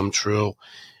doesn't come true,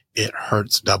 it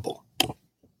hurts double.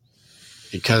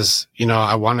 Because,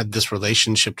 I wanted this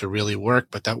relationship to really work,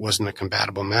 but that wasn't a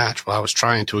compatible match. Well, I was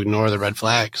trying to ignore the red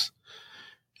flags.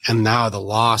 And now the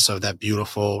loss of that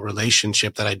beautiful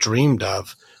relationship that I dreamed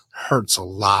of hurts a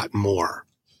lot more.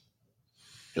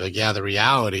 You're like, yeah, the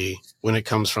reality, when it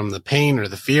comes from the pain or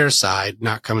the fear side,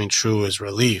 not coming true is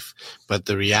relief. But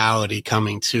the reality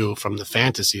coming to from the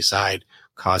fantasy side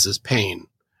causes pain.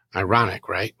 Ironic,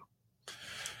 right?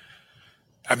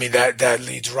 I mean, that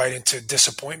leads right into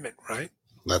disappointment, right?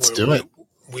 Let's do it.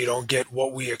 We don't get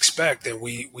what we expect, and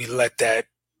we let that,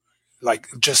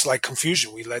 just like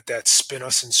confusion, we let that spin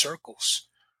us in circles,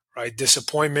 right?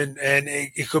 Disappointment, and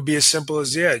it could be as simple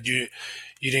as, you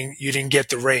didn't get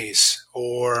the raise,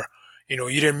 or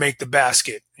you didn't make the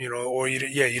basket, or you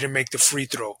didn't make the free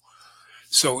throw.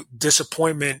 So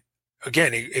disappointment,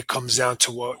 again, it comes down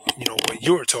to what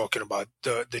you were talking about,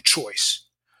 the choice.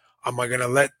 Am I going to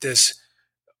let this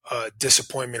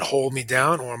disappointment hold me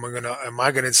down, or am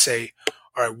I gonna say,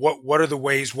 all right, what are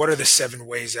the 7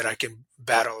 ways that I can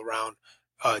battle around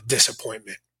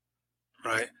disappointment,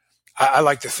 right? I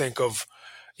like to think of,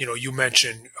 you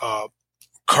mentioned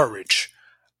courage,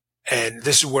 and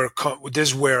this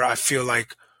is where I feel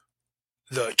like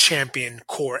the champion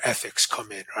core ethics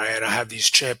come in, right? And I have these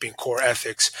champion core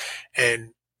ethics,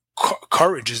 and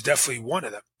courage is definitely one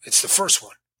of them. It's the first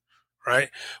one, right?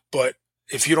 But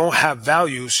if you don't have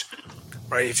values,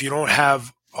 right, if you don't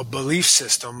have a belief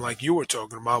system like you were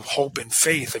talking about, hope and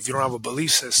faith, if you don't have a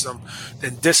belief system,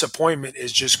 then disappointment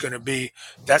is just going to be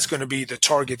the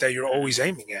target that you're always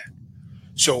aiming at.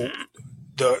 So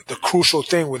the crucial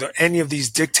thing with any of these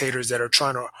dictators that are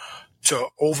trying to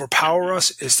overpower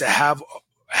us is to have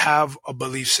a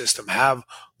belief system, have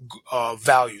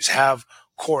values, have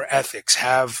core ethics,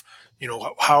 have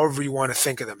however you want to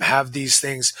think of them, have these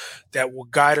things that will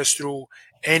guide us through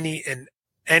any and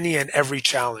every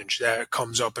challenge that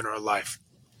comes up in our life.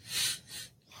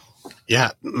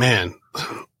 Yeah, man.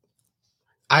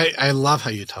 I love how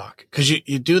you talk, because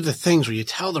you do the things where you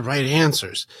tell the right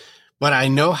answers, but I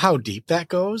know how deep that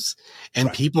goes,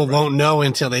 and people won't know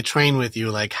until they train with you,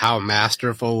 like how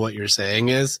masterful what you're saying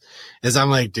is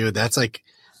I'm like, dude, that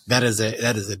is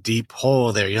a deep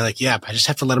hole there. You're like, yeah, but I just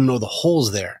have to let them know the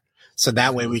hole's there. So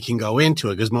that way we can go into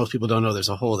it, because most people don't know there's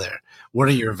a hole there. What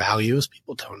are your values?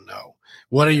 People don't know.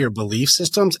 What are your belief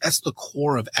systems? That's the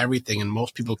core of everything, and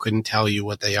most people couldn't tell you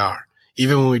what they are.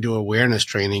 Even when we do awareness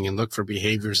training and look for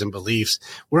behaviors and beliefs,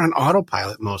 we're on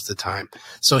autopilot most of the time.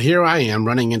 So here I am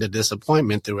running into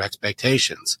disappointment through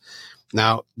expectations.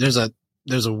 Now, there's a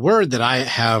word that I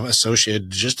have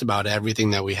associated just about everything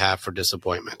that we have for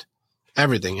disappointment.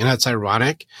 Everything. And it's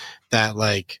ironic that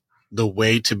the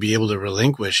way to be able to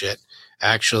relinquish it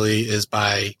actually is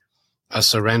by a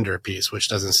surrender piece, which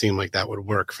doesn't seem like that would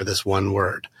work for this one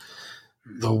word.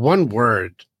 The one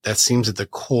word that seems at the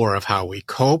core of how we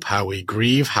cope, how we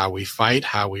grieve, how we fight,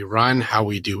 how we run, how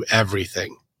we do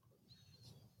everything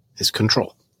is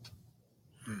control.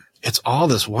 It's all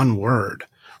this one word.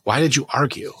 Why did you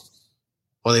argue?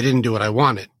 Well, they didn't do what I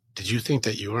wanted. Did you think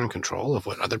that you were in control of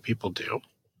what other people do?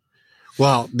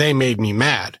 Well, they made me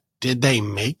mad. Did they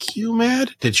make you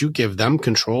mad? Did you give them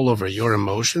control over your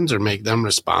emotions or make them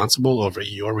responsible over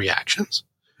your reactions?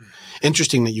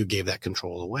 Interesting that you gave that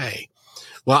control away.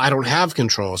 Well, I don't have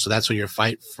control. So that's what your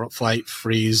fight, flight,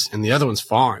 freeze. And the other one's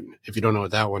fawn. If you don't know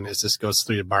what that one is, this goes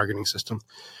through your bargaining system.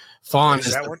 Fawn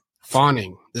is that one?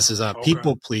 Fawning. This is Okay.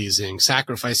 people pleasing,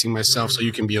 sacrificing myself so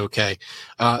you can be okay.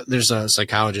 There's a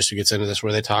psychologist who gets into this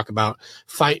where they talk about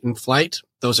fight and flight.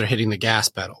 Those are hitting the gas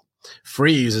pedal.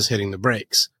 Freeze is hitting the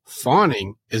brakes.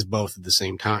 Fawning is both at the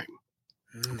same time.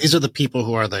 These are the people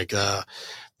who are like,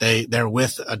 they're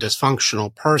with a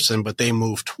dysfunctional person, but they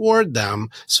move toward them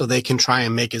so they can try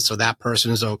and make it so that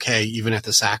person is okay, even at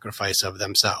the sacrifice of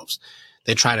themselves.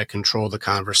 They try to control the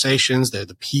conversations. They're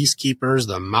the peacekeepers,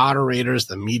 the moderators,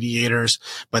 the mediators,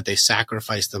 but they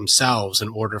sacrifice themselves in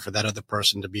order for that other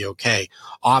person to be okay.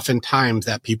 Oftentimes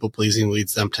that people pleasing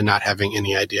leads them to not having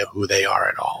any idea who they are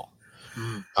at all.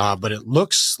 But it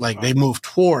looks like they move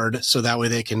toward so that way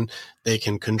they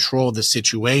can control the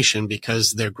situation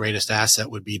because their greatest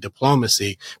asset would be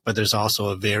diplomacy. But there's also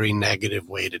a very negative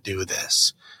way to do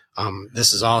this.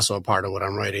 This is also a part of what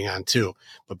I'm writing on too,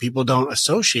 but people don't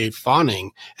associate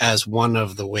fawning as one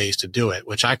of the ways to do it,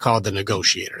 which I call the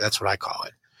negotiator. That's what I call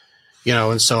it.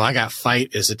 And so I got fight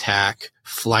is attack.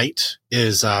 Flight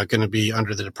is going to be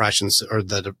under the depressions or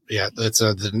the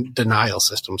denial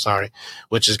system,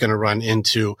 which is going to run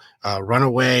into run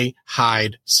away,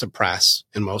 hide, suppress.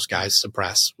 And most guys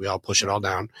suppress. We all push it all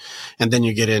down. And then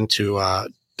you get into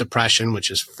depression, which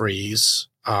is freeze.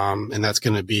 And that's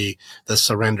going to be the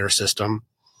surrender system.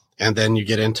 And then you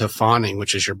get into fawning,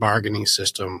 which is your bargaining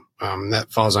system. That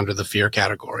falls under the fear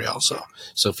category also.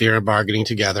 So fear and bargaining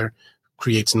together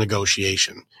creates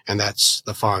negotiation. And that's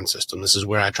the fawn system. This is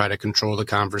where I try to control the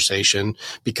conversation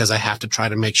because I have to try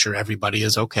to make sure everybody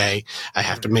is okay. I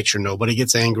have to make sure nobody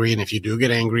gets angry. And if you do get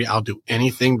angry, I'll do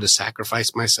anything to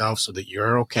sacrifice myself so that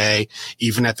you're okay,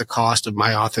 even at the cost of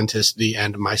my authenticity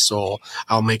and my soul.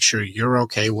 I'll make sure you're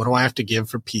okay. What do I have to give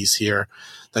for peace here?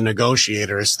 The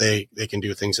negotiators, they can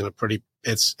do things in a pretty,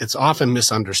 it's often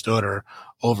misunderstood or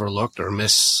overlooked or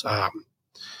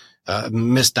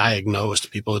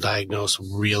misdiagnosed. People diagnose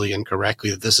really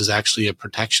incorrectly that this is actually a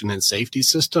protection and safety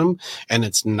system and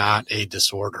it's not a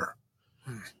disorder.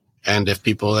 And if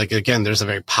people again, there's a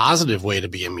very positive way to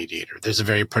be a mediator. There's a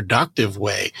very productive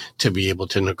way to be able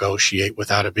to negotiate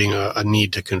without it being a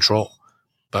need to control.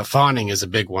 But fawning is a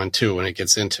big one too when it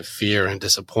gets into fear and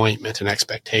disappointment and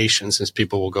expectations, since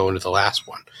people will go into the last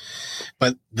one.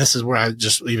 But this is where I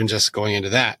just going into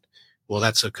that. Well,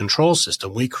 that's a control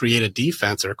system. We create a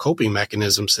defense or a coping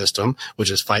mechanism system, which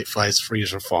is fight, flight,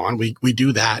 freeze, or fawn. We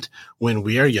do that when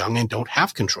we are young and don't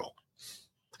have control.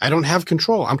 I don't have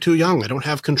control. I'm too young. I don't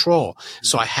have control.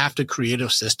 So I have to create a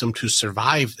system to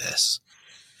survive this.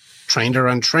 Trained or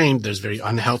untrained, there's very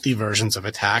unhealthy versions of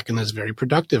attack and there's very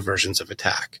productive versions of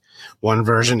attack. One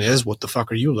version is, what the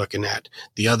fuck are you looking at?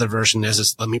 The other version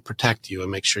is let me protect you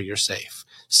and make sure you're safe.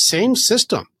 Same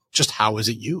system, just how is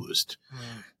it used?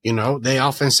 They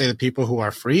often say the people who are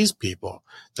freeze people,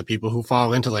 the people who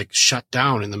fall into shut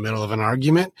down in the middle of an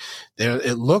argument,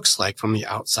 it looks like from the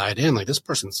outside in, like this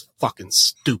person's fucking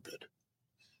stupid.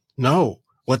 No,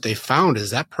 what they found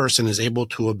is that person is able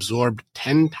to absorb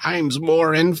 10 times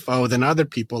more info than other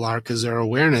people are because their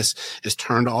awareness is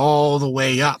turned all the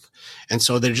way up. And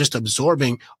so they're just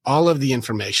absorbing all of the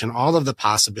information, all of the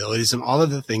possibilities and all of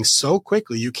the things so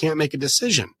quickly you can't make a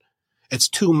decision. It's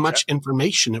too much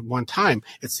information at one time.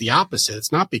 It's the opposite.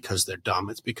 It's not because they're dumb.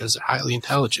 It's because they're highly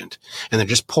intelligent and they're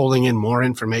just pulling in more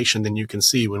information than you can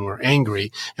see when we're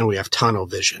angry and we have tunnel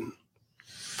vision.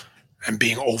 And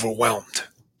being overwhelmed.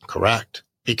 Correct.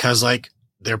 Because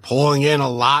they're pulling in a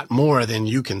lot more than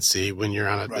you can see when you're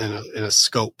on in a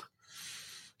scope.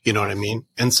 You know what I mean?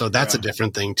 And so that's a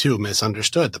different thing too,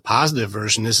 misunderstood. The positive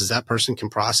version is that person can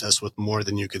process with more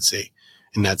than you could see.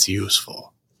 And that's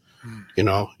useful.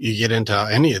 You get into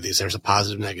any of these, there's a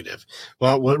positive, negative.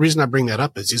 Well, the reason I bring that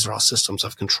up is these are all systems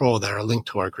of control that are linked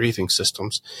to our grieving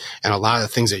systems. And a lot of the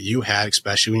things that you had,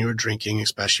 especially when you were drinking,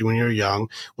 especially when you were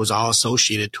young, was all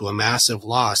associated to a massive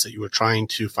loss that you were trying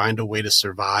to find a way to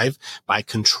survive by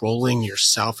controlling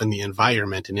yourself and the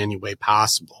environment in any way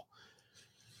possible.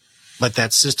 But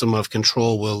that system of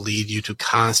control will lead you to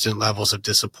constant levels of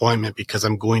disappointment because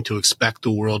I'm going to expect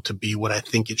the world to be what I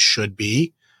think it should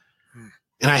be.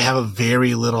 And I have a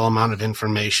very little amount of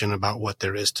information about what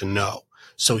there is to know.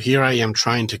 So here I am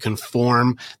trying to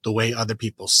conform the way other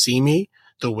people see me,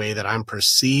 the way that I'm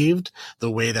perceived,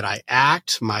 the way that I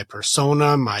act, my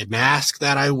persona, my mask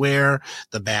that I wear,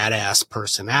 the badass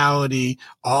personality,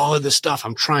 all of the stuff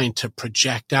I'm trying to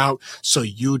project out so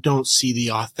you don't see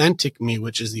the authentic me,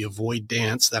 which is the avoid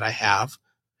dance that I have.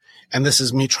 And this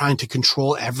is me trying to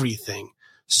control everything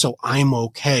so I'm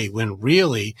okay when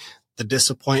really the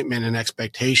disappointment and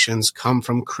expectations come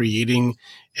from creating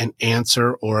an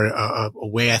answer or a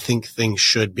way I think things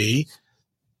should be,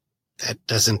 that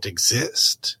doesn't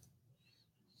exist.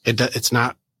 It's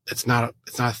not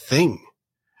a thing.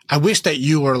 I wish that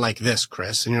you were like this,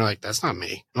 Chris. And you're like, that's not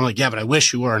me. I'm like, yeah, but I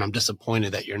wish you were. And I'm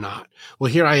disappointed that you're not.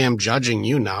 Well, here I am judging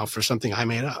you now for something I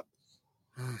made up.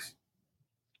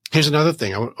 Here's another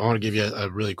thing. I want to give you a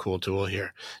really cool tool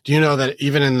here. Do you know that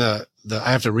even in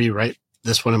I have to rewrite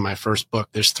this one in my first book.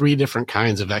 There's 3 different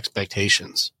kinds of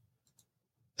expectations.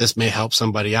 This may help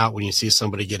somebody out when you see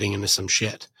somebody getting into some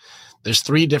shit. There's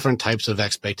 3 different types of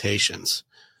expectations.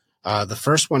 The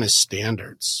first one is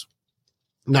standards.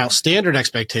 Now, standard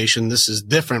expectation, this is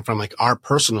different from like our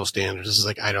personal standards. This is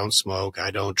like, I don't smoke, I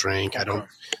don't drink, I don't,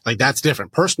 like that's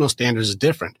different. Personal standards is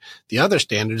different. The other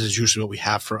standards is usually what we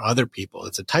have for other people.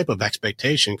 It's a type of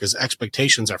expectation because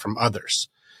expectations are from others.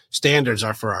 Standards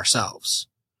are for ourselves.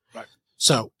 Right.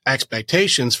 So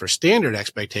expectations for standard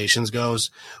expectations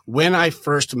goes, when I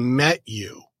first met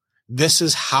you, this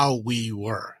is how we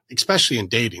were, especially in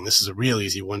dating. This is a real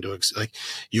easy one to, like,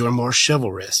 you are more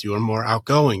chivalrous. You are more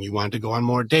outgoing. You wanted to go on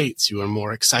more dates. You were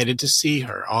more excited to see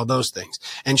her, all those things.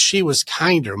 And she was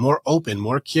kinder, more open,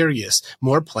 more curious,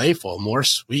 more playful, more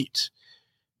sweet.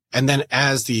 And then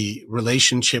as the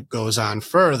relationship goes on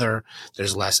further,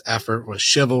 there's less effort with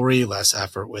chivalry, less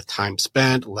effort with time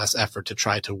spent, less effort to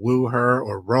try to woo her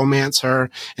or romance her.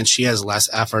 And she has less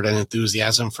effort and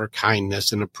enthusiasm for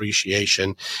kindness and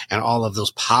appreciation and all of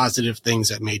those positive things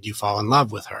that made you fall in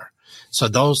love with her. So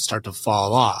those start to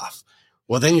fall off.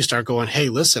 Well, then you start going, hey,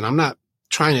 listen, I'm not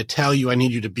trying to tell you I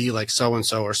need you to be like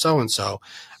so-and-so or so-and-so.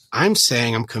 I'm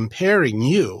saying I'm comparing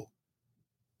you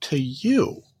to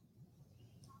you.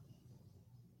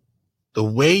 The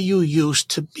way you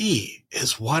used to be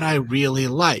is what I really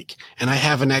like. And I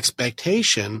have an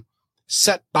expectation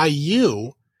set by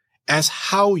you as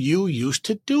how you used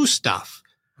to do stuff.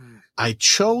 I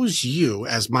chose you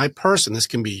as my person. This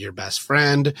can be your best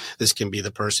friend. This can be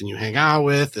the person you hang out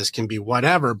with. This can be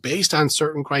whatever based on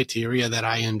certain criteria that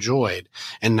I enjoyed.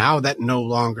 And now that no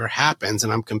longer happens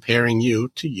and I'm comparing you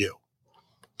to you.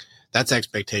 That's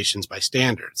expectations by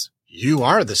standards. You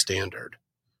are the standard.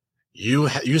 You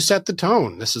set the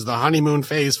tone. This is the honeymoon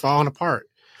phase falling apart.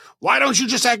 Why don't you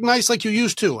just act nice like you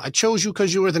used to? I chose you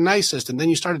because you were the nicest. And then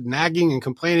you started nagging and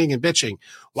complaining and bitching.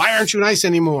 Why aren't you nice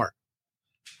anymore?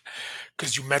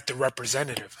 Because you met the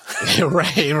representative.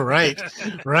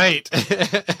 Right.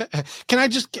 Can I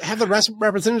just have the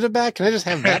representative back? Can I just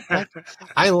have that back?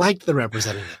 I liked the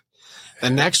representative. The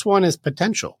next one is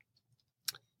potential.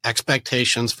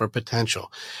 Expectations for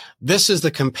potential. This is the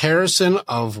comparison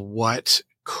of what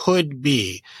could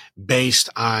be based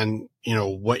on,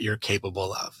 what you're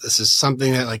capable of. This is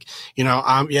something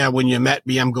that when you met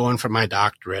me, I'm going for my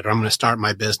doctorate, or I'm going to start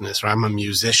my business, or I'm a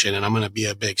musician and I'm going to be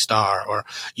a big star, or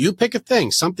you pick a thing,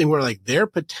 something where like their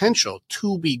potential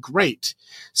to be great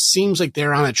seems like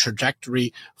they're on a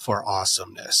trajectory for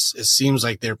awesomeness. It seems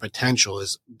like their potential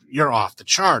is, you're off the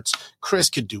charts. Chris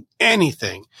could do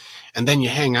anything. And then you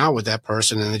hang out with that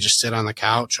person and they just sit on the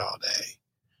couch all day.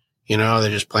 They're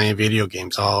just playing video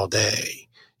games all day.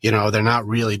 They're not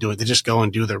really doing it. They just go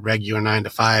and do their regular 9 to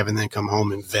 5 and then come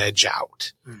home and veg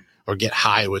out or get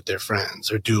high with their friends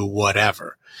or do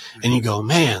whatever. And you go,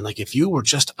 man, like if you were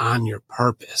just on your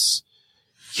purpose,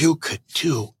 you could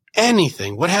do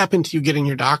anything. What happened to you getting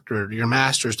your doctorate or your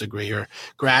master's degree or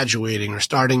graduating or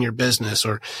starting your business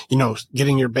or,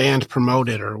 getting your band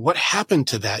promoted, or what happened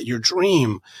to that? Your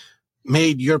dream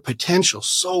made your potential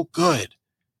so good.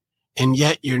 And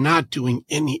yet you're not doing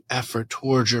any effort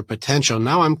towards your potential.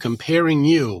 Now I'm comparing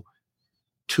you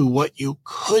to what you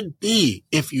could be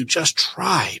if you just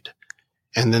tried.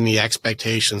 And then the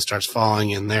expectation starts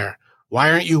falling in there.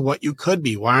 Why aren't you what you could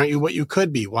be? Why aren't you what you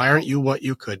could be? Why aren't you what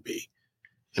you could be?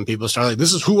 And people start like,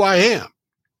 this is who I am.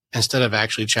 Instead of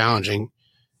actually challenging,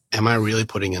 am I really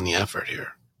putting in the effort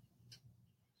here?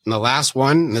 And the last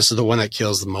one, and this is the one that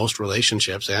kills the most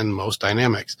relationships and most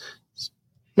dynamics,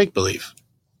 make believe.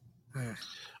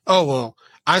 Oh, well,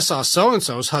 I saw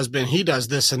so-and-so's husband. He does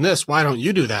this and this. Why don't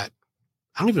you do that?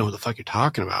 I don't even know what the fuck you're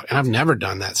talking about. And I've never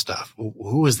done that stuff.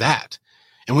 Who is that?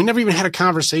 And we never even had a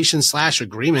conversation /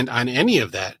 agreement on any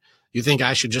of that. You think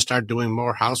I should just start doing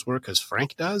more housework because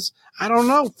Frank does? I don't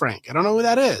know, Frank. I don't know who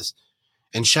that is.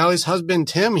 And Shelly's husband,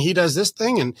 Tim, he does this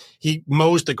thing and he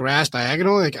mows the grass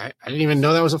diagonally. Like, I didn't even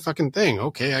know that was a fucking thing.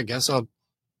 Okay, I guess I'll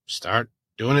start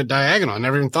doing it diagonal. I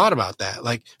never even thought about that.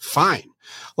 Like, fine.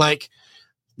 Like,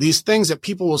 These things that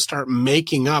people will start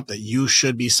making up that you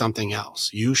should be something else.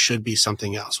 You should be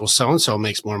something else. Well, so-and-so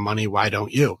makes more money. Why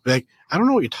don't you? Like, I don't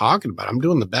know what you're talking about. I'm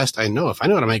doing the best I know. If I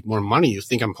know how to make more money, you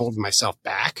think I'm holding myself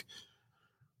back?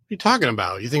 What are you talking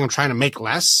about? You think I'm trying to make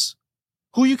less?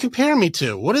 Who are you comparing me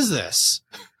to? What is this?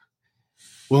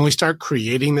 When we start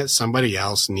creating that somebody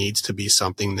else needs to be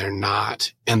something they're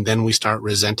not, and then we start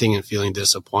resenting and feeling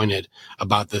disappointed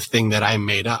about the thing that I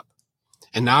made up.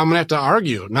 And now I'm going to have to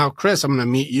argue. Now, Chris, I'm going to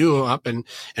meet you up and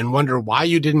wonder why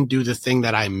you didn't do the thing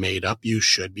that I made up you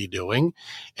should be doing.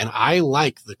 And I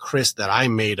like the Chris that I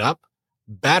made up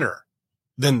better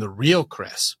than the real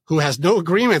Chris, who has no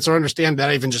agreements or understand that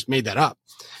I even just made that up.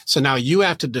 So now you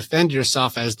have to defend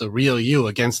yourself as the real you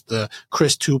against the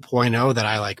Chris 2.0 that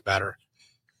I like better.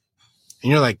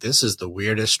 And you're like, this is the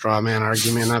weirdest straw man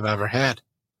argument I've ever had.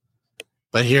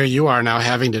 But here you are now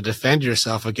having to defend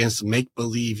yourself against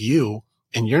make-believe you,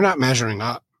 and you're not measuring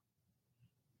up.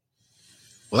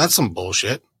 Well, that's some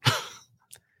bullshit.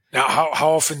 Now, how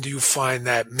often do you find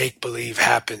that make-believe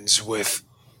happens with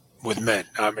men?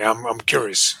 I mean, I'm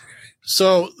curious.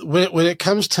 So when it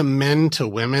comes to men to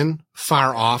women,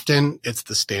 far often, it's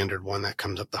the standard one that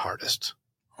comes up the hardest.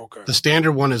 Okay. The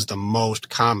standard one is the most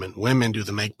common. Women do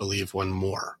the make-believe one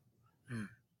more.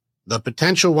 The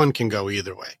potential one can go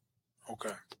either way.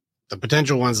 Okay. The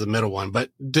potential one's the middle one,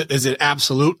 but is it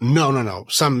absolute? No.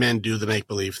 Some men do the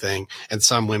make-believe thing and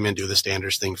some women do the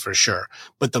standards thing for sure.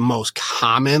 But the most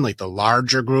common, like the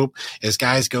larger group, is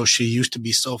guys go, she used to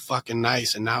be so fucking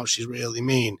nice and now she's really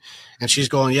mean. And she's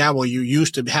going, yeah, well, you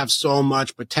used to have so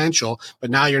much potential, but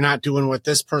now you're not doing what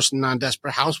this person on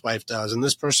Desperate Housewife does and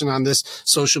this person on this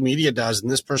social media does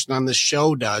and this person on this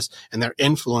show does. And they're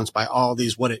influenced by all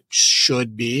these, what it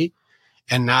should be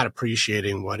and not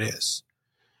appreciating what is.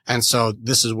 And so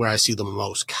this is where I see the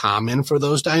most common for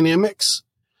those dynamics.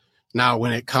 Now,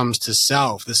 when it comes to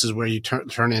self, this is where you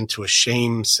turn into a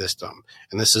shame system.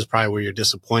 And this is probably where your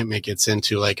disappointment gets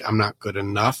into, like, I'm not good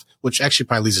enough, which actually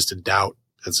probably leads us to doubt.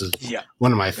 This is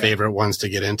one of my favorite ones to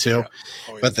get into. Yeah.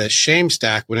 Oh, yeah. But the shame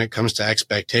stack, when it comes to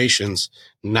expectations,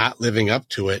 not living up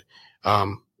to it,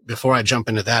 before I jump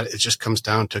into that, it just comes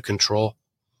down to control.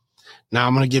 Now,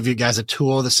 I'm going to give you guys a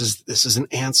tool. This is an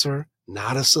answer,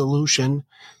 not a solution.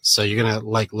 So you're going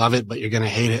to love it, but you're going to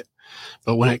hate it.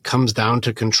 But when it comes down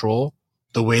to control,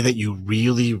 the way that you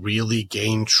really, really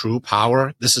gain true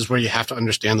power, this is where you have to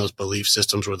understand those belief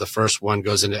systems, where the first one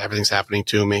goes into everything's happening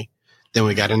to me. Then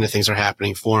we got into things are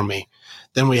happening for me.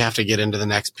 Then we have to get into the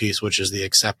next piece, which is the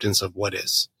acceptance of what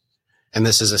is. And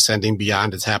this is ascending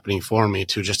beyond it's happening for me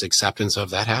to just acceptance of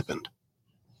that happened.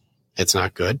 It's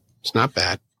not good. It's not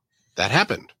bad. That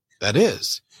happened. That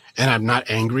is. And I'm not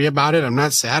angry about it. I'm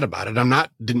not sad about it. I'm not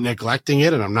neglecting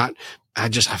it. And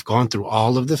I've gone through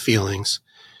all of the feelings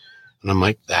and I'm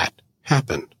like, that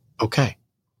happened. Okay.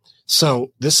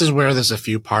 So this is where there's a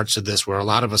few parts of this where a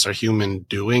lot of us are human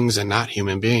doings and not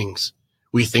human beings.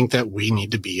 We think that we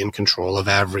need to be in control of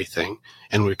everything.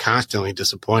 And we're constantly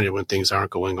disappointed when things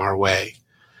aren't going our way.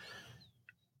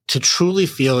 To truly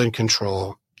feel in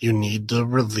control, you need to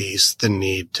release the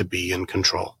need to be in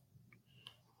control.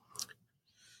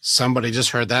 Somebody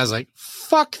just heard that. I was like,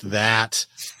 fuck that.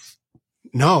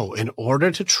 No, in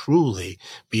order to truly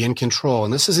be in control,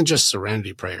 and this isn't just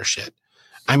serenity prayer shit.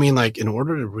 I mean, in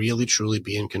order to really, truly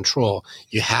be in control,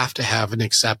 you have to have an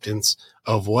acceptance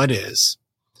of what is,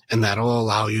 and that'll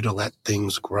allow you to let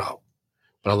things grow.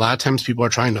 But a lot of times people are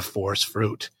trying to force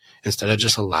fruit instead of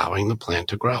just allowing the plant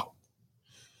to grow.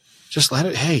 Just let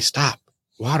it, hey, stop,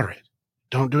 water it.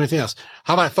 Don't do anything else.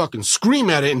 How about I fucking scream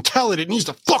at it and tell it needs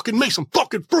to fucking make some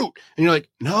fucking fruit? And you're like,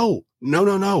 no.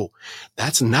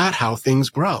 That's not how things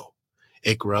grow.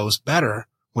 It grows better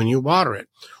when you water it.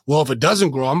 Well, if it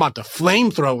doesn't grow, I'm about to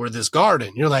flamethrower this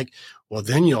garden. You're like, well,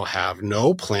 then you'll have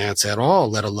no plants at all,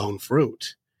 let alone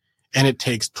fruit. And it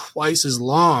takes twice as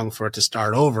long for it to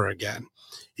start over again.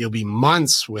 You'll be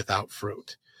months without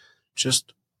fruit.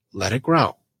 Just let it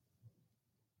grow.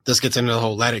 This gets into the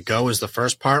whole let it go is the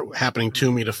first part. Happening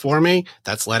to me to for me,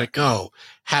 that's let it go.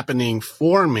 Happening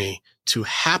for me to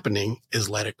happening is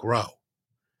let it grow.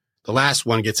 The last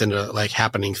one gets into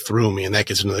happening through me, and that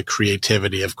gets into the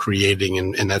creativity of creating,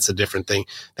 and that's a different thing.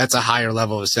 That's a higher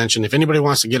level of ascension. If anybody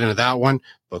wants to get into that one,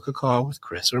 book a call with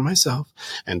Chris or myself,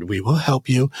 and we will help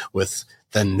you with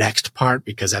the next part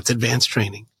because that's advanced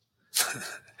training.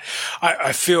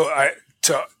 I feel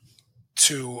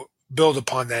to build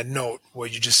upon that note,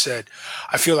 what you just said,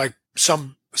 I feel like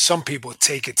some people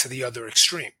take it to the other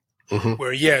extreme,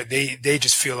 where, they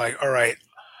just feel like, all right,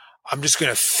 I'm just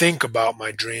going to think about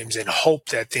my dreams and hope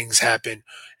that things happen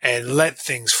and let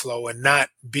things flow and not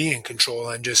be in control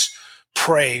and just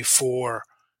pray for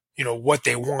what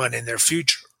they want in their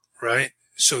future, right?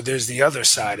 So there's the other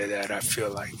side of that. I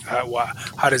feel like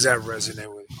how does that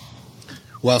resonate with you?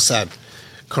 Well said.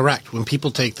 Correct. When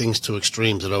people take things to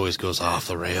extremes, it always goes off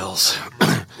the rails.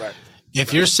 Right.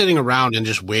 If you're sitting around and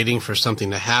just waiting for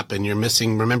something to happen, you're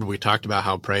missing. Remember, we talked about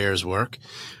how prayers work.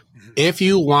 If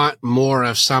you want more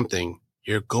of something,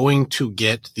 you're going to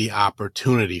get the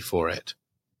opportunity for it.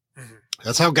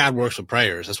 That's how God works with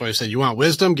prayers. That's why he said, you want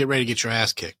wisdom? Get ready to get your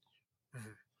ass kicked.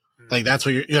 Like, that's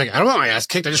what you're like, I don't want my ass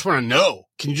kicked. I just want to know.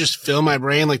 Can you just fill my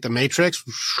brain like the Matrix?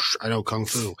 I know Kung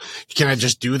Fu. Can I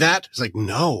just do that? It's like,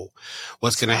 no.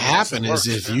 What's going to happen is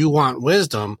if you want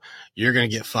wisdom, you're going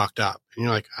to get fucked up. And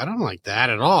you're like, I don't like that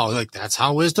at all. Like, that's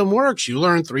how wisdom works. You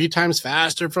learn 3 times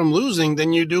faster from losing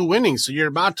than you do winning. So you're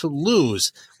about to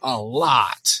lose a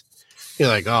lot. You're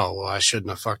like, oh, well, I shouldn't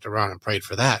have fucked around and prayed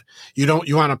for that. You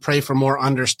want to pray for more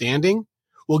understanding?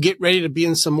 Well, get ready to be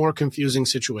in some more confusing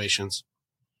situations.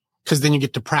 Because then you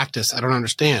get to practice. I don't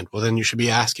understand. Well, then you should be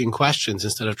asking questions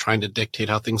instead of trying to dictate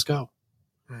how things go.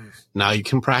 Now you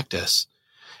can practice.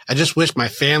 I just wish my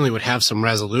family would have some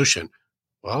resolution.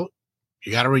 Well,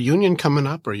 you got a reunion coming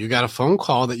up, or you got a phone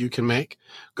call that you can make.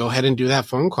 Go ahead and do that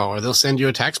phone call, or they'll send you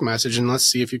a text message, and let's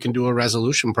see if you can do a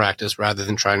resolution practice rather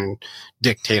than trying to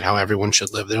dictate how everyone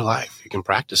should live their life. You can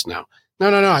practice now.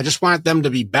 No. I just want them to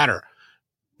be better.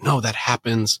 No, that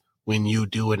happens when you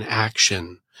do an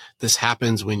action. This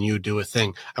happens when you do a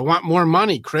thing. I want more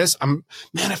money, Chris. I'm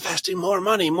manifesting more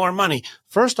money.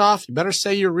 First off, you better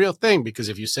say your real thing, because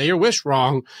if you say your wish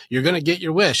wrong, you're going to get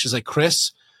your wish. It's like,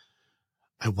 Chris,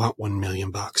 I want $1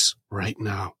 million right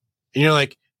now. And you're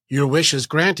like, your wish is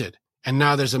granted. And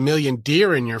now there's 1 million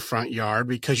deer in your front yard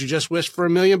because you just wished for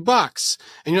 $1 million.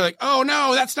 And you're like, oh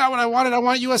no, that's not what I wanted. I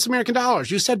want US American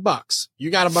dollars. You said bucks. You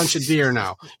got a bunch of deer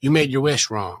now. You made your wish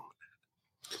wrong.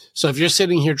 So if you're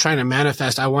sitting here trying to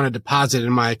manifest, I want a deposit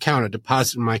in my account,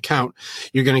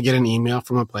 you're going to get an email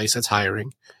from a place that's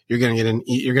hiring. You're going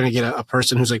to get a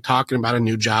person who's like talking about a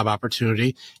new job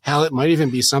opportunity. Hell, it might even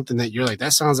be something that you're like,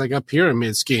 that sounds like a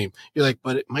pyramid scheme. You're like,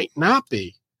 but it might not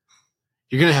be.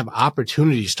 You're going to have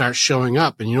opportunities start showing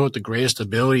up. And you know what the greatest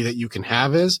ability that you can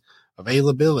have is?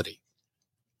 Availability.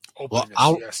 Openness,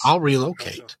 well, I'll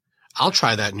relocate. I'll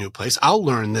try that new place. I'll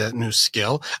learn that new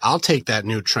skill. I'll take that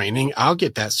new training. I'll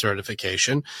get that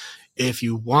certification. If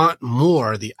you want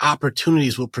more, the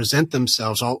opportunities will present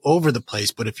themselves all over the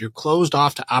place. But if you're closed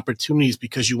off to opportunities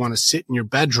because you want to sit in your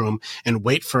bedroom and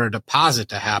wait for a deposit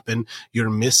to happen, you're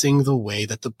missing the way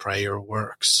that the prayer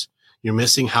works. You're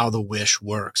missing how the wish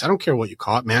works. I don't care what you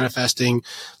call it, manifesting,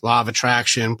 law of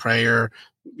attraction, prayer,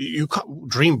 you call,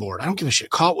 dream board. I don't give a shit.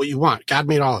 Call it what you want. God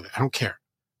made all of it. I don't care.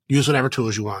 Use whatever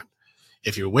tools you want.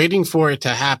 If you're waiting for it to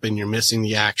happen, you're missing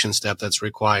the action step that's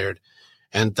required.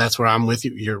 And that's where I'm with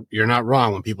you. You're not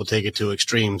wrong when people take it to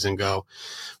extremes and go,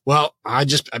 well, I've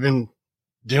been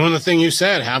doing the thing you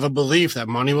said, have a belief that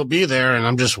money will be there and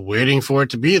I'm just waiting for it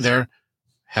to be there.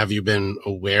 Have you been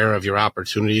aware of your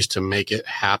opportunities to make it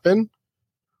happen?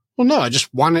 Well, no, I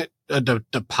just want a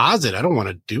deposit. I don't want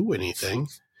to do anything,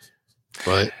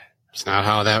 but it's not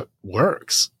how that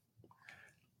works.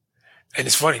 And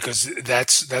it's funny because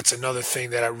that's another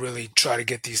thing that I really try to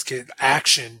get these kids.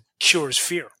 Action cures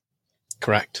fear.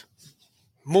 Correct.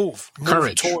 Move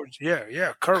courage. Towards,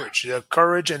 courage. The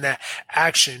courage and that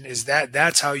action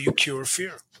that's how you cure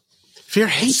fear. Fear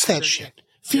hates that shit.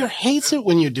 Fear hates it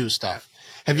when you do stuff.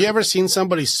 Have you ever seen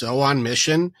somebody so on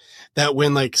mission that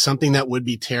when like something that would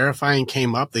be terrifying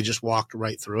came up, they just walked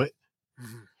right through it?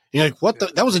 Mm-hmm. You're like, what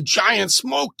that was a giant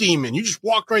smoke demon. You just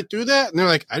walked right through that? And they're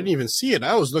like, I didn't even see it.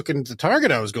 I was looking at the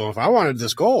target I was going for. I wanted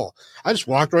this goal. I just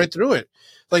walked right through it.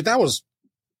 Like that was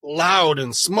loud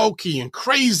and smoky and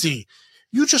crazy.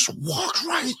 You just walked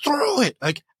right through it.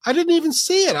 Like I didn't even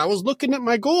see it. I was looking at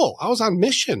my goal. I was on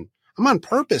mission. I'm on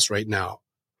purpose right now.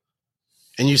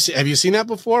 And have you seen that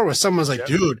before where someone's like,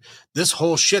 dude, this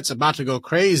whole shit's about to go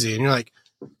crazy. And you're like,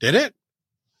 did it?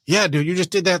 Yeah, dude, you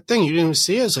just did that thing. You didn't even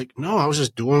see it. It's like, no, I was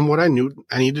just doing what I knew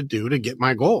I needed to do to get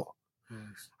my goal.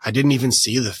 I didn't even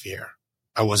see the fear.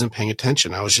 I wasn't paying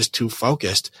attention. I was just too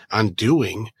focused on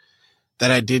doing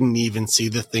that I didn't even see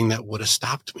the thing that would have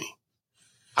stopped me.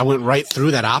 I went right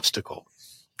through that obstacle.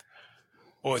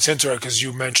 Well, it's interesting because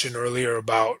you mentioned earlier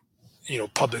about,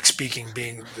 public speaking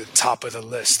being the top of the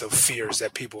list of fears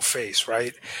that people face,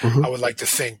 right? Mm-hmm. I would like to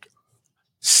think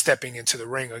stepping into the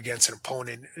ring against an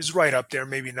opponent is right up there.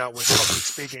 Maybe not with public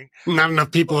speaking. Not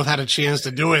enough people have had a chance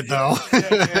to do it, though.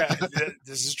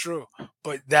 This is true.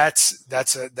 But that's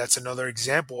another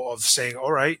example of saying,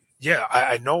 all right, yeah,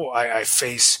 I know I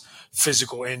face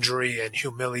physical injury and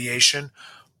humiliation,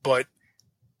 but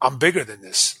I'm bigger than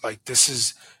this. Like this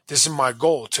is my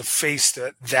goal, to face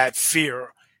that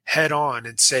fear head on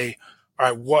and say,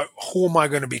 all right, who am I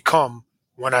going to become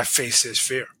when I face this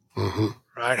fear? Mm-hmm.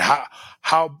 Right?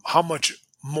 How much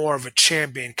more of a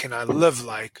champion can I live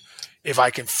like if I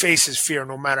can face this fear,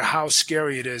 no matter how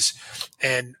scary it is?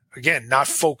 And again, not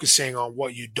focusing on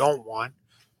what you don't want,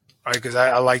 right? Because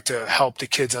I like to help the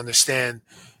kids understand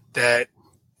that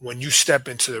when you step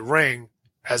into the ring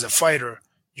as a fighter,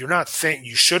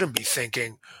 you shouldn't be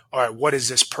thinking, all right, what is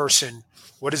this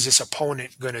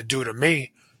opponent going to do to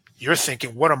me? You're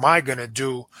thinking, what am I going to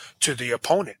do to the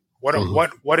opponent?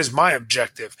 What is my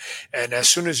objective? And as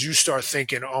soon as you start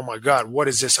thinking, oh my God, what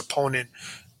is this opponent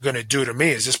going to do to me?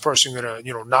 Is this person going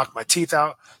to, knock my teeth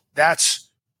out? That's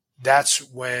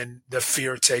when the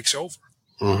fear takes over.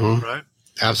 Mm-hmm. Right?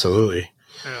 Absolutely.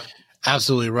 Yeah.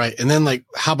 Absolutely right. And then, like,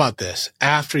 how about this?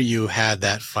 After you had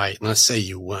that fight, and let's say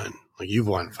you won, like you've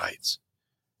won fights.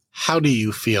 How do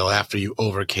you feel after you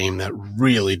overcame that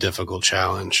really difficult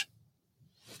challenge?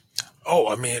 Oh,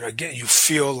 I mean, again, you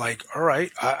feel like, all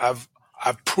right, I've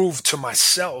proved to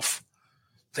myself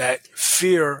that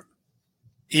fear,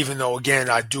 even though again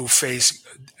I do face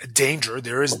danger,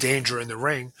 there is danger in the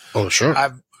ring. Oh, sure.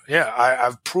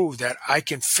 I've proved that I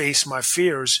can face my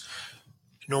fears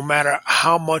no matter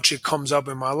how much it comes up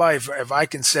in my life. If I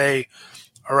can say,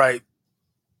 all right,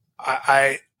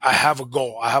 I have a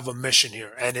goal, I have a mission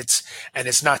here, and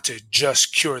it's not to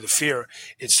just cure the fear.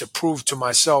 It's to prove to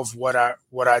myself what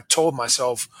I told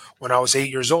myself when I was 8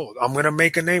 years old. I'm going to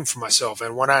make a name for myself.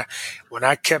 And when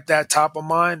I kept that top of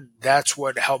mind, that's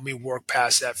what helped me work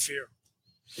past that fear.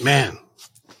 Man,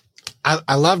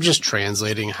 I love just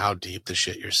translating how deep the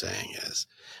shit you're saying is,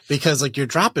 because like you're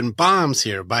dropping bombs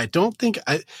here, but I don't think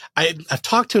I've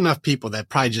talked to enough people that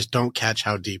probably just don't catch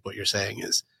how deep what you're saying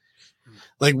is.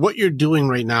 Like what you're doing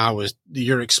right now is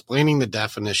you're explaining the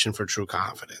definition for true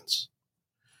confidence.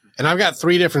 And I've got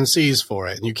 3 different C's for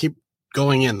it, and you keep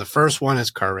going in. The first one is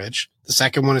courage. The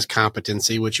second one is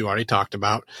competency, which you already talked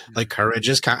about. Like courage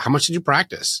is how much did you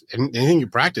practice? And anything you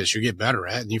practice, you get better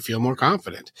at and you feel more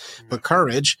confident. But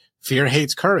courage, fear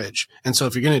hates courage. And so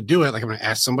if you're going to do it, like I'm going to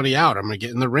ask somebody out, or I'm going to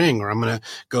get in the ring, or I'm going to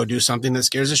go do something that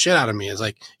scares the shit out of me. It's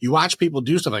like you watch people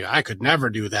do stuff like, I could never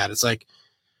do that. It's like,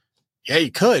 yeah,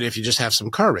 you could if you just have some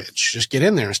courage. Just get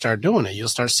in there and start doing it. You'll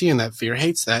start seeing that fear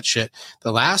hates that shit.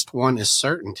 The last one is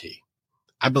certainty.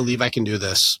 I believe I can do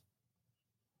this.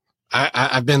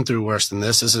 I've been through worse than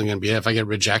this. This isn't going to be it. If I get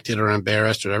rejected or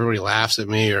embarrassed or everybody laughs at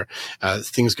me or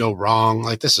things go wrong,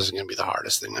 like this isn't going to be the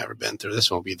hardest thing I've ever been through.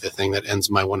 This won't be the thing that ends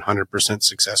my 100%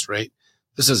 success rate.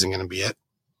 This isn't going to be it.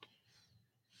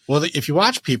 Well, if you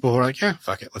watch people who are like, yeah,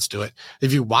 fuck it, let's do it.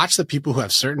 If you watch the people who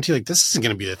have certainty, like this isn't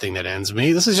going to be the thing that ends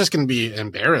me. This is just going to be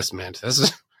embarrassment.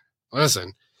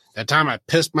 Listen, that time I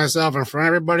pissed myself in front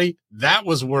of everybody, that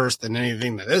was worse than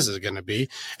anything that this is going to be.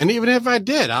 And even if I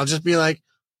did, I'll just be like,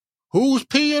 who's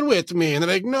peeing with me? And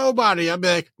they're like, nobody. I'll be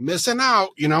like, missing out,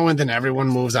 and then everyone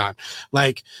moves on.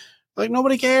 Like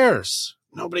nobody cares.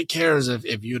 Nobody cares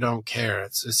if you don't care.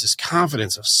 It's this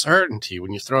confidence of certainty.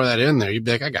 When you throw that in there, you'd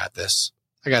be like, I got this.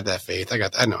 I got that faith.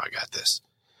 I know I got this.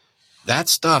 That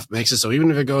stuff makes it so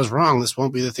even if it goes wrong, this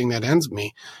won't be the thing that ends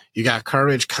me. You got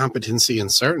courage, competency,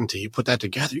 and certainty. You put that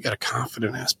together, you got a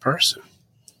confident ass person.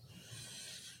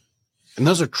 And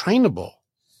those are trainable.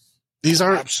 These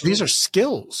are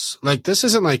skills. Like this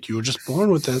isn't like you were just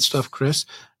born with that stuff, Chris.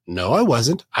 No, I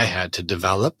wasn't. I had to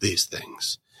develop these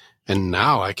things. And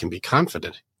now I can be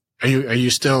confident. Are you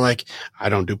still like, I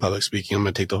don't do public speaking. I'm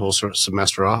going to take the whole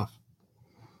semester off?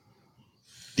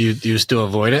 Do you still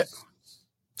avoid it?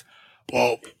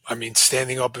 Well, I mean,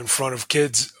 standing up in front of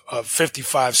kids of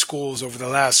 55 schools over the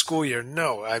last school year,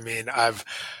 no. I mean, I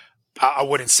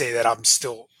wouldn't say that I'm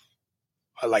still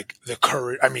like the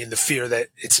courage. I mean, the fear that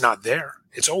it's not there.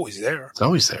 It's always there. It's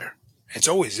always there. It's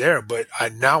always there. But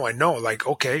now I know, like,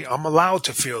 okay, I'm allowed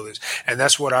to feel this. And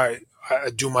that's what I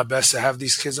do my best to have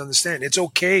these kids understand. It's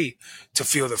okay to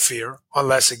feel the fear,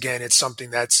 unless, again, it's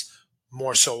something that's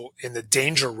more so in the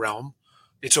danger realm.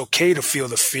 It's okay to feel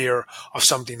the fear of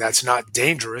something that's not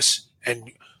dangerous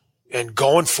and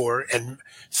going for it and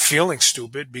feeling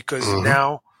stupid because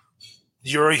now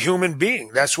you're a human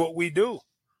being. That's what we do.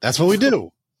 That's what we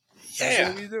do. Yeah. That's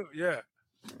what we do. Yeah.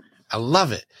 I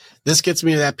love it. This gets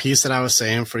me to that piece that I was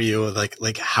saying for you,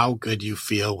 like how good you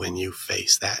feel when you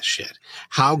face that shit.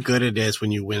 How good it is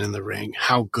when you win in the ring.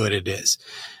 How good it is.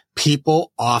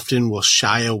 People often will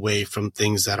shy away from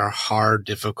things that are hard,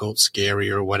 difficult, scary,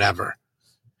 or whatever.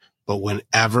 But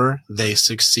whenever they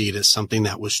succeed at something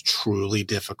that was truly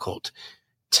difficult,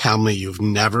 tell me you've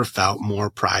never felt more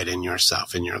pride in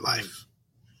yourself in your life.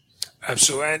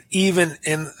 Absolutely. And even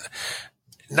in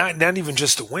not even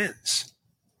just the wins,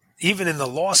 even in the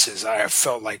losses, I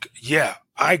felt like, yeah,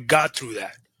 I got through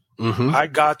that. Mm-hmm. I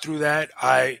got through that.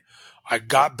 I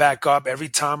got back up every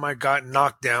time I got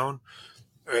knocked down.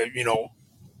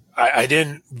 I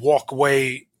didn't walk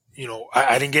away.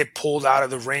 I didn't get pulled out of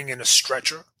the ring in a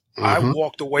stretcher. I Mm-hmm.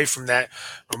 walked away from that,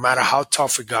 no matter how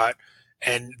tough it got,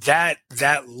 and that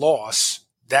loss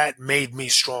that made me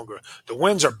stronger. The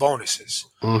wins are bonuses,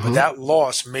 but Mm-hmm. that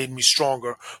loss made me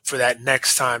stronger for that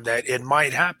next time that it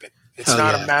might happen. It's Hell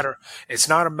not yeah. a matter. It's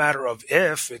not a matter of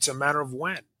if. It's a matter of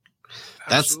when.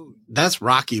 Absolutely. That's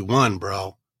Rocky 1,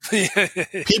 bro.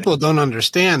 People don't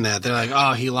understand that. They're like,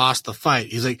 oh, he lost the fight.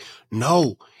 He's like,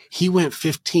 no, he went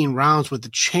 15 rounds with the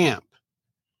champ.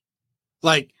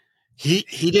 Like he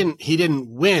didn't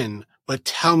win, but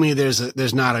tell me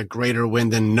there's not a greater win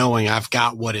than knowing I've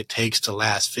got what it takes to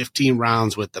last 15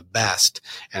 rounds with the best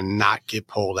and not get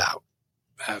pulled out.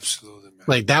 Absolutely, man.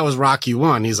 Like that was Rocky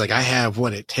 1. He's like, I have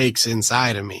what it takes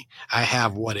inside of me. I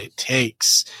have what it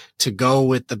takes to go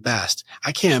with the best.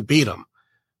 I can't beat him,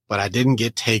 but I didn't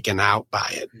get taken out by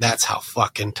it. That's how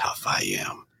fucking tough I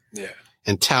am. Yeah.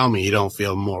 And tell me you don't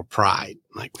feel more pride.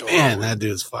 Like, man, that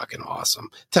dude's fucking awesome.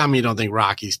 Tell me you don't think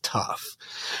Rocky's tough.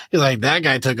 You're like, that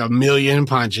guy took 1,000,000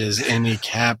 punches and he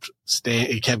kept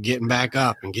getting back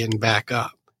up and getting back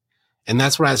up. And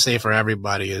that's what I say for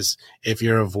everybody is if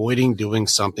you're avoiding doing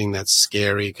something that's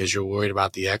scary because you're worried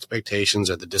about the expectations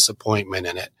or the disappointment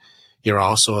in it, you're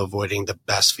also avoiding the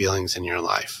best feelings in your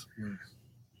life.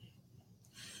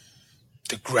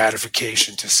 The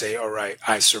gratification to say, all right,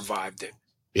 I survived it.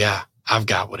 Yeah, I've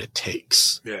got what it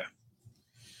takes. Yeah.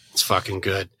 It's fucking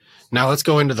good. Now let's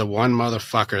go into the one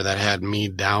motherfucker that had me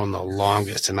down the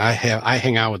longest, and I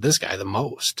hang out with this guy the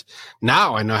most.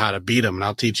 Now I know how to beat him, and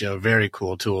I'll teach you a very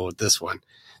cool tool with this one.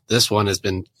 This one has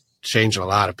been changing a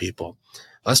lot of people.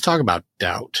 Let's talk about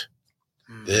doubt.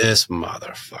 This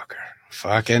motherfucker.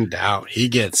 Fucking doubt. He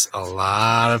gets a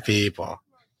lot of people.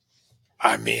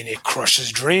 I mean, it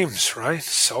crushes dreams, right?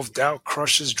 Self-doubt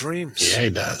crushes dreams. Yeah, he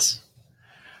does.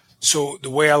 So the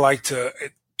way I like to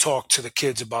talk to the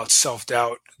kids about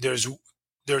self-doubt, there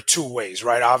are two ways,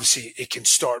 right? Obviously, it can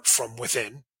start from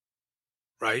within,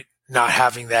 right? Not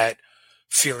having that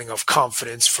feeling of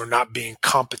confidence for not being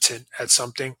competent at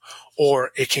something,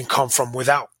 or it can come from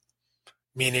without,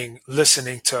 meaning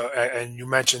listening to, and you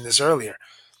mentioned this earlier,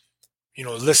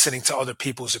 listening to other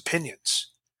people's opinions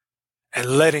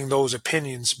and letting those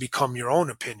opinions become your own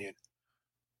opinion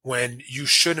when you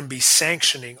shouldn't be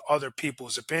sanctioning other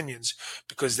people's opinions,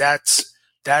 because that's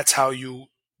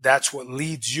what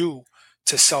leads you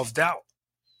to self-doubt,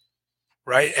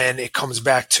 right? And it comes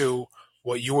back to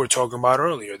what you were talking about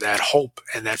earlier, that hope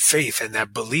and that faith and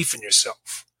that belief in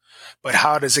yourself. But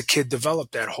how does a kid develop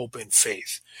that hope and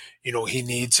faith? He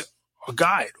needs a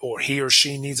guide, or he or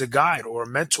she needs a guide or a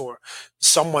mentor,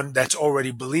 someone that's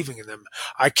already believing in them.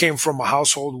 I came from a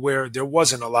household where there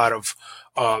wasn't a lot of,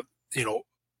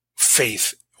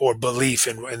 faith or belief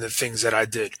in the things that I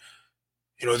did,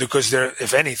 because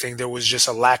if anything, there was just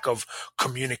a lack of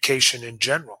communication in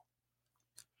general.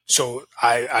 So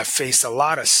I faced a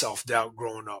lot of self-doubt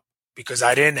growing up because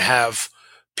I didn't have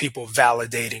people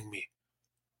validating me,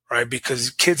 right? Because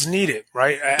kids need it,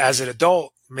 right? As an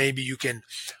adult, maybe you can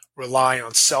rely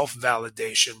on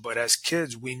self-validation, but as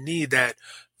kids, we need that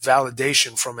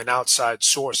validation from an outside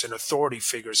source, an authority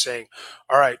figure saying,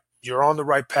 all right, you're on the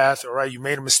right path. All right, you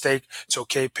made a mistake. It's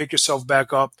okay. Pick yourself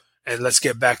back up and let's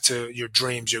get back to your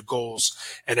dreams, your goals,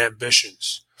 and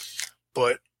ambitions.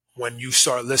 But when you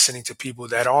start listening to people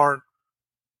that aren't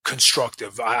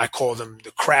constructive, I call them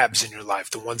the crabs in your life,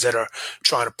 the ones that are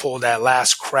trying to pull that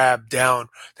last crab down,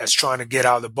 that's trying to get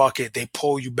out of the bucket. They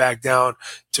pull you back down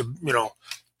to,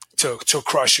 to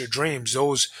crush your dreams.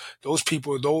 Those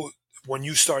people, when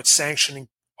you start sanctioning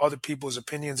other people's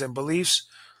opinions and beliefs,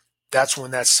 that's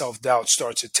when that self-doubt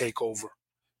starts to take over.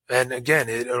 And again,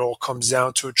 it all comes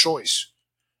down to a choice,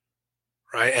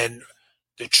 right? And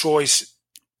the choice,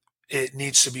 it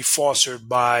needs to be fostered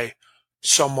by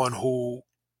someone who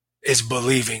is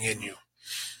believing in you.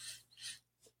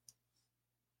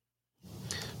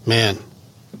 Man,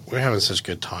 we're having such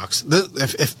good talks.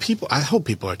 If people, I hope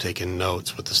people are taking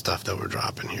notes with the stuff that we're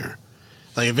dropping here.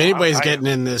 Like if anybody's getting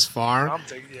in this far,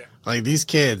 like these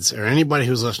kids or anybody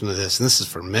who's listening to this, and this is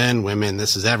for men, women,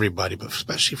 this is everybody, but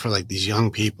especially for like these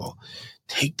young people,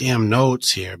 take damn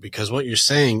notes here, because what you're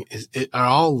saying is it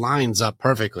all lines up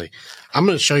perfectly. I'm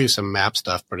going to show you some map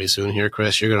stuff pretty soon here,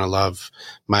 Chris. You're going to love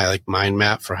my mind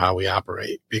map for how we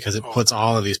operate, because it puts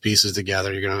all of these pieces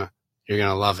together. You're going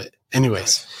to love it.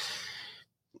 Anyways,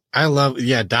 I love,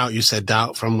 doubt. You said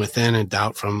doubt from within and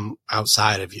doubt from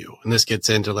outside of you. And this gets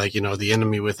into the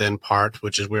enemy within part,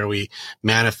 which is where we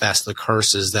manifest the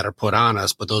curses that are put on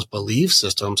us. But those belief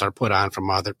systems are put on from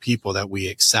other people that we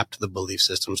accept the belief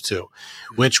systems to,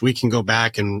 which we can go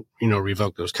back and,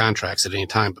 revoke those contracts at any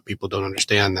time. But people don't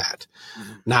understand that.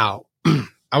 Mm-hmm. Now,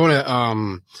 I want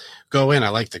to go in. I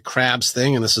like the crabs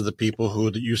thing. And this is the people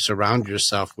who you surround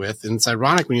yourself with. And it's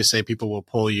ironic when you say people will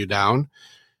pull you down,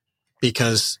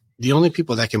 because the only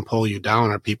people that can pull you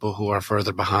down are people who are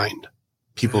further behind,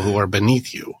 people who are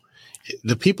beneath you.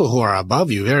 The people who are above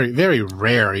you, very, very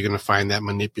rare are you going to find that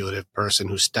manipulative person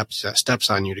who steps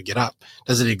on you to get up.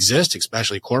 Does it exist,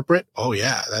 especially corporate? Oh,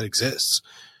 yeah, that exists.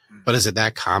 But is it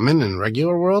that common in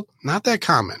regular world? Not that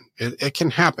common. It can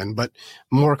happen, but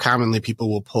more commonly people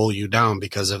will pull you down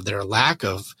because of their lack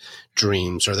of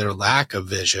dreams or their lack of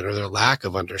vision or their lack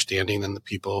of understanding than the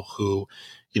people who,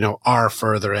 are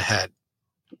further ahead.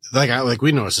 Like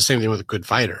we know it's the same thing with good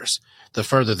fighters. The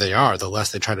further they are, the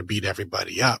less they try to beat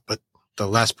everybody up, but the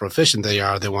less proficient they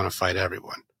are, they want to fight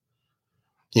everyone.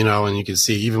 And you can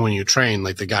see even when you train,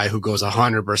 like the guy who goes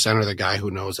 100% or the guy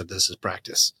who knows that this is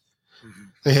practice.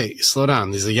 Mm-hmm. Hey, slow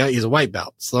down. He's a white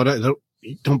belt. Slow down.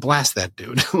 Don't blast that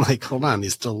dude. Hold on.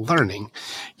 He's still learning,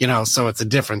 so it's a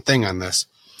different thing on this.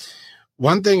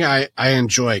 One thing I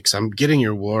enjoy, because I'm getting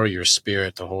your warrior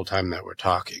spirit the whole time that we're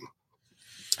talking.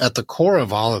 At the core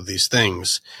of all of these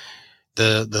things,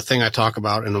 the thing I talk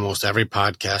about in almost every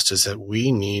podcast is that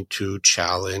we need to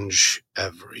challenge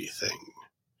everything.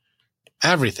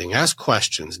 Everything. Ask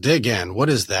questions. Dig in. What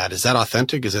is that? Is that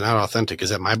authentic? Is it not authentic? Is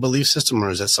that my belief system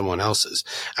or is that someone else's?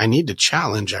 I need to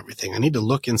challenge everything. I need to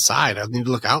look inside. I need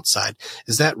to look outside.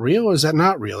 Is that real or is that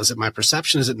not real? Is it my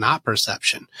perception? Is it not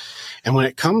perception? And when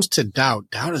it comes to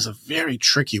doubt, doubt is a very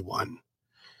tricky one.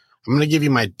 I'm going to give you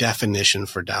my definition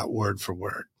for doubt word for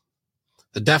word.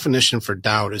 The definition for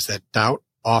doubt is that doubt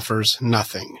offers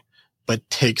nothing, but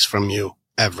takes from you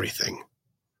everything.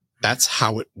 That's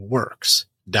how it works.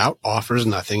 Doubt offers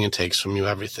nothing and takes from you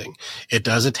everything. It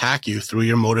does attack you through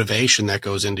your motivation that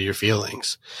goes into your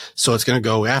feelings. So it's going to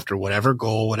go after whatever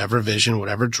goal, whatever vision,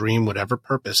 whatever dream, whatever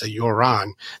purpose that you're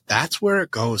on. That's where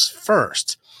it goes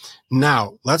first.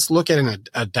 Now, let's look at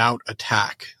a doubt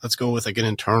attack. Let's go with an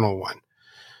internal one.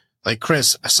 Like,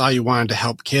 Chris, I saw you wanted to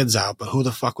help kids out, but who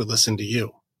the fuck would listen to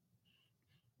you?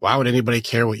 Why would anybody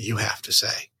care what you have to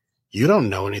say? You don't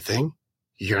know anything.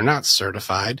 You're not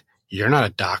certified. You're not a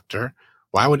doctor.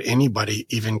 Why would anybody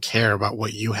even care about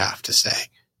what you have to say?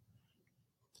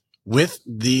 With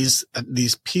these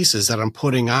pieces that I'm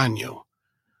putting on you,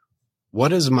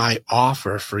 what is my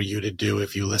offer for you to do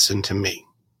if you listen to me?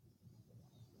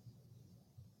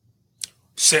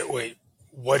 Wait,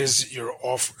 what is your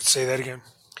offer? Say that again.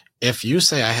 If you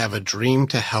say, I have a dream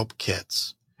to help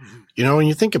kids, when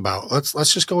you think about,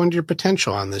 let's just go into your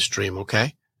potential on this dream,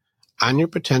 okay? On your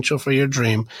potential for your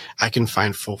dream, I can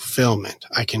find fulfillment.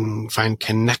 I can find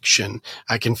connection.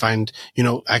 I can find,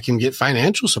 I can get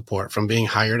financial support from being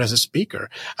hired as a speaker.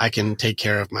 I can take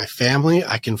care of my family.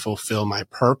 I can fulfill my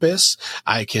purpose.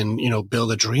 I can,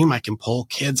 build a dream. I can pull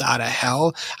kids out of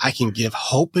hell. I can give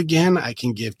hope again. I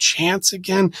can give chance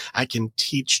again. I can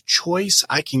teach choice.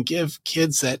 I can give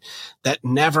kids that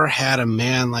never had a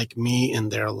man like me in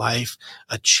their life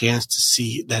a chance to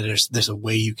see that there's a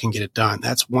way you can get it done.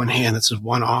 That's one hand. This is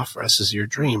one offer. This is your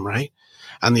dream, right?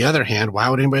 On the other hand, why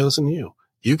would anybody listen to you?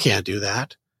 You can't do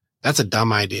that. That's a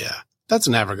dumb idea. That's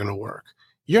never going to work.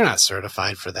 You're not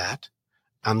certified for that.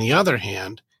 On the other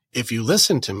hand, if you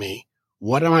listen to me,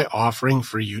 what am I offering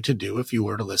for you to do if you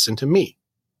were to listen to me?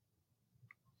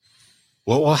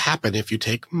 What will happen if you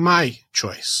take my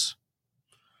choice?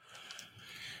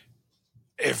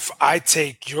 If I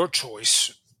take your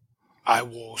choice, I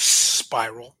will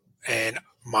spiral and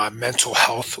my mental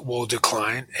health will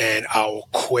decline and I will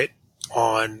quit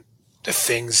on the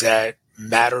things that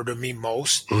matter to me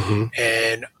most. Mm-hmm.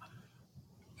 And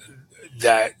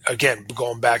that, again,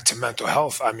 going back to mental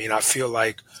health, I mean, I feel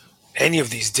like any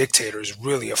of these dictators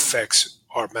really affects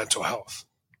our mental health.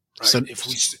 Right? So,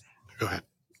 go ahead.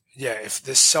 Yeah,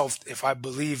 if I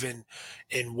believe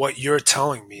in what you're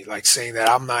telling me, like saying that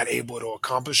I'm not able to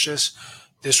accomplish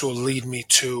this will lead me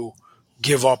to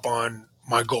give up on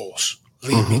my goals.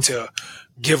 Lead me to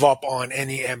give up on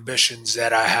any ambitions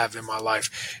that I have in my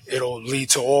life. It'll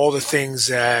lead to all the things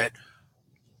that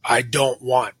I don't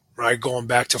want, right? Going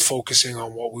back to focusing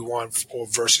on what we want or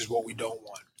versus what we don't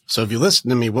want. So if you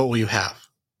listen to me, what will you have?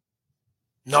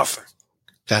 Nothing.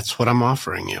 That's what I'm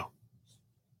offering you.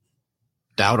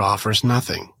 Doubt offers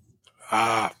nothing.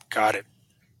 Got it.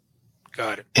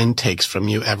 And takes from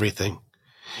you everything.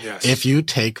 Yes. If you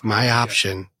take my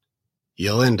option,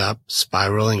 you'll end up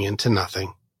spiraling into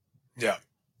nothing. Yeah.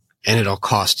 And it'll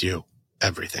cost you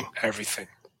everything. Everything.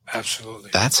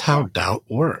 Absolutely. That's how doubt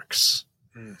works.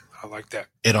 I like that.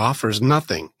 It offers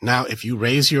nothing. Now, if you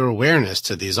raise your awareness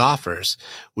to these offers,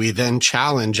 we then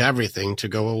challenge everything to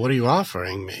go, well, what are you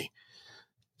offering me?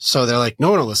 So they're like,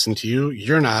 no one will listen to you.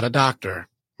 You're not a doctor.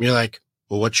 You're like,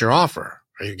 well, what's your offer?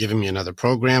 Are you giving me another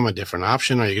program, a different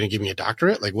option? Are you going to give me a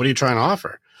doctorate? Like, what are you trying to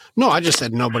offer? No, I just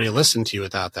said nobody will listen to you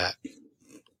without that.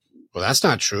 Well, that's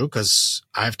not true, because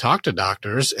I've talked to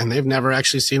doctors and they've never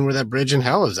actually seen where that bridge in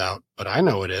hell is out, but I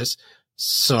know it is.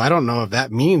 So I don't know if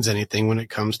that means anything when it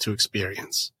comes to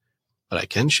experience, but I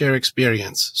can share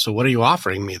experience. So what are you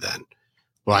offering me then?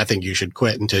 Well, I think you should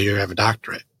quit until you have a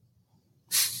doctorate.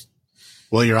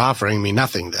 Well, you're offering me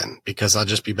nothing then, because I'll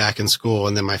just be back in school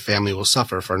and then my family will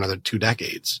suffer for another 2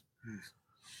 decades.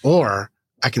 Or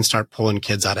I can start pulling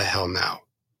kids out of hell now.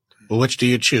 Well, which do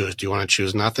you choose? Do you want to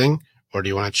choose nothing, or do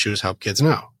you want to choose help kids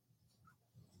now?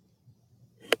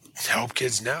 Help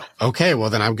kids now. Okay, well,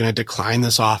 then I'm going to decline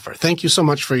this offer. Thank you so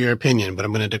much for your opinion, but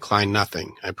I'm going to decline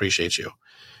nothing. I appreciate you.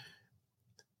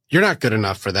 You're not good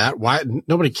enough for that. Why?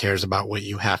 Nobody cares about what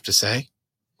you have to say.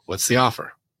 What's the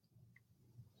offer?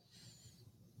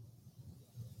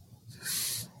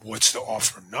 What's the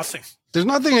offer? Nothing. There's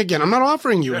nothing again. I'm not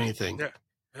offering you anything.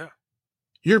 Yeah.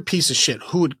 You're a piece of shit.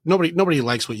 Nobody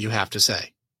likes what you have to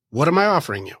say. What am I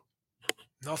offering you?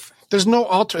 Nothing. There's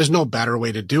no better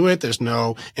way to do it. There's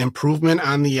no improvement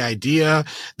on the idea.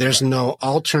 There's no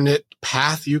alternate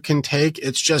path you can take.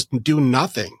 It's just do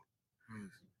nothing.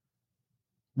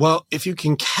 Well, if you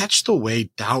can catch the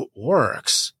way doubt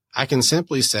works, I can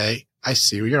simply say, I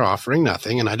see you're offering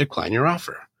nothing and I decline your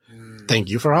offer. Thank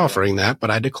you for offering that, but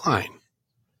I decline.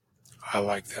 I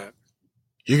like that.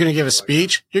 You're going to give a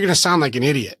speech? You're going to sound like an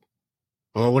idiot.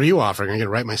 Well, what are you offering? Are you going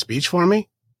to write my speech for me?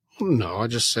 No, I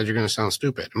just said you're going to sound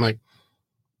stupid. I'm like,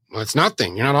 well, it's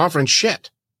nothing. You're not offering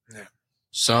shit. Yeah.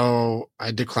 So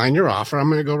I decline your offer. I'm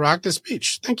going to go rock the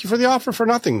speech. Thank you for the offer for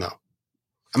nothing, though.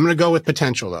 I'm going to go with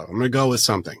potential, though. I'm going to go with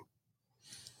something.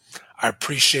 I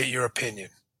appreciate your opinion.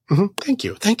 Mm-hmm. Thank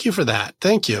you. Thank you for that.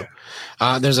 Thank you.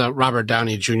 Yeah. There's a Robert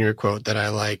Downey Jr. quote that I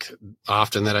like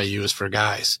often that I use for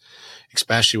guys,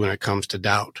 especially when it comes to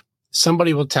doubt.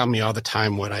 Somebody will tell me all the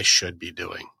time what I should be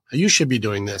doing. You should be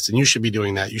doing this and you should be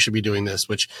doing that. You should be doing this,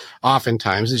 which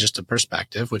oftentimes is just a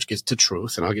perspective, which gets to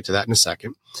truth. And I'll get to that in a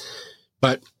second.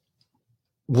 But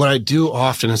what I do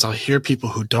often is I'll hear people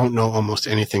who don't know almost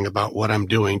anything about what I'm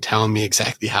doing telling me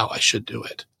exactly how I should do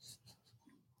it.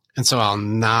 And so I'll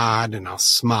nod and I'll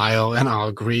smile and I'll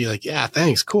agree like, yeah,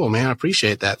 thanks. Cool, man. I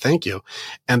appreciate that. Thank you.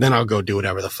 And then I'll go do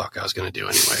whatever the fuck I was going to do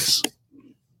anyways.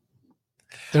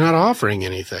 They're not offering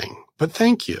anything, but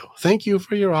thank you. Thank you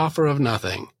for your offer of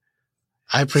nothing.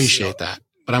 I appreciate that,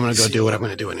 but I'm going to go do what I'm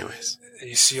going to do anyways.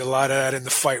 You see a lot of that in the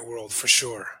fight world for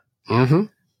sure. Mm-hmm.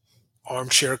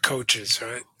 Armchair coaches,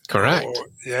 right? Correct.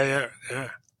 Yeah.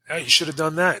 You should have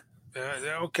done that.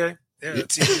 Okay. Yeah,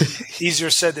 it's easier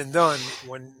said than done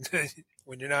when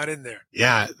you're not in there.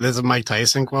 Yeah, there's a Mike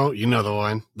Tyson quote. You know the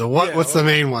one. The what? Yeah, what's the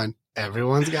main one?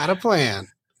 Everyone's got a plan.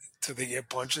 Till they get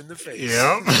punched in the face.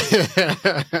 Yep.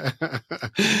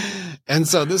 And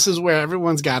so this is where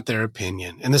everyone's got their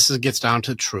opinion. And gets down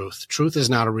to truth. Truth is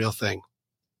not a real thing.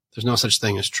 There's no such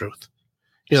thing as truth.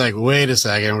 You're like, wait a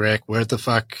second, Rick, where the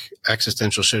fuck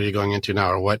existential shit are you going into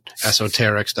now? Or what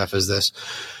esoteric stuff is this?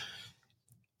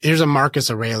 Here's a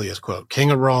Marcus Aurelius quote, King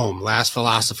of Rome, last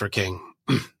philosopher king.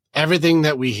 Everything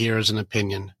that we hear is an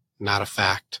opinion, not a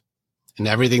fact. And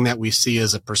everything that we see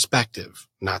is a perspective,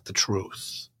 not the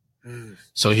truth.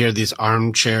 So here these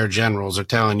armchair generals are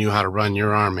telling you how to run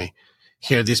your army.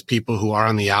 Here these people who are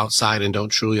on the outside and don't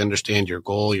truly understand your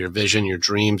goal, your vision, your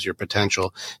dreams, your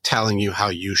potential, telling you how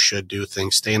you should do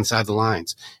things. Stay inside the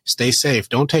lines. Stay safe.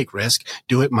 Don't take risk.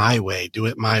 Do it my way. Do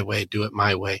it my way. Do it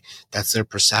my way. That's their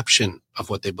perception of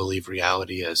what they believe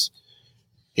reality is.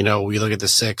 You know, we look at the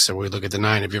 6 or we look at the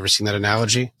 9. Have you ever seen that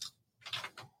analogy?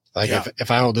 Like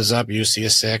if I hold this up, you see a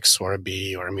 6 or a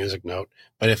B or a music note.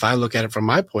 But if I look at it from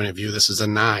my point of view, this is a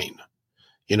 9.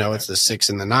 You know, it's the 6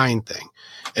 and the 9 thing.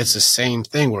 It's the same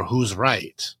thing where who's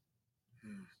right?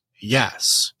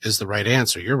 Yes is the right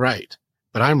answer. You're right,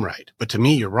 but I'm right. But to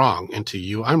me, you're wrong. And to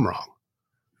you, I'm wrong.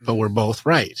 But we're both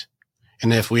right.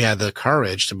 And if we had the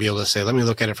courage to be able to say, let me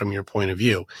look at it from your point of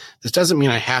view, this doesn't mean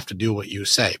I have to do what you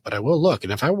say, but I will look.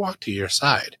 And if I walk to your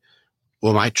side,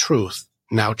 well, my truth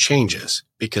now changes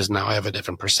because now I have a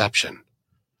different perception.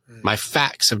 My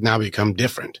facts have now become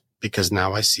different because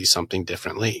now I see something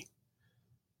differently.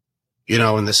 You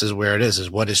know, and this is where it is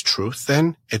what is truth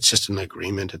then? It's just an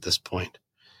agreement at this point.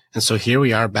 And so here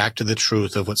we are back to the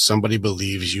truth of what somebody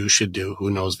believes you should do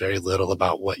who knows very little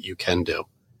about what you can do.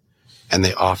 And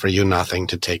they offer you nothing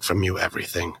to take from you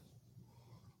everything.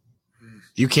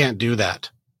 You can't do that.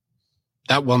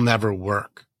 That will never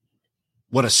work.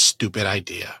 What a stupid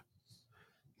idea.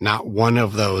 Not one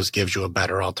of those gives you a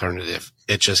better alternative.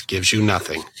 It just gives you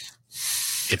nothing.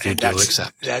 If you do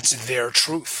accept. That's their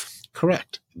truth.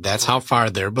 Correct. That's how far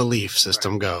their belief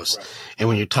system goes. Right. And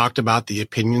when you talked about the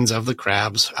opinions of the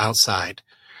crabs outside,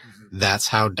 that's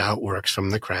how doubt works from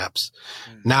the crabs.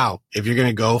 Now, if you're going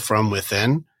to go from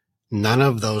within, none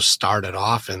of those started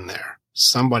off in there.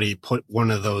 Somebody put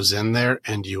one of those in there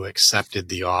and you accepted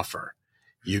the offer.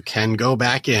 You can go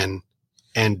back in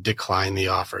and decline the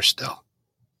offer still.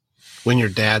 When your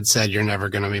dad said you're never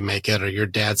going to make it, or your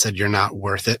dad said you're not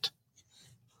worth it,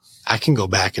 I can go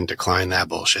back and decline that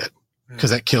bullshit because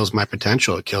that kills my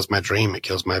potential. It kills my dream. It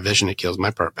kills my vision. It kills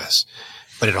my purpose.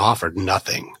 But it offered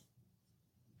nothing.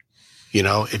 You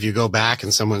know, if you go back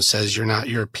and someone says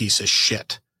you're a piece of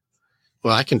shit.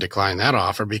 Well, I can decline that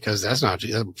offer because that's not,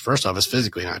 first off, it's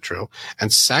physically not true.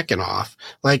 And second off,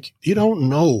 like, you don't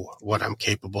know what I'm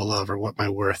capable of or what my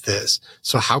worth is.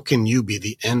 So how can you be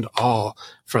the end all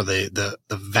for the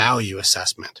value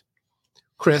assessment?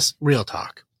 Chris, real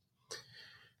talk.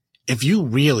 If you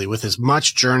really, with as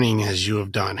much journeying as you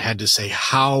have done, had to say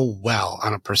how well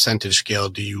on a percentage scale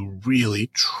do you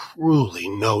really, truly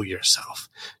know yourself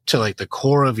to like the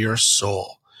core of your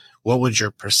soul, what would your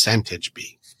percentage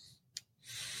be?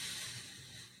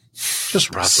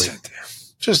 Just roughly.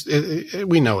 Just,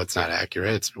 we know it's not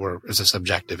accurate. It's a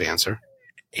subjective answer.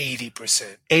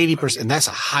 80%. 80%. And that's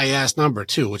a high ass number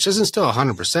too, which isn't still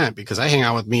 100% because I hang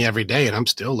out with me every day and I'm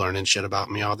still learning shit about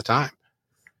me all the time.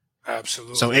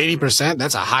 Absolutely. So 80%,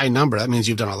 that's a high number. That means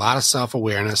you've done a lot of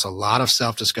self-awareness, a lot of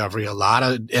self-discovery, a lot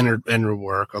of inner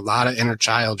work, a lot of inner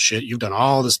child shit. You've done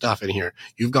all the stuff in here.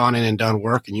 You've gone in and done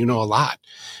work and you know a lot.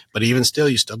 But even still,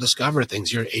 you still discover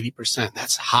things. You're at 80%.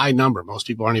 That's a high number. Most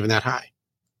people aren't even that high.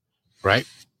 Right?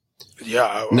 Yeah,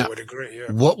 I would agree.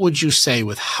 Yeah. What would you say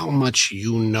with how much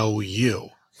you know you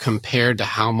compared to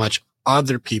how much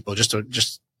other people, just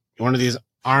one of these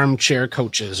armchair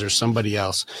coaches or somebody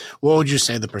else, what would you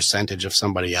say the percentage of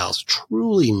somebody else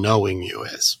truly knowing you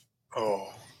is?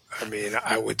 Oh, I mean,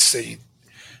 I would say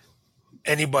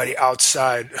anybody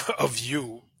outside of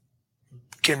you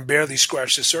can barely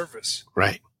scratch the surface.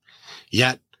 Right.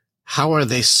 Yet, how are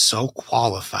they so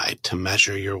qualified to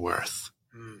measure your worth?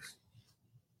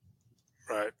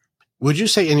 Right. Would you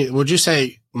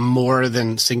say more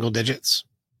than single digits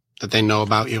that they know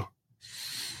about you?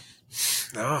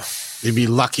 No. You'd be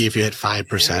lucky if you hit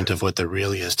 5% of what there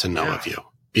really is to know of you.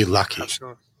 Be lucky.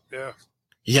 Absolutely. Yeah.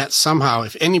 Yet somehow,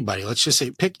 if anybody, let's just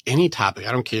say, pick any topic.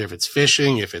 I don't care if it's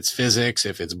fishing, if it's physics,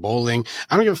 if it's bowling.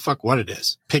 I don't give a fuck what it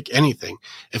is. Pick anything.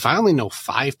 If I only know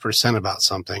 5% about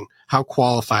something, how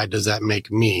qualified does that make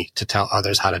me to tell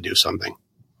others how to do something?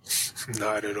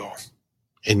 Not at all.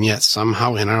 And yet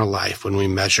somehow in our life, when we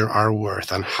measure our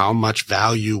worth on how much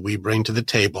value we bring to the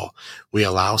table, we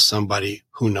allow somebody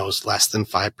who knows less than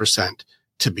 5%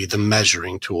 to be the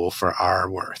measuring tool for our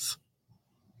worth.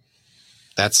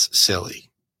 That's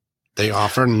silly. They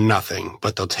offer nothing,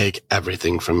 but they'll take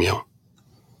everything from you.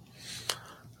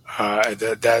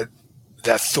 That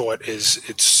thought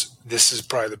this is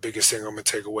probably the biggest thing I'm going to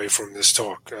take away from this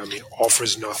talk. I mean,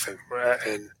 offers nothing.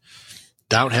 And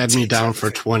doubt had me down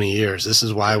for 20 years. This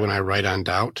is why when I write on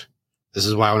doubt, this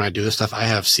is why when I do this stuff, I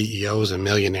have CEOs and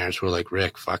millionaires who are like,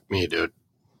 Rick, fuck me, dude.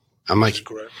 I'm like,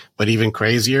 but even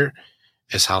crazier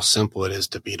is how simple it is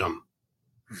to beat them.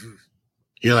 Mm-hmm.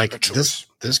 You're like,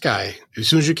 this guy, as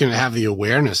soon as you can have the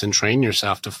awareness and train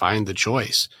yourself to find the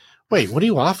choice. Wait, what are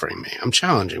you offering me? I'm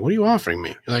challenging. What are you offering me?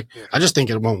 You're like, I just think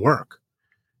it won't work.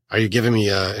 Are you giving me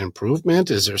an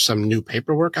improvement? Is there some new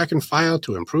paperwork I can file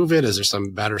to improve it? Is there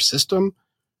some better system?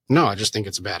 No, I just think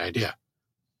it's a bad idea.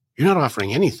 You're not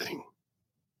offering anything.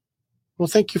 Well,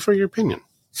 thank you for your opinion.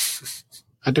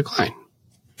 I decline.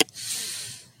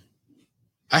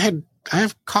 I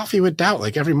have coffee with Doubt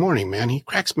like every morning, man. He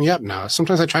cracks me up now.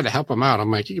 Sometimes I try to help him out.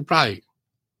 I'm like, you could probably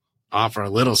offer a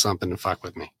little something to fuck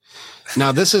with me.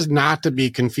 Now, this is not to be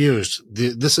confused.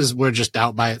 This is where just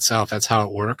doubt by itself, that's how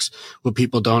it works. What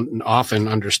people don't often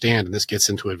understand, and this gets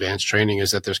into advanced training,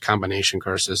 is that there's combination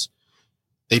curses.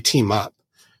 They team up.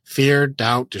 Fear,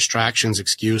 doubt, distractions,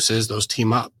 excuses, those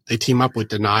team up. They team up with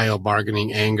denial,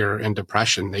 bargaining, anger, and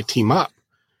depression. They team up.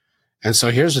 And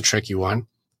so here's a tricky one.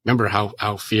 Remember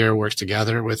how fear works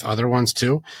together with other ones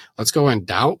too? Let's go in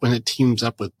doubt when it teams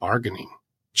up with bargaining.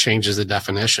 Changes the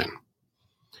definition.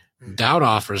 Doubt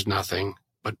offers nothing,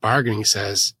 but bargaining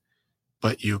says,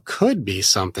 but you could be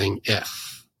something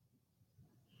if.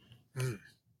 Mm.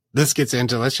 This gets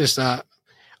into, let's just,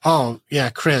 oh yeah,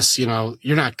 Chris,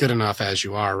 you're not good enough as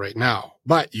you are right now,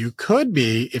 but you could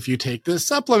be if you take this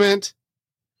supplement.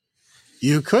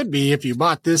 You could be if you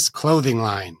bought this clothing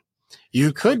line.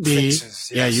 You could be,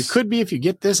 fixes, yeah, yes. you could be if you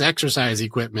get this exercise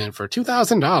equipment for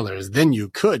 $2,000. Then you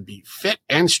could be fit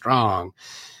and strong.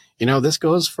 This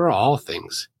goes for all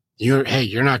things. You're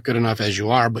not good enough as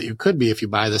you are, but you could be if you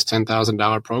buy this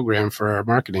 $10,000 program for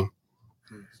marketing.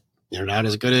 You're not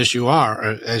as good as you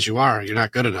are, You're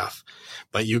not good enough,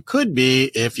 but you could be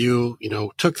if you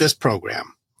took this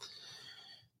program.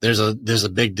 There's a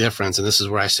big difference. And this is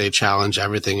where I say challenge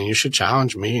everything. And you should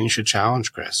challenge me and you should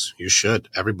challenge Chris. You should.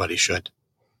 Everybody should.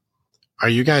 Are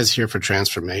you guys here for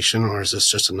transformation, or is this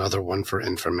just another one for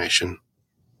information?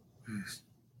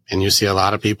 And you see a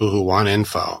lot of people who want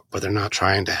info, but they're not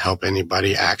trying to help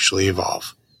anybody actually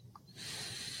evolve.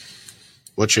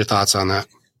 What's your thoughts on that?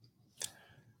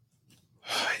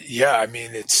 Yeah, I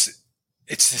mean, it's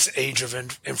this age of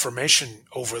information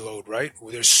overload, right?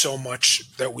 Where there's so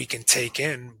much that we can take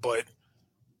in, but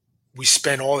we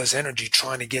spend all this energy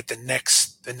trying to get the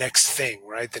next thing,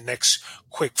 right? The next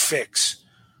quick fix.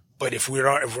 But if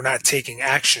we're not taking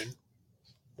action,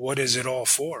 what is it all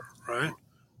for, right?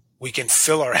 We can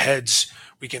fill our heads,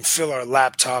 we can fill our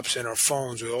laptops and our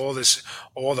phones with all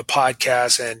the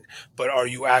podcasts, but are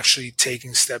you actually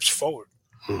taking steps forward?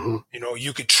 Mm-hmm.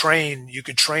 You could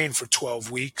train for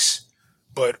 12 weeks,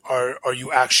 but are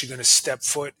you actually going to step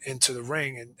foot into the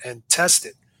ring and test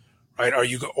it, right? Are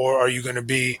you going to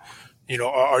be,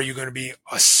 are you going to be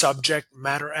a subject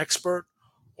matter expert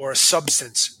or a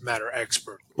substance matter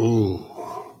expert? Ooh,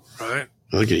 right?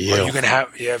 Look at you. Are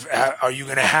you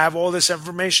going to have all this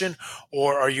information,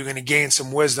 or are you going to gain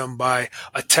some wisdom by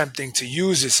attempting to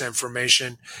use this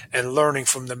information and learning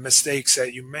from the mistakes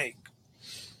that you make?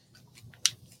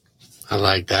 I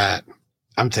like that.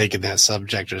 I'm taking that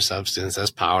subject or substance.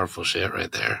 That's powerful shit right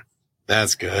there.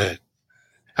 That's good.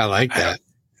 I like that.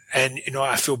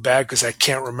 I feel bad because I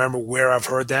can't remember where I've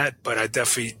heard that, but I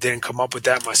definitely didn't come up with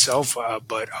that myself.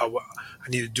 But I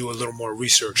need to do a little more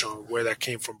research on where that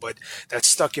came from. But that's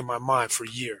stuck in my mind for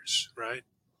years, right?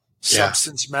 Yeah.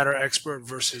 Substance matter expert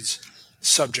versus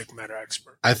subject matter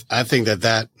expert. I think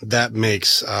that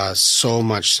makes so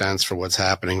much sense for what's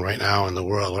happening right now in the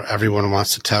world, where everyone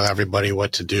wants to tell everybody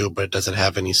what to do, but does it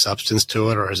have any substance to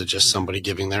it, or is it just somebody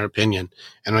giving their opinion?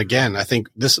 And again, I think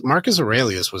this Marcus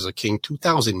Aurelius was a king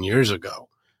 2,000 years ago.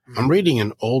 I'm reading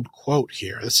an old quote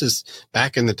here. This is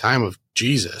back in the time of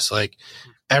Jesus. Like,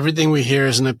 everything we hear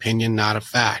is an opinion, not a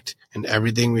fact, and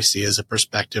everything we see is a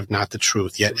perspective, not the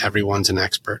truth. Yet everyone's an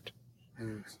expert.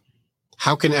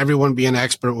 How can everyone be an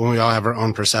expert when we all have our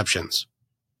own perceptions?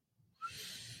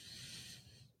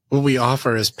 What we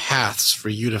offer is paths for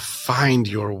you to find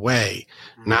your way,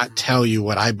 not tell you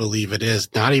what I believe it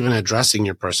is, not even addressing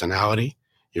your personality,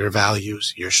 your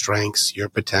values, your strengths, your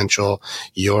potential,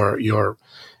 your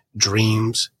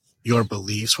dreams, your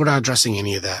beliefs. We're not addressing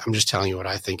any of that. I'm just telling you what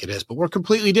I think it is, but we're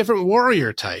completely different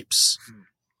warrior types.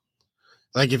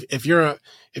 Like if you're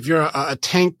a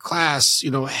tank class,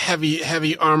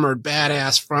 heavy armored,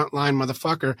 badass frontline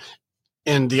motherfucker,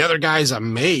 and the other guy's a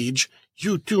mage,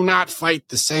 you do not fight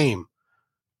the same.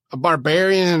 A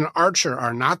barbarian and an archer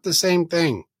are not the same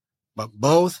thing, but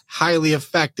both highly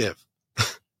effective.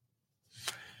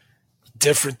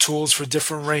 Different tools for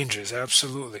different ranges.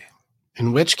 Absolutely.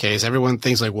 In which case, everyone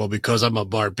thinks like, well, because I'm a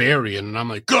barbarian and I'm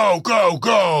like, go, go,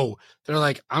 go. They're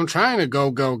like, I'm trying to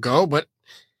go, go, go, but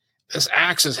this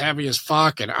axe is heavy as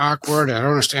fuck and awkward, and I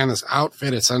don't understand this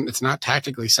outfit. It's not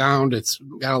tactically sound. It's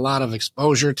got a lot of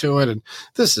exposure to it, and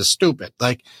this is stupid.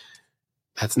 Like,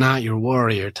 that's not your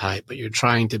warrior type, but you're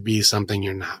trying to be something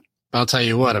you're not. I'll tell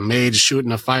you what, a mage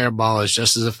shooting a fireball is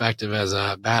just as effective as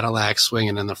a battle axe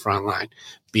swinging in the front line.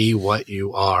 Be what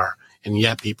you are. And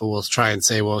yet people will try and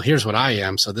say, well, here's what I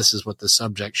am, so this is what the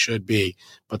subject should be,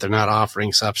 but they're not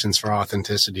offering substance for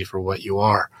authenticity for what you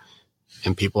are.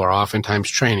 And people are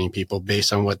oftentimes training people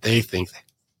based on what they think.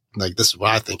 Like, this is what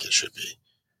I think it should be.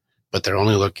 But they're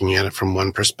only looking at it from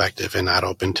one perspective and not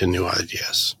open to new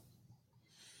ideas.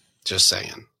 Just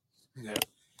saying. Yeah.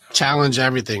 Challenge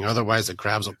everything. Otherwise, the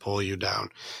crabs will pull you down.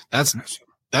 That's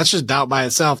just doubt by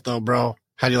itself, though, bro.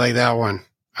 How do you like that one?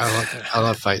 I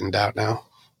love fighting doubt now.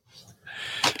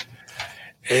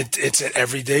 It's an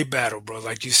everyday battle, bro.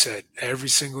 Like you said, every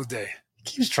single day.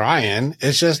 Keeps trying.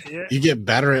 It's just you get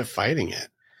better at fighting it.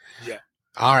 Yeah.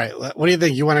 All right. What do you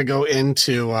think? You want to go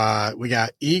into, we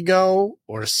got ego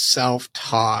or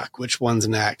self-talk? Which one's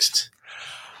next?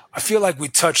 I feel like we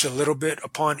touched a little bit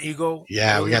upon ego.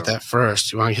 Yeah, earlier. we got that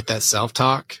first. You want to hit that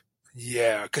self-talk?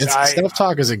 Yeah, because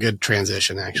self-talk is a good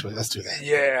transition, actually. Let's do that.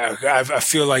 Yeah, I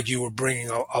feel like you were bringing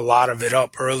a lot of it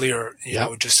up earlier,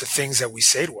 Yep. just the things that we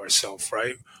say to ourselves,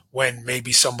 right? When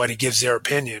maybe somebody gives their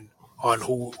opinion on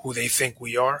who they think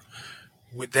we are,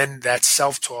 then that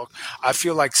self-talk. I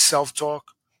feel like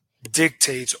self-talk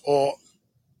dictates all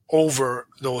over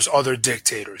those other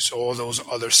dictators, all those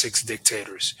other six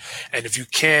dictators. And if you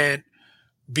can't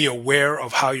be aware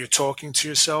of how you're talking to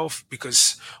yourself,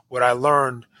 because what I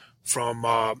learned from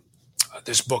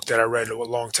this book that I read a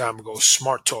long time ago,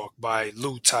 Smart Talk by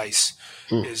Lou Tice,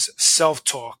 is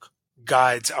self-talk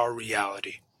guides our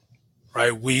reality,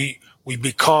 right? We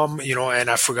become, and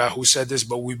I forgot who said this,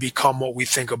 but we become what we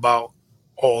think about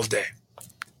all day,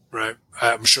 right?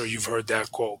 I'm sure you've heard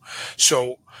that quote.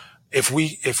 So if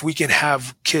we can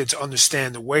have kids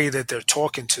understand the way that they're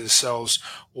talking to themselves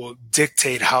will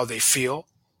dictate how they feel,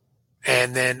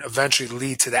 and then eventually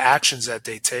lead to the actions that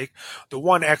they take. The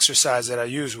one exercise that I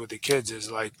use with the kids is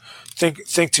like, think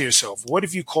to yourself, what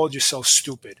if you called yourself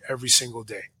stupid every single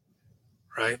day,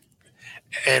 right?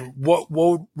 And what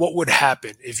would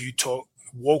happen if you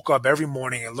woke up every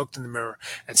morning and looked in the mirror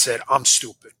and said, I'm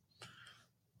stupid?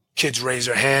 Kids raise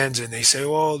their hands and they say,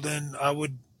 well, then I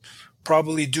would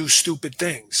probably do stupid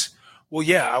things. Well,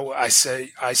 yeah, I say,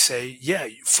 yeah,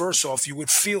 first off, you would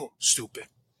feel stupid,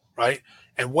 right?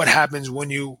 And what happens when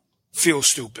you feel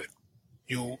stupid?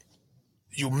 You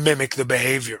mimic the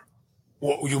behavior.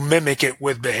 Well, you mimic it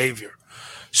with behavior.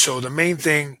 So the main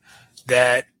thing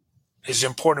that is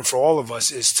important for all of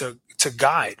us is to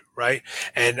guide, right?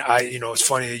 And it's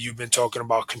funny that you've been talking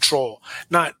about control.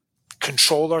 Not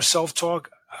control our self-talk.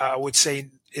 I would say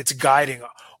it's guiding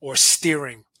or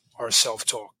steering our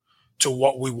self-talk to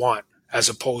what we want as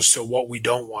opposed to what we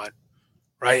don't want.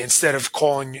 Right? Instead of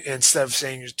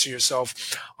saying to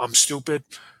yourself, I'm stupid.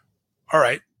 All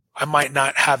right. I might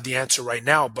not have the answer right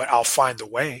now, but I'll find the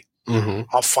way. Mm-hmm.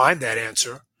 I'll find that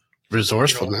answer.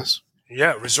 Resourcefulness.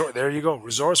 There you go.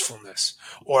 Resourcefulness.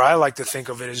 Or I like to think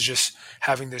of it as just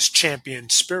having this champion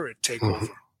spirit take over,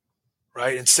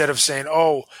 right? Instead of saying,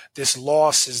 oh, this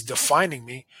loss is defining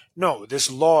me. No, this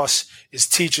loss is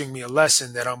teaching me a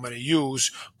lesson that I'm going to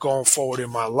use going forward in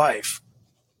my life.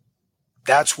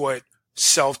 That's what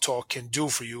self-talk can do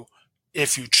for you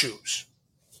if you choose.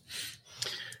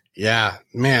 Yeah,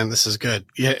 man, this is good.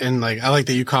 Yeah, and I like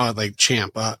that you call it like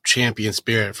champion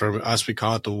spirit. For us, we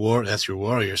call it the war. That's your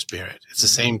warrior spirit. It's the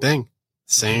same thing.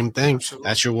 Same thing. Absolutely.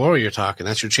 That's your warrior talking.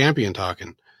 That's your champion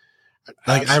talking.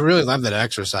 I really love that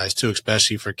exercise too,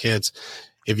 especially for kids.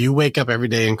 If you wake up every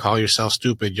day and call yourself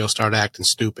stupid, you'll start acting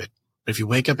stupid. But if you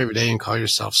wake up every day and call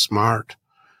yourself smart,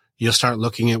 you'll start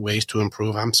looking at ways to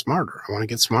improve. I'm smarter. I want to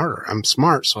get smarter. I'm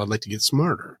smart, so I'd like to get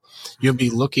smarter. You'll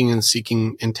be looking and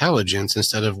seeking intelligence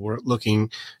instead of looking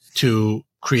to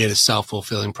create a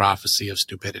self-fulfilling prophecy of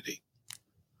stupidity.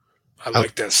 I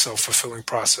like that self-fulfilling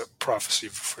prophecy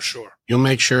for sure. You'll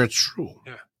make sure it's true.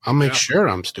 Yeah. I'll make sure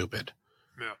I'm stupid.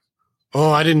 Yeah.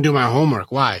 Oh, I didn't do my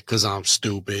homework. Why? Because I'm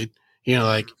stupid.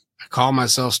 I call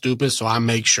myself stupid, so I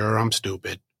make sure I'm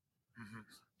stupid. Mm-hmm.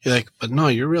 You're like, but no,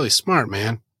 you're really smart,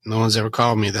 man. No one's ever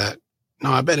called me that.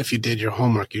 No, I bet if you did your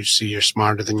homework, you'd see you're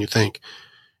smarter than you think.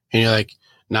 And you're like,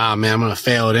 nah, man, I'm going to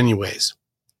fail it anyways.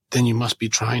 Then you must be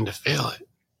trying to fail it.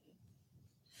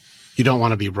 You don't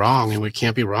want to be wrong, and we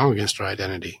can't be wrong against our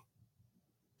identity.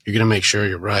 You're going to make sure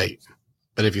you're right.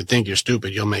 But if you think you're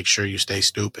stupid, you'll make sure you stay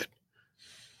stupid.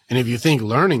 And if you think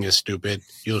learning is stupid,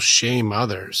 you'll shame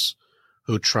others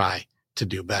who try to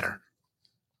do better.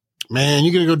 Man,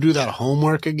 you're going to go do that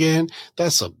homework again?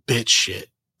 That's a bitch shit.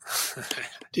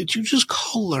 Did you just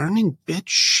call learning bitch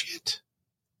shit?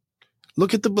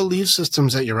 Look at the belief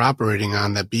systems that you're operating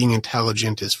on that being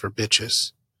intelligent is for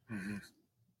bitches. Mm-hmm.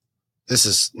 This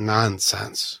is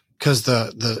nonsense. Because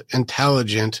the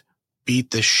intelligent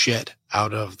beat the shit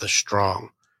out of the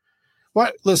strong.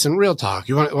 What? Listen, real talk.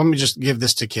 Let me just give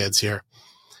this to kids here.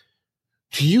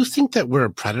 Do you think that we're a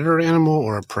predator animal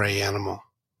or a prey animal?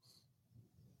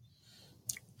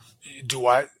 Do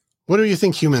I? What do you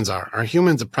think humans are? Are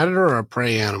humans a predator or a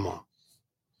prey animal?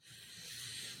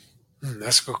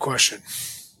 That's a good question.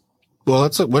 Well,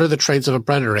 let's look. What are the traits of a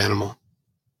predator animal?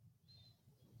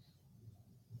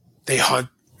 They hunt.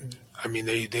 I mean,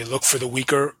 they look for the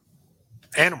weaker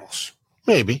animals.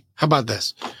 Maybe. How about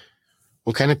this?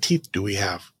 What kind of teeth do we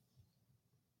have?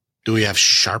 Do we have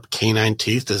sharp canine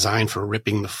teeth designed for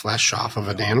ripping the flesh off of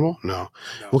an animal? No.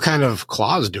 What kind of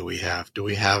claws do we have? Do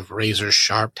we have razor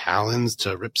sharp talons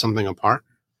to rip something apart?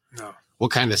 No.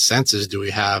 What kind of senses do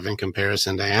we have in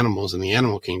comparison to animals in the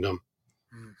animal kingdom?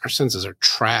 Our senses are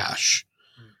trash.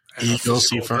 You go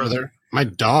see further. My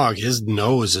dog, his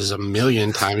nose is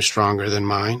 1,000,000 times stronger than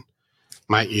mine.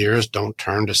 My ears don't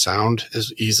turn to sound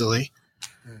as easily.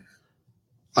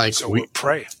 Like So we're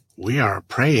prey. We are a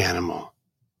prey animal.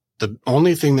 The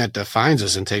only thing that defines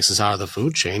us and takes us out of the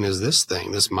food chain is this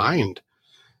thing, this mind.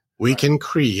 We can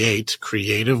create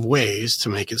creative ways to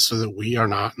make it so that we are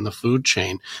not in the food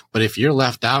chain. But if you're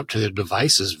left out to the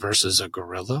devices versus a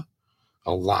gorilla,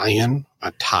 a lion,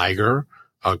 a tiger,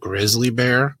 a grizzly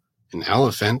bear, an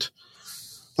elephant,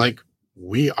 like,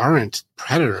 we aren't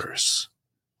predators.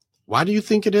 Why do you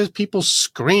think it is people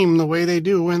scream the way they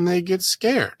do when they get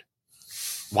scared?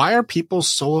 Why are people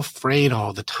so afraid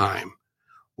all the time?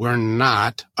 We're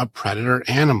not a predator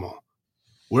animal.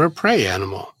 We're a prey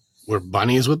animal. We're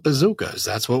bunnies with bazookas.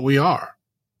 That's what we are.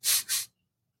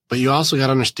 But you also got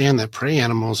to understand that prey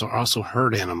animals are also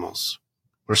herd animals.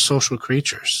 We're social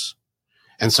creatures.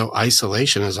 And so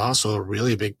isolation is also a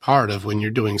really big part of when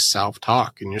you're doing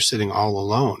self-talk and you're sitting all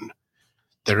alone.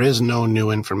 There is no new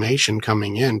information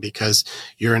coming in because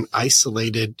you're an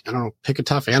isolated, pick a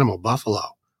tough animal,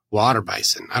 buffalo, water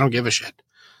bison. I don't give a shit.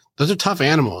 Those are tough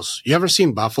animals. You ever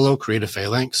seen buffalo create a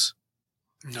phalanx?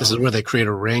 No. This is where they create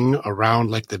a ring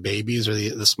around like the babies or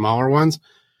the smaller ones.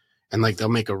 And like they'll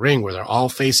make a ring where they're all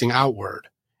facing outward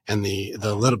and the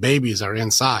little babies are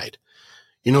inside.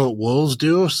 You know what wolves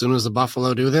do as soon as the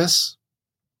buffalo do this?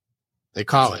 They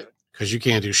call it because you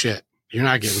can't do shit. You're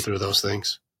not getting through those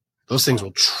things. Those things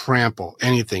will trample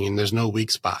anything and there's no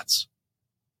weak spots.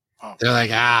 Oh. They're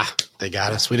like, they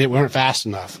got us. We weren't fast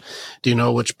enough. Do you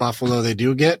know which buffalo they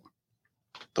do get?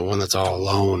 The one that's all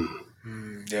alone.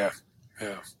 Yeah.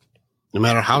 No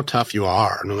matter how tough you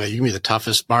are, no matter, you can be the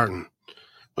toughest Spartan.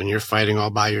 When you're fighting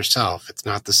all by yourself, it's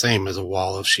not the same as a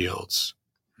wall of shields.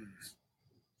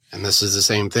 And this is the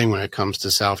same thing when it comes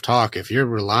to self-talk. If you're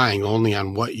relying only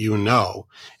on what you know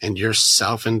and your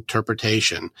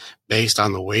self-interpretation based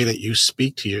on the way that you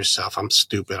speak to yourself, I'm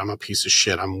stupid, I'm a piece of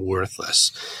shit, I'm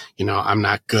worthless, I'm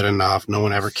not good enough, no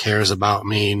one ever cares about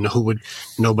me,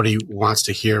 nobody wants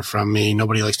to hear from me,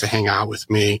 nobody likes to hang out with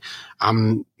me,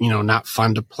 I'm, not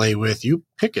fun to play with. You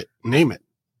pick it, name it.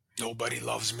 Nobody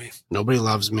loves me. Nobody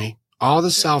loves me. All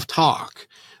the self-talk.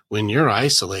 When you're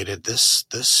isolated, this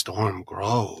storm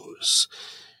grows.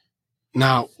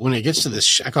 Now, when it gets to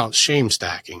this, I call it shame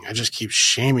stacking. I just keep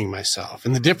shaming myself.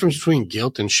 And the difference between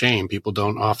guilt and shame, people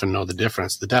don't often know the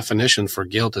difference. The definition for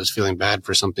guilt is feeling bad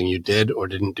for something you did or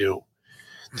didn't do.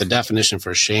 The definition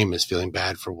for shame is feeling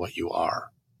bad for what you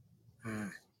are.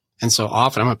 And so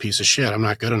often I'm a piece of shit. I'm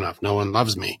not good enough. No one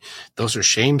loves me. Those are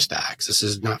shame stacks. This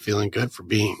is not feeling good for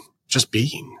just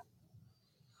being.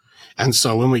 And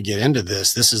so when we get into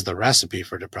this is the recipe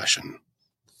for depression.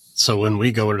 So when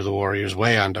we go to the Warrior's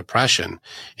Way on depression,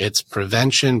 it's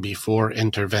prevention before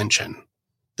intervention.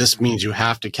 This means you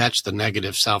have to catch the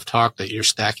negative self-talk that you're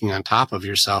stacking on top of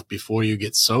yourself before you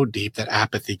get so deep that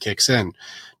apathy kicks in.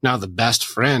 Now, the best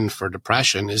friend for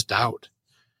depression is doubt.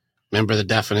 Remember the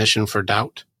definition for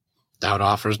doubt? Doubt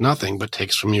offers nothing but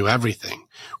takes from you everything.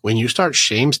 When you start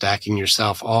shame stacking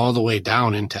yourself all the way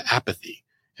down into apathy,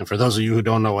 and for those of you who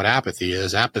don't know what apathy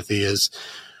is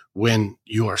when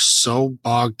you are so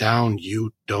bogged down,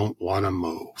 you don't want to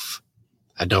move.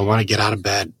 I don't want to get out of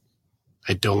bed.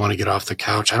 I don't want to get off the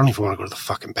couch. I don't even want to go to the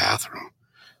fucking bathroom.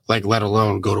 Like, let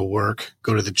alone go to work,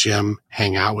 go to the gym,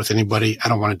 hang out with anybody. I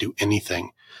don't want to do anything.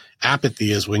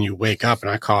 Apathy is when you wake up, and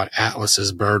I call it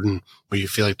Atlas's burden, where you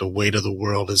feel like the weight of the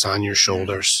world is on your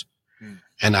shoulders.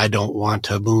 And I don't want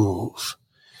to move.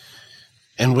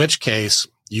 In which case,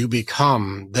 you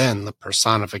become then the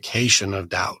personification of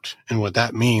doubt. And what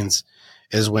that means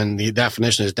is when the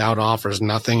definition is doubt offers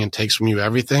nothing and takes from you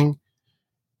everything,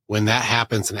 when that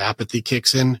happens and apathy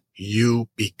kicks in, you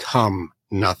become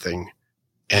nothing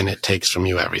and it takes from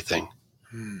you everything.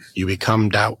 You become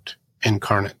doubt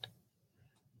incarnate.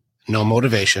 No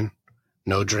motivation,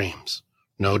 no dreams,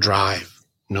 no drive,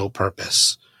 no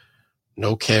purpose,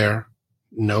 no care,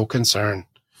 no concern.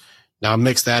 Now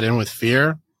mix that in with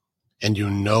fear, and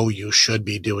you should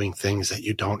be doing things that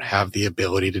you don't have the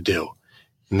ability to do.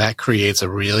 And that creates a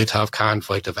really tough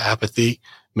conflict of apathy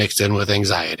mixed in with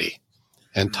anxiety.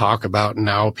 And talk about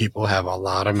now people have a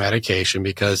lot of medication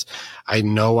because I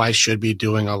know I should be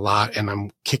doing a lot and I'm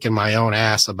kicking my own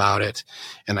ass about it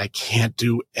and I can't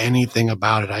do anything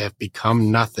about it. I have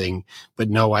become nothing, but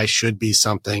know I should be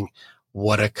something.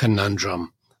 What a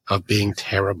conundrum of being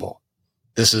terrible.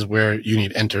 This is where you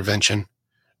need intervention.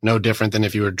 No different than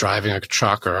if you were driving a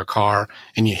truck or a car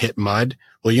and you hit mud.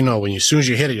 Well, as soon as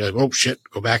you hit it, you're like, oh shit,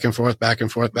 go back and forth, back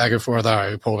and forth, back and forth. All right,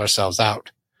 we pulled ourselves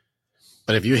out.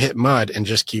 But if you hit mud and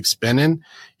just keep spinning,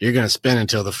 you're going to spin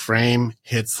until the frame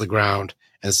hits the ground.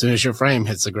 As soon as your frame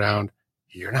hits the ground,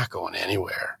 you're not going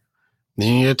anywhere.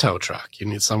 You need a tow truck. You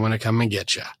need someone to come and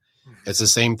get you. It's the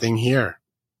same thing here.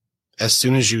 As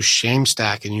soon as you shame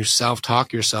stack and you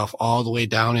self-talk yourself all the way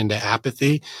down into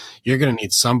apathy, you're going to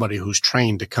need somebody who's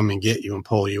trained to come and get you and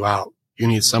pull you out. You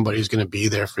need somebody who's going to be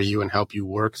there for you and help you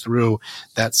work through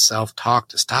that self-talk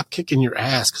to stop kicking your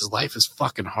ass, because life is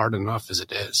fucking hard enough as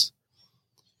it is.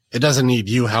 It doesn't need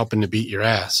you helping to beat your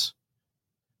ass.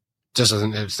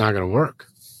 It's not going to work.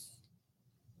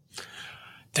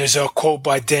 There's a quote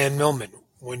by Dan Millman.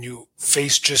 When you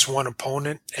face just one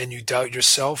opponent and you doubt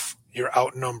yourself, you're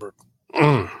outnumbered.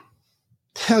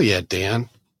 Hell yeah, Dan.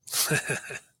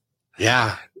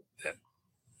 Yeah.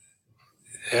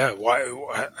 Yeah.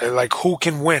 Why? Like, who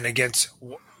can win against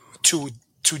two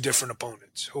different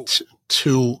opponents? Who?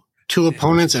 Two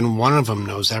opponents, and one of them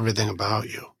knows everything about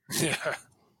you. Yeah.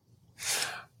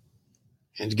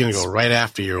 And you're going to go right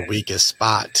after your weakest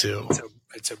spot, too.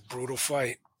 It's a brutal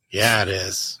fight. Yeah, it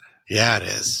is. Yeah, it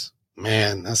is.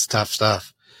 Man, that's tough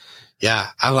stuff. Yeah,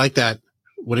 I like that.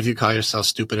 What if you call yourself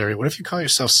stupid every day? What if you call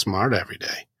yourself smart every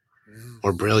day?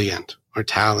 Or brilliant, or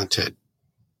talented,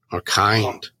 or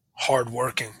kind?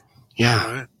 Hardworking.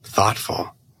 Yeah, right?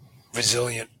 Thoughtful.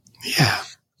 Resilient. Yeah.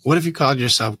 What if you called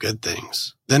yourself good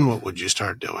things? Then what would you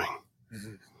start doing?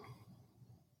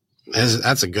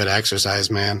 That's a good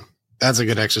exercise, man. That's a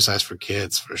good exercise for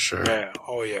kids, for sure. Yeah.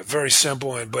 Oh yeah. Very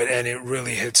simple, and it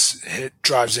really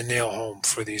drives a nail home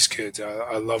for these kids.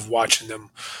 I love watching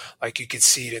them. Like, you could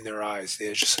see it in their eyes.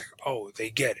 They're just like, oh, they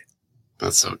get it.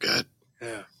 That's so good.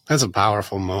 Yeah. That's a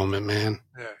powerful moment, man.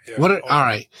 Yeah. All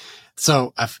right.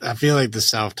 So I feel like the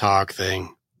self-talk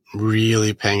thing,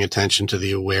 really paying attention to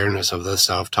the awareness of the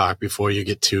self-talk before you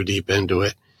get too deep into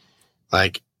it.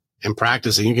 Like, in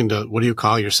practicing, you can do, what do you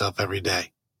call yourself every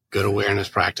day? Good awareness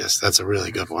practice. That's a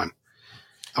really good one.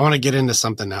 I want to get into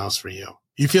something else for you.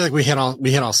 You feel like we hit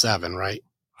all 7, right?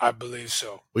 I believe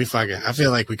so. I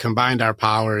feel like we combined our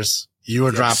powers. You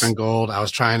were dropping gold. I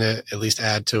was trying to at least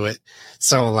add to it.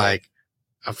 So, like,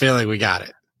 I feel like we got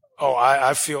it. Oh,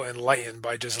 I feel enlightened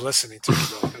by just listening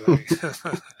to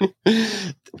you.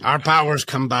 Our powers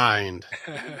combined.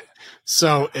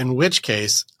 So, in which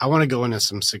case, I want to go into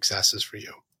some successes for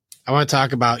you. I want to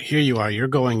talk about, here you are, you're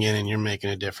going in and you're making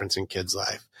a difference in kids'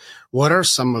 life. What are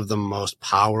some of the most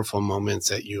powerful moments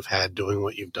that you've had doing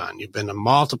what you've done? You've been to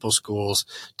multiple schools,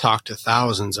 talked to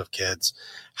thousands of kids.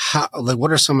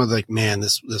 What are some of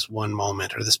this one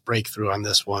moment or this breakthrough on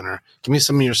this one? Or give me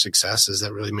some of your successes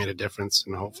that really made a difference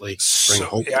and hopefully bring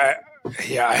hope.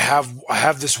 Yeah, I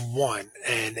have this one,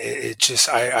 and it just,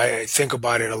 I think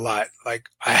about it a lot. Like,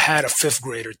 I had a 5th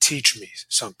grader teach me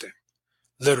something,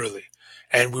 literally.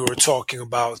 And we were talking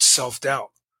about self-doubt.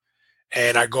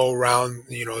 And I go around,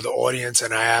 the audience,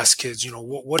 and I ask kids,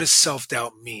 what does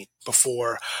self-doubt mean,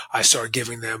 before I start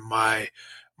giving them my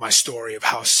story of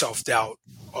how self-doubt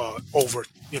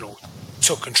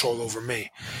took control over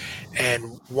me.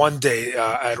 And one day,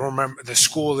 I don't remember, the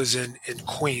school is in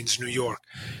Queens, New York,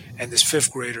 and this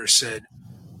 5th grader said,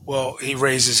 well, he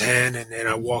raised his hand, and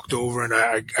I walked over, and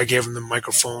I gave him the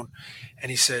microphone, and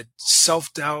he said,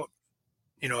 self-doubt,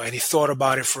 and he thought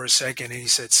about it for a second, and he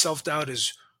said, self-doubt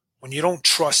is when you don't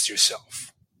trust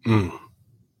yourself.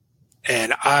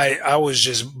 And I was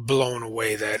just blown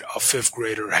away that a 5th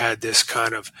grader had this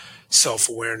kind of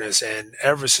self-awareness. And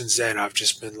ever since then, I've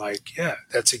just been like, yeah,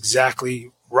 that's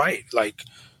exactly right. Like,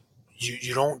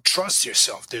 you don't trust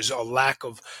yourself. There's a lack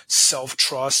of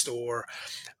self-trust, or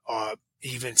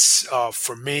even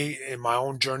for me in my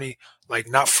own journey, like,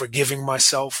 not forgiving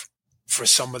myself for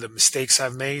some of the mistakes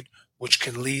I've made, which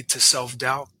can lead to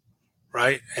self-doubt,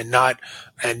 right?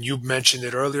 And you mentioned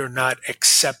it earlier, not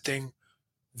accepting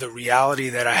the reality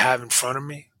that I have in front of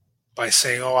me by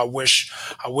saying, oh, I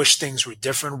wish things were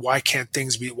different. Why can't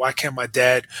my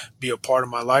dad be a part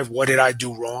of my life? What did I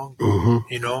do wrong?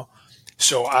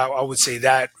 So I would say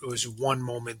that was one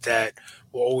moment that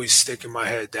will always stick in my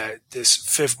head, that this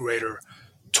 5th grader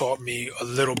taught me a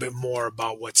little bit more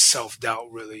about what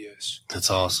self-doubt really is. That's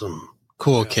awesome.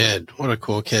 Cool kid. What a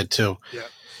cool kid, too. Yeah.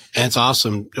 And it's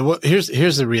awesome.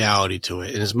 Here's the reality to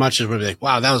it. And as much as we're like,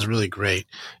 wow, that was really great.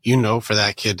 For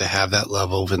that kid to have that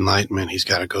level of enlightenment, he's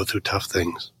got to go through tough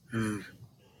things.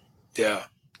 Yeah.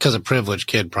 Because a privileged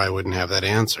kid probably wouldn't have that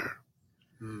answer.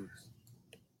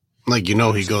 Like,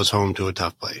 he goes home to a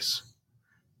tough place.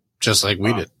 Just like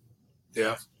we did.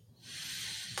 Yeah.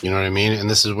 You know what I mean? And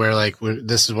this is where,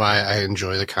 this is why I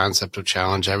enjoy the concept of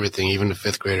challenge everything. Even a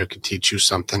 5th grader could teach you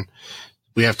something.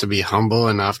 We have to be humble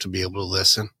enough to be able to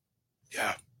listen.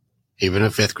 Yeah. Even a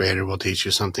 5th grader will teach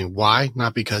you something. Why?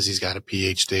 Not because he's got a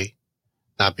PhD.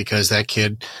 Not because that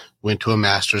kid went to a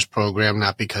master's program.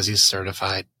 Not because he's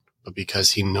certified. But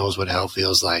because he knows what hell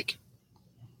feels like.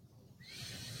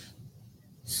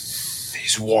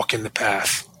 He's walking the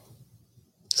path.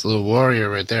 It's a little warrior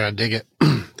right there. I dig it.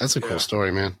 That's a cool story,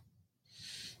 man.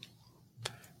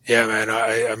 Yeah, man.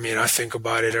 I mean, I think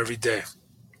about it every day.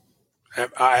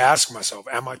 I ask myself,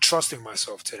 am I trusting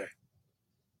myself today?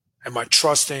 Am I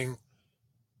trusting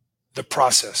the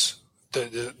process,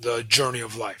 the journey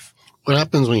of life? What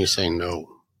happens when you say no?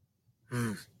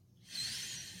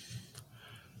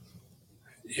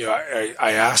 I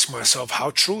ask myself,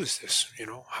 how true is this?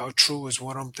 How true is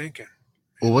what I'm thinking?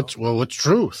 What's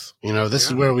truth? This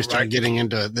is where we start getting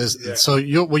into this. Yeah. So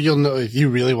you'll know if you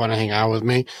really want to hang out with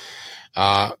me.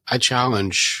 I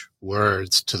challenge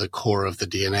words to the core of the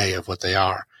DNA of what they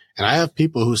are. And I have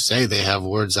people who say they have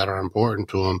words that are important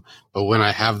to them, but when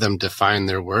I have them define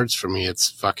their words for me, it's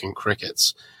fucking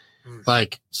crickets.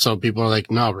 Like, so people are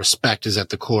like, no, respect is at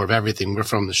the core of everything. We're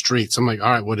from the streets. I'm like, all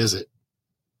right, what is it?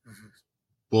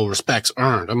 Well, respect's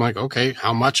earned. I'm like, okay,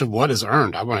 how much of what is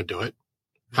earned? I want to do it.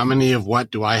 How many of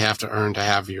what do I have to earn to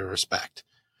have your respect?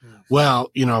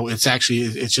 Well,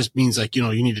 it just means like, you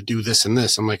need to do this and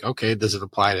this. I'm like, okay, does it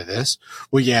apply to this?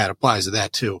 Well, yeah, it applies to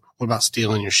that too. What about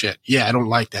stealing your shit? Yeah, I don't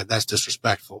like that. That's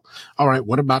disrespectful. All right.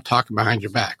 What about talking behind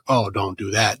your back? Oh, don't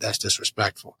do that. That's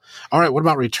disrespectful. All right. What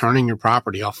about returning your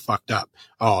property all fucked up?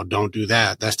 Oh, don't do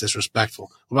that. That's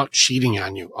disrespectful. What about cheating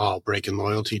on you? Oh, breaking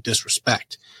loyalty,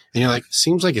 disrespect. And you're like,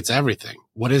 seems like it's everything.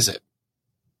 What is it?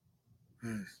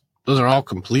 Those are all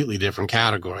completely different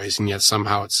categories, and yet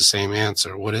somehow it's the same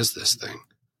answer. What is this thing?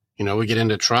 We get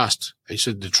into trust. You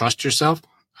said to trust yourself.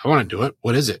 I want to do it.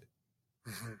 What is it?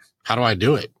 How do I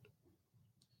do it?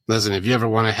 Listen, if you ever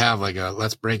want to have like a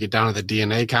let's break it down to the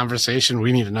DNA conversation,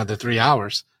 we need another 3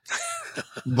 hours.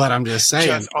 But I'm just saying.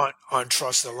 Just on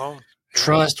trust alone.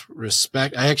 Trust,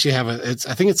 respect. I actually have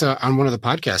I think it's on one of the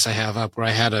podcasts I have up where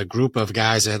I had a group of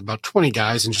guys. I had about 20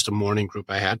 guys in just a morning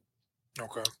group I had.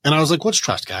 Okay. And I was like, what's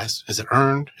trust, guys? Is it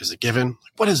earned? Is it given?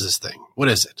 What is this thing? What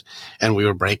is it? And we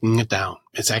were breaking it down.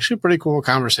 It's actually a pretty cool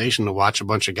conversation to watch a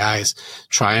bunch of guys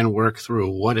try and work through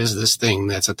what is this thing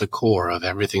that's at the core of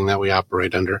everything that we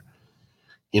operate under.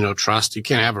 Trust, you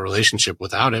can't have a relationship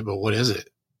without it, but what is it?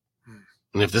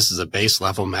 And if this is a base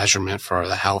level measurement for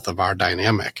the health of our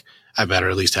dynamic, I better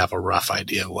at least have a rough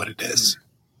idea of what it is.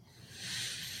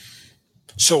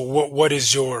 So what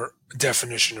is your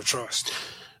definition of trust?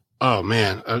 Oh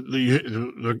man,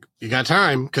 you got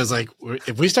time? Cause like,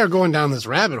 if we start going down this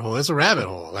rabbit hole, it's a rabbit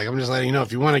hole. Like, I'm just letting you know,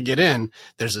 if you want to get in,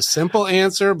 there's a simple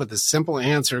answer, but the simple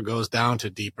answer goes down to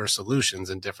deeper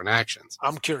solutions and different actions.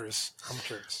 I'm curious.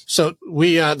 So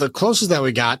the closest that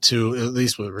we got to, at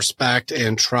least with respect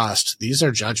and trust, these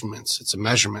are judgments. It's a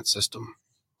measurement system.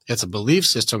 It's a belief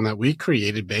system that we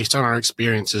created based on our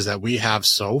experiences that we have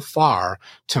so far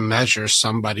to measure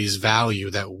somebody's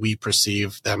value that we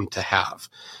perceive them to have.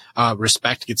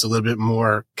 Respect gets a little bit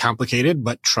more complicated,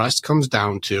 but trust comes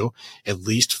down to at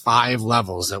least 5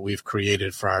 levels that we've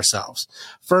created for ourselves.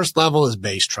 First level is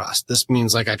base trust. This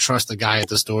means like I trust the guy at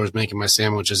the store is making my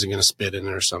sandwich isn't going to spit in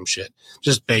it or some shit.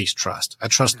 Just base trust. I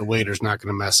trust the waiter's not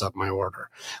going to mess up my order.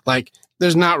 Like,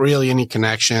 there's not really any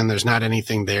connection. There's not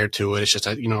anything there to it. It's just,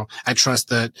 I trust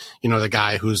that, the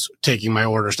guy who's taking my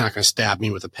order is not going to stab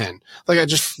me with a pen. Like, I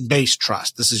just base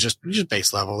trust. This is just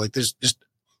base level. Like, there's just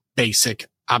basic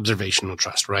observational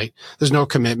trust, right? There's no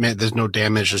commitment. There's no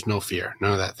damage. There's no fear.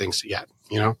 None of that things yet,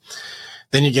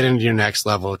 Then you get into your next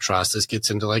level of trust. This gets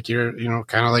into like your,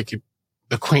 kind of like your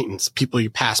acquaintance, people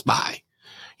you pass by.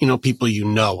 People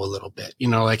a little bit,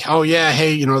 like, oh yeah,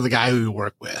 hey, the guy who you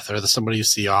work with or somebody you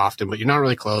see often, but you're not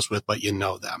really close with, but you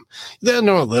know them. They'll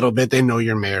know a little bit. They know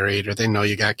you're married or they know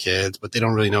you got kids, but they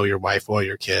don't really know your wife or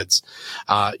your kids.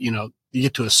 You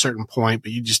get to a certain point,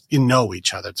 but you know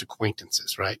each other. It's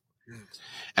acquaintances, right?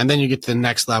 And then you get to the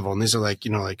next level. And these are like,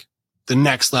 like the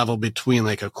next level between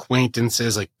like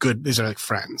acquaintances, like these are like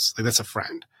friends. Like that's a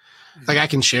friend. Like I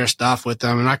can share stuff with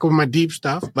them and not go with my deep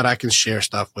stuff, but I can share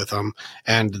stuff with them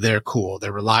and they're cool.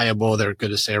 They're reliable. They're good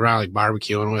to stay around, like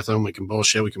barbecuing with them. We can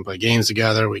bullshit. We can play games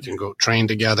together. We can go train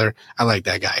together. I like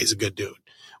that guy. He's a good dude.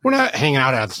 We're not hanging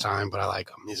out all the time, but I like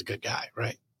him. He's a good guy.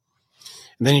 Right.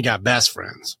 And then you got best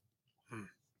friends.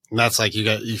 And that's like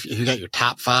if you got your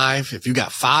top 5, if you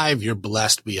got 5, you're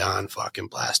blessed beyond fucking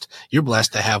blessed. You're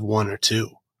blessed to have 1 or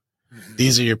 2.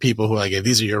 These are your people who like,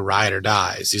 these are your ride or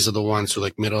dies. These are the ones who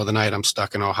like middle of the night, I'm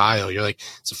stuck in Ohio. You're like,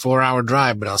 it's a 4-hour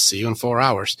drive, but I'll see you in 4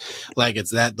 hours. Like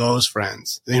it's those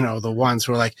friends, the ones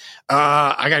who are like,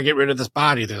 I got to get rid of this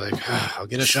body. They're like, I'll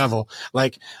get a shovel.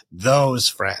 Like those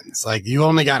friends, like you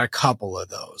only got a couple of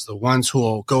those, the ones who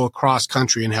will go across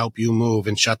country and help you move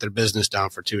and shut their business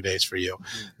down for 2 days for you.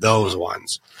 Those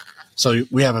ones. So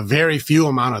we have a very few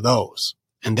amount of those.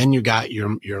 And then you got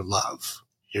your love.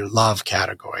 your love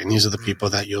category. And these are the people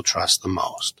that you'll trust the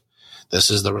most. This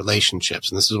is the relationships.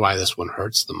 And this is why this one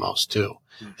hurts the most too,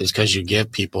 is because you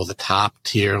give people the top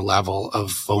tier level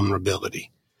of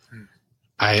vulnerability.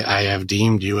 I have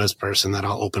deemed you as a person that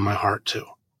I'll open my heart to.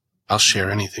 I'll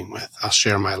share anything with. I'll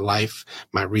share my life,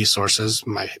 my resources,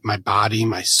 my body,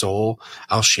 my soul.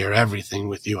 I'll share everything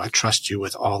with you. I trust you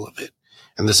with all of it.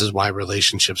 And this is why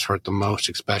relationships hurt the most,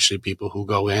 especially people who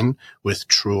go in with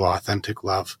true, authentic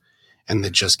love. And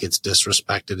it just gets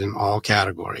disrespected in all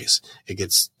categories. It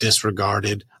gets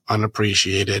disregarded,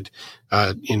 unappreciated,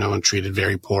 and treated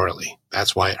very poorly.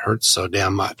 That's why it hurts so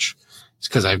damn much. It's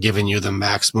because I've given you the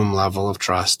maximum level of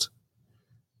trust,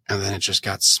 and then it just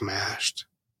got smashed.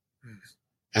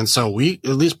 And so we at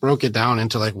least broke it down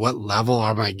into like, what level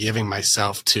am I giving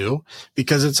myself to?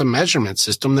 Because it's a measurement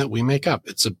system that we make up.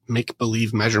 It's a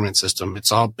make-believe measurement system.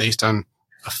 It's all based on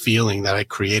a feeling that I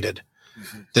created.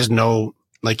 There's no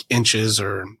like inches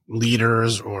or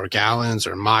liters or gallons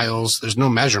or miles. There's no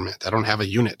measurement. I don't have a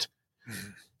unit.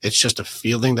 It's just a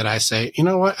feeling that I say, you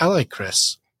know what? I like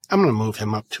Chris. I'm going to move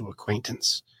him up to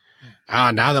acquaintance.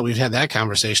 Now that we've had that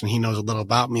conversation, he knows a little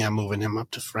about me. I'm moving him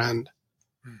up to friend.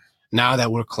 Now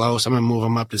that we're close, I'm going to move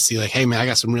him up to see like, hey man, I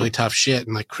got some really tough shit.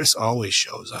 And like Chris always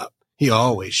shows up. He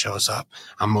always shows up.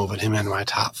 I'm moving him into my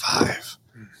top 5.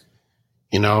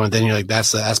 And then you're like,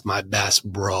 that's my best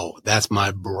bro. That's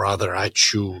my brother. I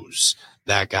choose.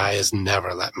 That guy has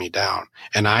never let me down.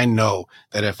 And I know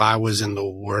that if I was in the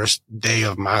worst day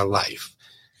of my life,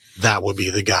 that would be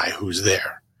the guy who's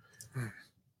there.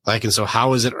 And so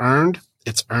how is it earned?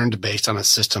 It's earned based on a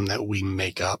system that we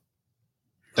make up.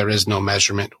 There is no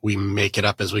measurement. We make it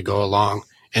up as we go along.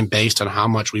 And based on how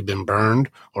much we've been burned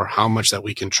or how much that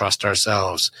we can trust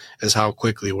ourselves is how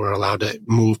quickly we're allowed to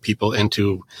move people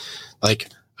into like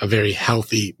a very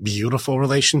healthy, beautiful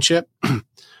relationship,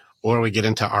 or we get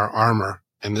into our armor.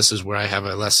 And this is where I have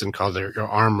a lesson called your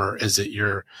armor. Is it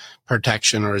your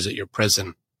protection or is it your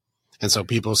prison? And so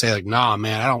people say like, nah,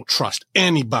 man, I don't trust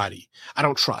anybody. I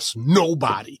don't trust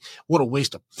nobody. What a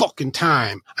waste of fucking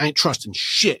time. I ain't trusting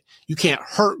shit. You can't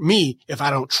hurt me if I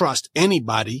don't trust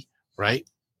anybody, right?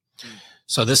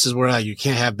 So this is where you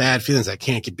can't have bad feelings. I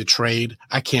can't get betrayed.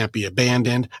 I can't be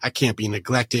abandoned. I can't be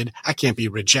neglected. I can't be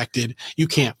rejected. You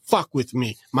can't fuck with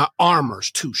me. My armor's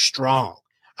too strong.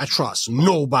 I trust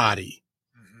nobody.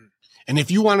 And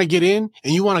if you want to get in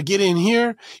and you want to get in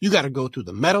here, you got to go through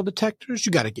the metal detectors.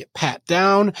 You got to get pat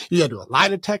down. You got to do a lie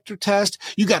detector test.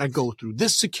 You got to go through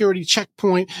this security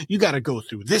checkpoint. You got to go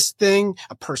through this thing,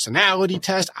 a personality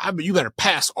test. You better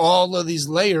pass all of these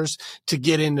layers to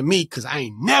get into me because I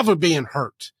ain't never being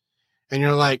hurt. And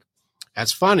you're like,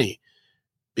 that's funny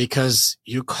because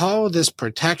you call this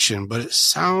protection, but it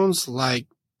sounds like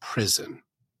prison.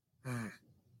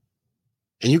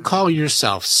 And you call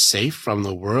yourself safe from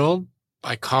the world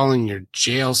by calling your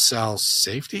jail cell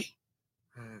safety?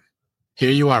 Here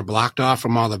you are blocked off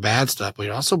from all the bad stuff, but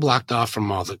you're also blocked off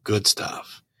from all the good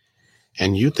stuff.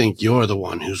 And you think you're the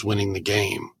one who's winning the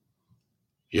game.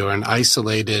 You're an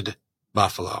isolated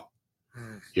buffalo.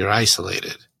 You're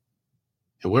isolated.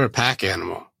 And we're a pack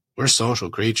animal. We're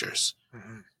social creatures.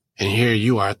 And here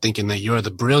you are thinking that you're the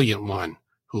brilliant one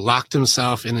who locked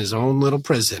himself in his own little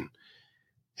prison.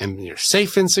 And you're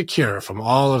safe and secure from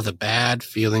all of the bad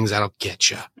feelings that'll get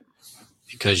you.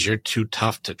 Because you're too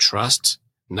tough to trust?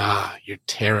 Nah, you're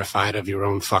terrified of your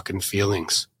own fucking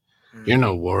feelings. You're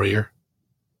no warrior.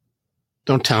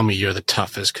 Don't tell me you're the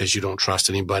toughest because you don't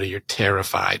trust anybody. You're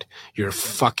terrified. You're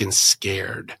fucking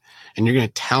scared. And you're going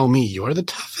to tell me you're the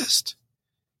toughest?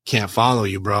 Can't follow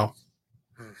you, bro.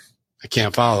 I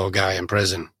can't follow a guy in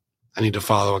prison. I need to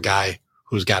follow a guy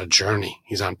who's got a journey.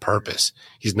 He's on purpose.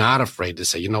 He's not afraid to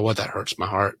say, you know what, that hurts my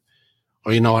heart.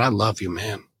 Or you know what, I love you,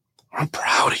 man. Or I'm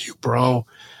proud of you, bro.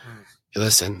 Hey,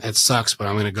 listen, it sucks, but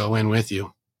I'm going to go in with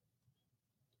you.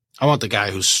 I want the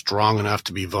guy who's strong enough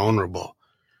to be vulnerable.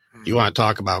 You want to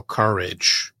talk about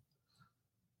courage.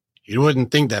 You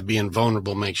wouldn't think that being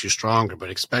vulnerable makes you stronger, but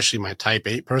especially my type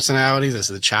 8 personalities, this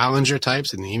is the challenger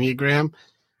types in the Enneagram.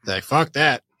 They're like, fuck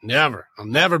that. Never. I'll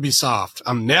never be soft.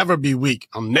 I'll never be weak.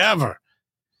 I'll never.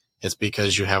 It's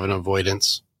because you have an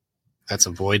avoidance. That's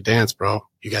a void dance, bro.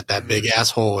 You got that big ass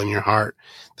hole in your heart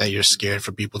that you're scared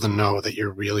for people to know that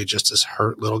you're really just this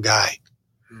hurt little guy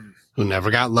who never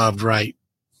got loved right,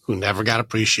 who never got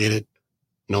appreciated.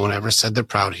 No one ever said they're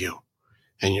proud of you.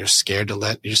 And you're scared to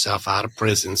let yourself out of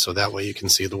prison so that way you can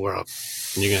see the world.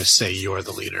 And you're going to say you're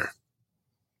the leader.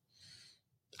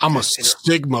 I'm a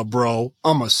Sigma, bro.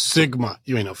 I'm a Sigma.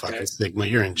 You ain't no fucking Sigma.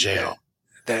 You're in jail.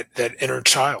 That inner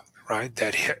child. Right?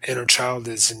 That inner child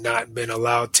has not been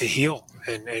allowed to heal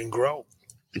and grow.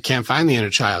 You can't find the inner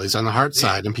child. He's on the heart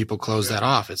side, and people close that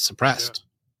off. It's suppressed.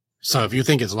 So if you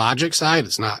think it's logic side,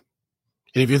 it's not.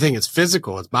 And if you think it's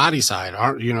physical, it's body side,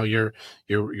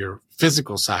 your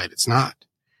physical side, it's not.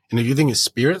 And if you think it's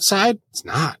spirit side, it's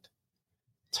not.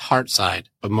 It's heart side.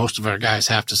 But most of our guys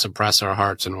have to suppress our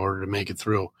hearts in order to make it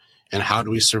through. And how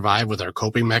do we survive with our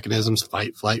coping mechanisms?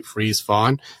 Fight, flight, freeze,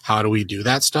 fawn. How do we do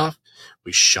that stuff?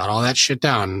 We shut all that shit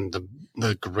down.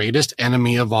 The greatest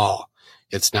enemy of all.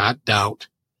 It's not doubt.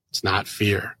 It's not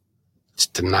fear. It's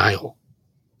denial.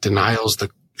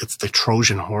 It's the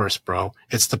Trojan horse, bro.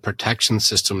 It's the protection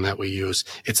system that we use.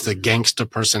 It's the gangster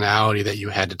personality that you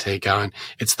had to take on.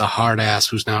 It's the hard ass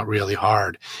who's not really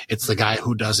hard. It's the guy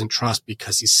who doesn't trust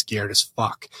because he's scared as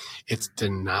fuck. It's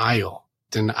denial.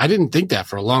 I didn't think that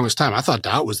for the longest time. I thought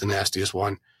doubt was the nastiest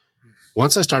one.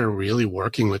 Once I started really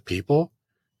working with people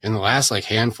in the last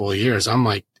handful of years, I'm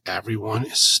like, everyone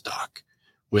is stuck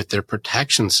with their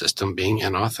protection system being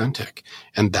inauthentic.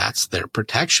 And that's their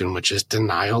protection, which is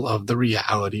denial of the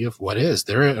reality of what is.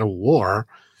 They're at a war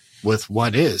with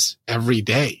what is every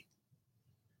day.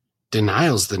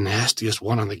 Denial's the nastiest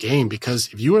one on the game, because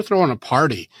if you were throwing a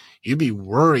party, you'd be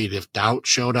worried if doubt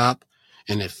showed up,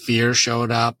 and if fear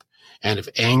showed up, and if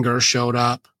anger showed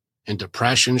up, and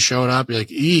depression showed up. You're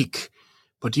like, eek.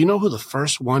 But do you know who the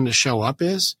first one to show up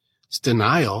is? It's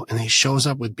denial. And he shows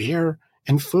up with beer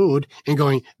and food and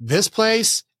going, this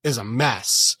place is a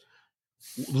mess.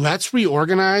 Let's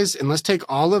reorganize and let's take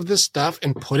all of this stuff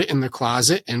and put it in the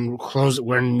closet and close it.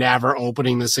 We're never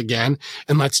opening this again.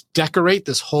 And let's decorate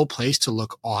this whole place to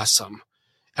look awesome.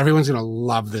 Everyone's going to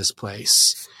love this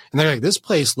place. And they're like, this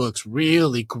place looks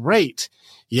really great.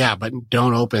 Yeah, but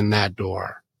don't open that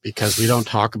door because we don't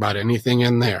talk about anything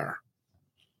in there.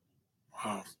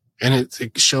 Wow. And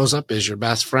it shows up as your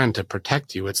best friend to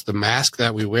protect you. It's the mask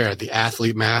that we wear, the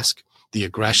athlete mask, the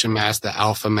aggression mask, the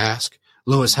alpha mask.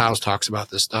 Lewis Howes talks about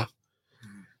this stuff.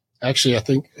 Actually, I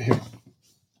think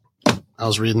I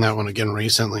was reading that one again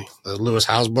recently. The Lewis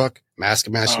Howes book, Mask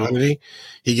of Masculinity.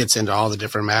 He gets into all the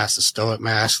different masks, the stoic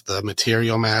mask, the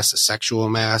material mask, the sexual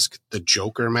mask, the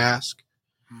joker mask,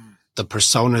 the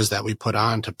personas that we put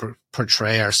on to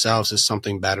portray ourselves as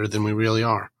something better than we really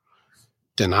are.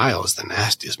 Denial is the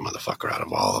nastiest motherfucker out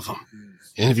of all of them.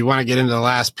 And if you want to get into the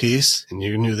last piece, and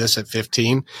you knew this at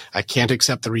 15, I can't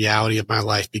accept the reality of my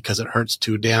life because it hurts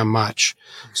too damn much.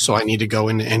 So I need to go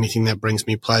into anything that brings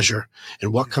me pleasure.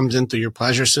 And what comes in through your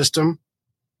pleasure system?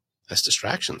 That's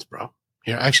distractions, bro.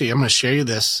 Here, actually, I'm going to share you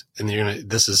this, and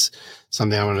this is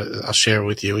something I'll share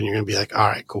with you, and you're going to be like, all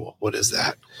right, cool. What is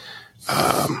that?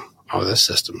 This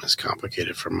system is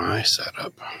complicated for my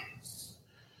setup.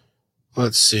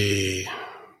 Let's see.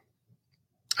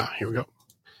 Here we go.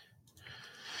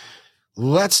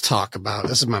 Let's talk about,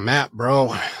 this is my map,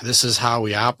 bro. This is how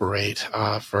we operate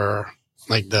for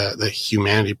the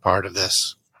humanity part of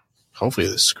this. Hopefully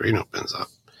the screen opens up.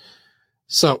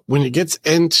 So when it gets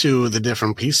into the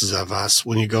different pieces of us,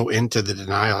 when you go into the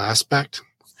denial aspect,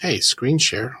 hey, screen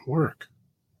share, work.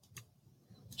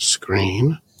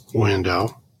 Screen,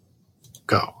 window,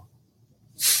 go.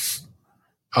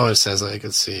 Oh, it says,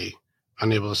 let's see,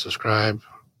 unable to subscribe.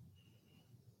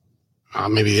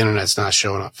 Maybe the internet's not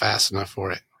showing up fast enough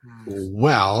for it.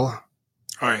 Well.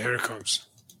 All right, here it comes.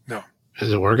 No.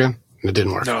 Is it working? It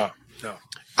didn't work. No.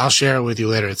 I'll share it with you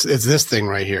later. It's this thing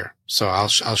right here. So I'll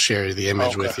share the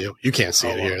image with you. You can't see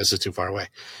it here. This is too far away.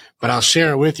 But I'll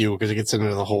share it with you because it gets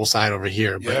into the whole side over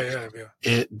here. But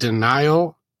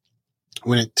denial,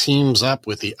 when it teams up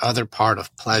with the other part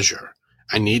of pleasure,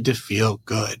 I need to feel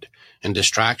good. And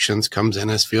distractions comes in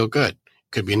as feel good.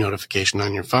 Could be a notification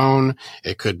on your phone.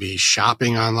 It could be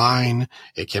shopping online.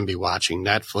 It can be watching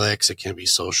Netflix. It can be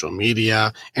social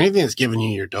media. Anything that's giving you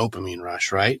your dopamine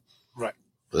rush, right? Right.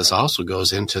 This also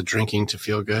goes into drinking to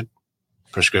feel good,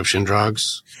 prescription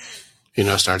drugs,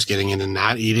 starts getting into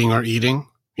not eating or eating,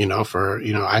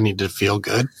 I need to feel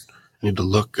good. I need to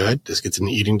look good. This gets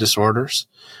into eating disorders,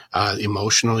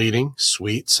 emotional eating,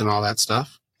 sweets and all that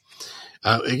stuff.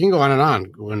 It can go on and on.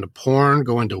 Go into porn,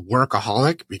 go into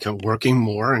workaholic, become working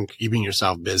more and keeping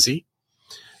yourself busy.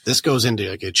 This goes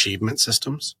into achievement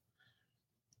systems.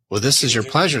 Well, this is your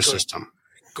pleasure system.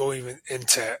 Go even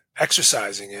into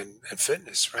exercising and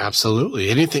fitness, right? Absolutely.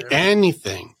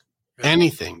 Anything.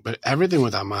 But everything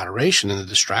without moderation in the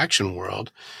distraction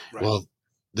world. Right. Well,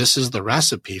 this is the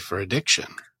recipe for addiction.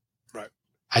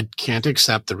 I can't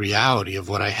accept the reality of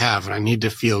what I have, and I need to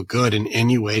feel good in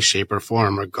any way, shape, or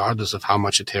form, regardless of how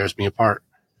much it tears me apart.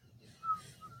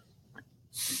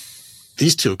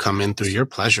 These two come in through your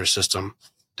pleasure system.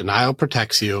 Denial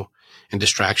protects you, and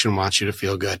distraction wants you to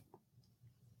feel good.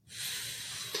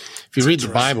 If you read the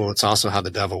Bible, it's also how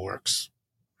the devil works.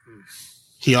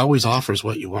 He always offers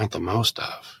what you want the most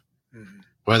of. Mm-hmm.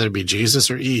 Whether it be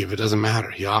Jesus or Eve, it doesn't matter.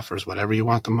 He offers whatever you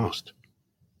want the most.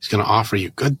 He's going to offer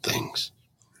you good things.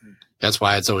 That's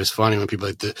why it's always funny when people are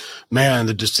like,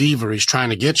 the deceiver, he's trying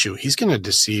to get you. He's going to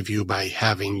deceive you by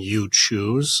having you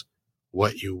choose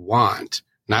what you want,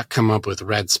 not come up with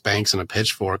red Spanx and a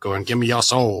pitchfork going, give me your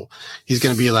soul. He's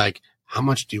going to be like, how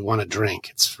much do you want to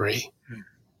drink? It's free.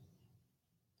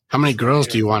 How many girls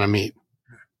do you want to meet?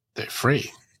 They're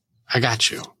free. I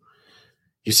got you.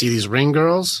 You see these ring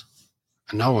girls?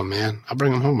 I know them, man. I'll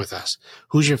bring them home with us.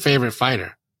 Who's your favorite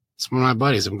fighter? It's one of my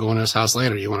buddies. I'm going to his house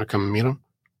later. You want to come and meet him?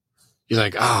 You're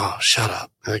like, oh, shut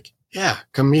up. Like, yeah,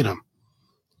 come meet him.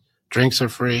 Drinks are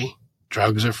free.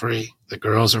 Drugs are free. The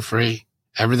girls are free.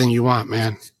 Everything you want,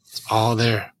 man. It's all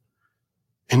there.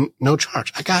 And no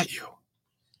charge. I got you.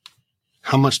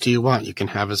 How much do you want? You can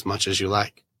have as much as you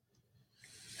like.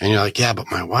 And you're like, yeah,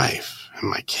 but my wife and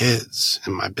my kids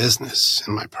and my business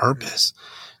and my purpose,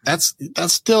 that's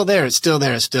still there. It's still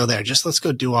there. It's still there. Just let's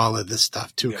go do all of this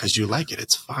stuff too, because you like it.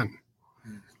 It's fun.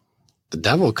 The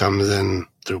devil comes in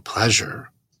through pleasure,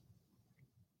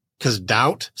 because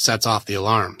doubt sets off the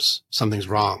alarms. Something's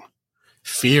wrong.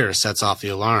 Fear sets off the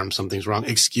alarm. Something's wrong.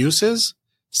 Excuses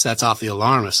sets off the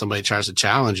alarm. If somebody tries to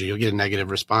challenge you, you'll get a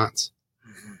negative response.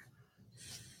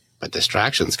 But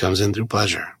distractions comes in through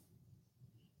pleasure.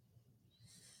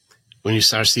 When you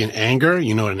start seeing anger,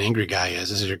 you know what an angry guy is.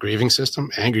 This is your grieving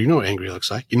system. Anger, you know what angry looks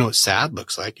like. You know what sad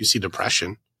looks like. You see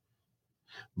depression.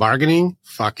 Bargaining,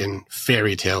 fucking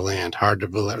fairy tale land. Hard to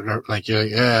believe. Like, you're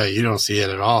like, yeah, you don't see it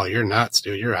at all. You're nuts,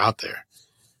 dude. You're out there.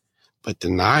 But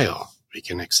denial, we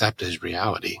can accept as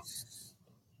reality.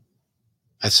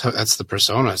 That's the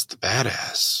persona. It's the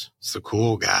badass. It's the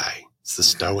cool guy. It's the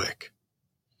stoic.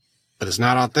 But it's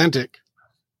not authentic.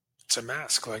 It's a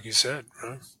mask, like you said,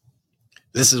 right?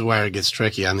 This is where it gets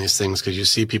tricky on these things, because you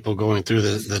see people going through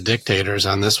the dictators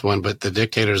on this one, but the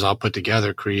dictators all put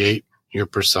together create your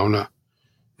persona.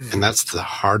 And that's the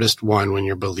hardest one, when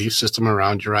your belief system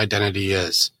around your identity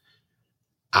is,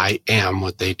 I am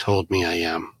what they told me I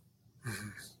am.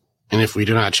 And if we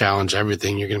do not challenge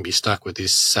everything, you're going to be stuck with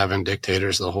these 7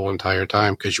 dictators the whole entire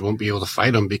time, because you won't be able to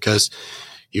fight them, because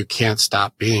you can't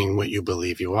stop being what you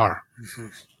believe you are.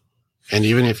 And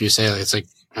even if you say, it's like,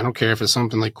 I don't care if it's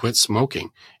something like quit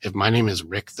smoking. If my name is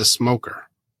Rick the Smoker,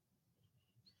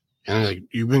 and like,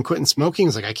 you've been quitting smoking,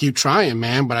 it's like, I keep trying,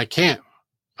 man, but I can't.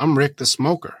 I'm Rick the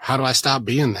Smoker. How do I stop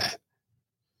being that?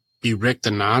 Be Rick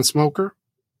the non-smoker?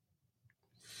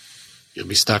 You'll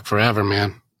be stuck forever,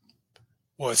 man.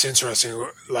 Well, it's interesting.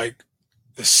 Like,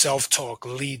 the self-talk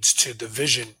leads to the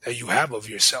vision that you have of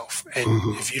yourself.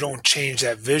 And if you don't change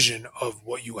that vision of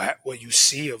what you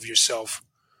see of yourself,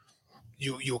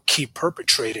 you'll keep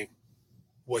perpetrating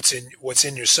what's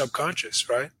in your subconscious,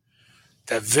 right?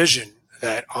 That vision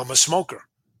that I'm a smoker,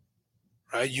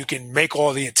 right? You can make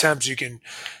all the attempts, you can,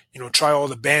 try all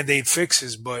the Band-Aid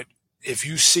fixes, but if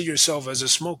you see yourself as a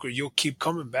smoker, you'll keep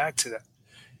coming back to that.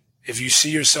 If you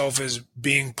see yourself as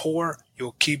being poor,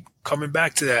 you'll keep coming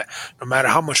back to that, no matter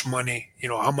how much money,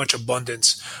 how much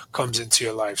abundance comes into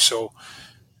your life. So,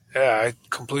 yeah, I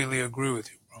completely agree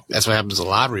with you. That's what happens to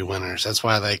lottery winners. That's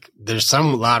why, like, there's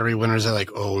some lottery winners that are like,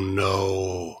 oh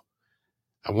no,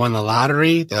 I won the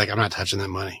lottery. They're like, I'm not touching that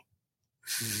money.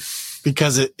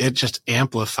 Because it just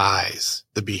amplifies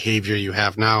the behavior you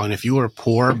have now. And if you were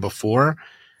poor before,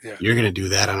 you're going to do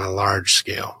that on a large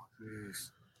scale.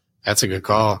 That's a good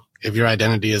call. If your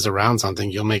identity is around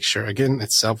something, you'll make sure, again,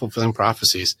 it's self-fulfilling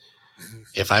prophecies.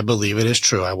 If I believe it is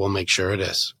true, I will make sure it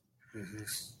is.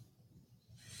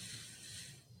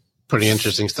 Pretty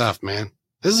interesting stuff, man.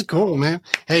 This is cool, man.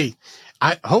 Hey,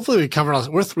 hopefully we covered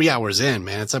all. We're 3 hours in,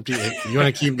 man. It's up to you. You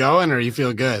want to keep going, or you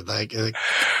feel good? Like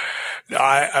no,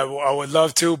 I would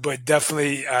love to, but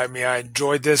definitely, I mean, I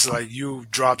enjoyed this. Like, you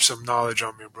dropped some knowledge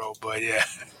on me, bro. But yeah,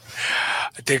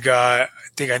 I think I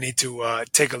need to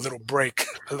take a little break.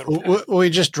 We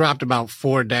just dropped about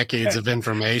 4 decades of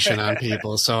information on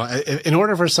people. So in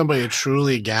order for somebody to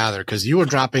truly gather, because you were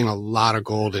dropping a lot of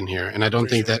gold in here, and I don't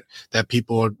think that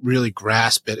people would really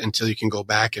grasp it until you can go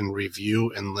back and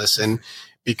review and listen.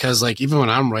 Because, like, even when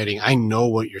I'm writing, I know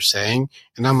what you're saying,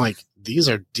 and I'm like, these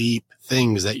are deep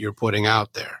things that you're putting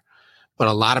out there. But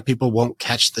a lot of people won't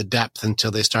catch the depth until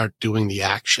they start doing the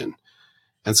action.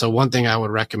 And so one thing I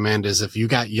would recommend is, if you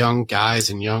got young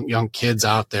guys and young kids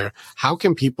out there, how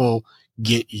can people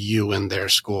get you in their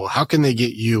school? How can they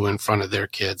get you in front of their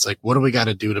kids? Like, what do we got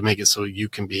to do to make it so you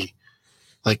can be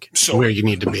like where you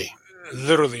need to be?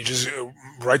 Literally, just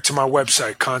write to my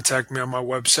website. Contact me on my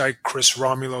website,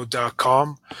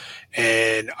 chrisromulo.com,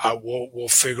 and we'll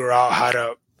figure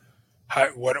out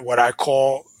what I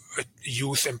call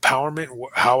youth empowerment,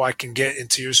 how I can get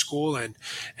into your school and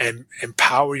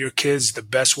empower your kids the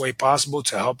best way possible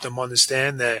to help them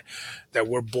understand that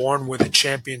we're born with a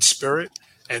champion spirit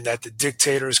and that the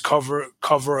dictators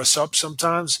cover us up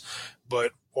sometimes.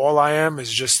 But all I am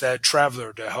is just that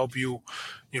traveler to help you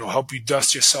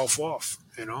dust yourself off,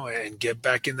 and get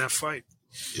back in that fight.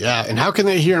 Yeah. And how can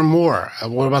they hear more?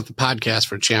 What about the podcast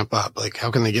for Champ Up? Like,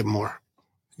 how can they get more?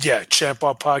 Yeah, Champ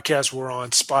Up Podcast. We're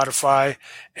on Spotify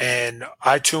and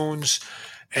iTunes.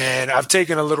 And I've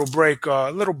taken a little break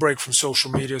from social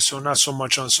media. So not so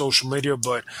much on social media,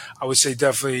 but I would say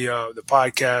definitely the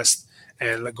podcast,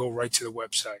 and go right to the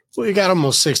website. Well, you got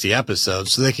almost 60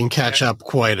 episodes, so they can catch up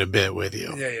quite a bit with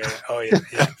you. Yeah. Oh,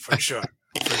 yeah, for sure.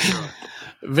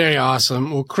 Very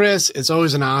awesome. Well, Chris, it's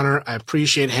always an honor. I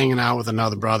appreciate hanging out with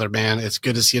another brother, man. It's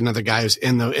good to see another guy who's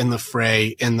in the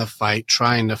fray, in the fight,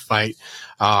 trying to fight.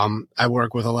 I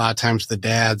work with a lot of times the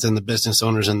dads and the business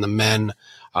owners and the men.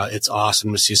 It's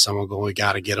awesome to see someone go, we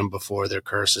got to get them before their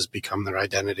curses become their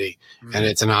identity. Mm-hmm. And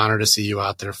it's an honor to see you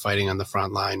out there fighting on the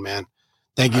front line, man.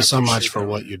 Thank you so much for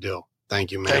what you do.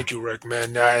 Thank you, man. Thank you, Rick,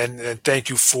 man. And thank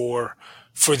you for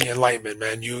the enlightenment,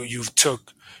 man. You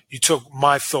took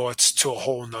my thoughts to a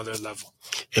whole nother level.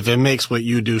 If it makes what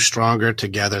you do stronger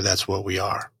together, that's what we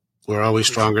are. We're always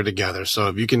stronger together. So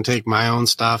if you can take my own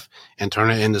stuff and turn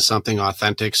it into something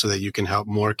authentic so that you can help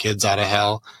more kids out of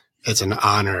hell, it's an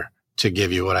honor to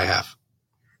give you what I have.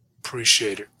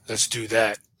 Appreciate it. Let's do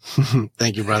that.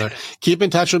 Thank you, brother. Keep in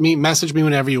touch with me. Message me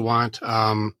whenever you want.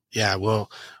 Yeah, we'll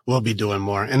be doing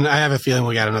more. And I have a feeling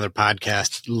we got another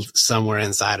podcast somewhere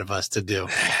inside of us to do.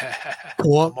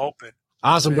 Cool. I'm open.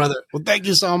 Awesome, brother. Well, thank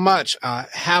you so much.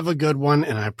 Have a good one,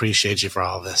 and I appreciate you for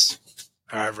all of this.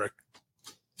 All right, Rick.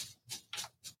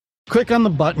 Click on the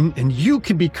button, and you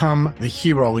can become the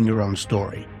hero in your own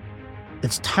story.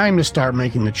 It's time to start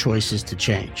making the choices to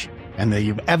change. And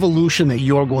the evolution that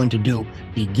you're going to do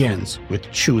begins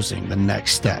with choosing the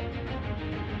next step.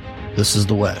 This is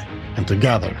the way. And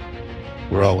together,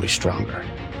 we're always stronger.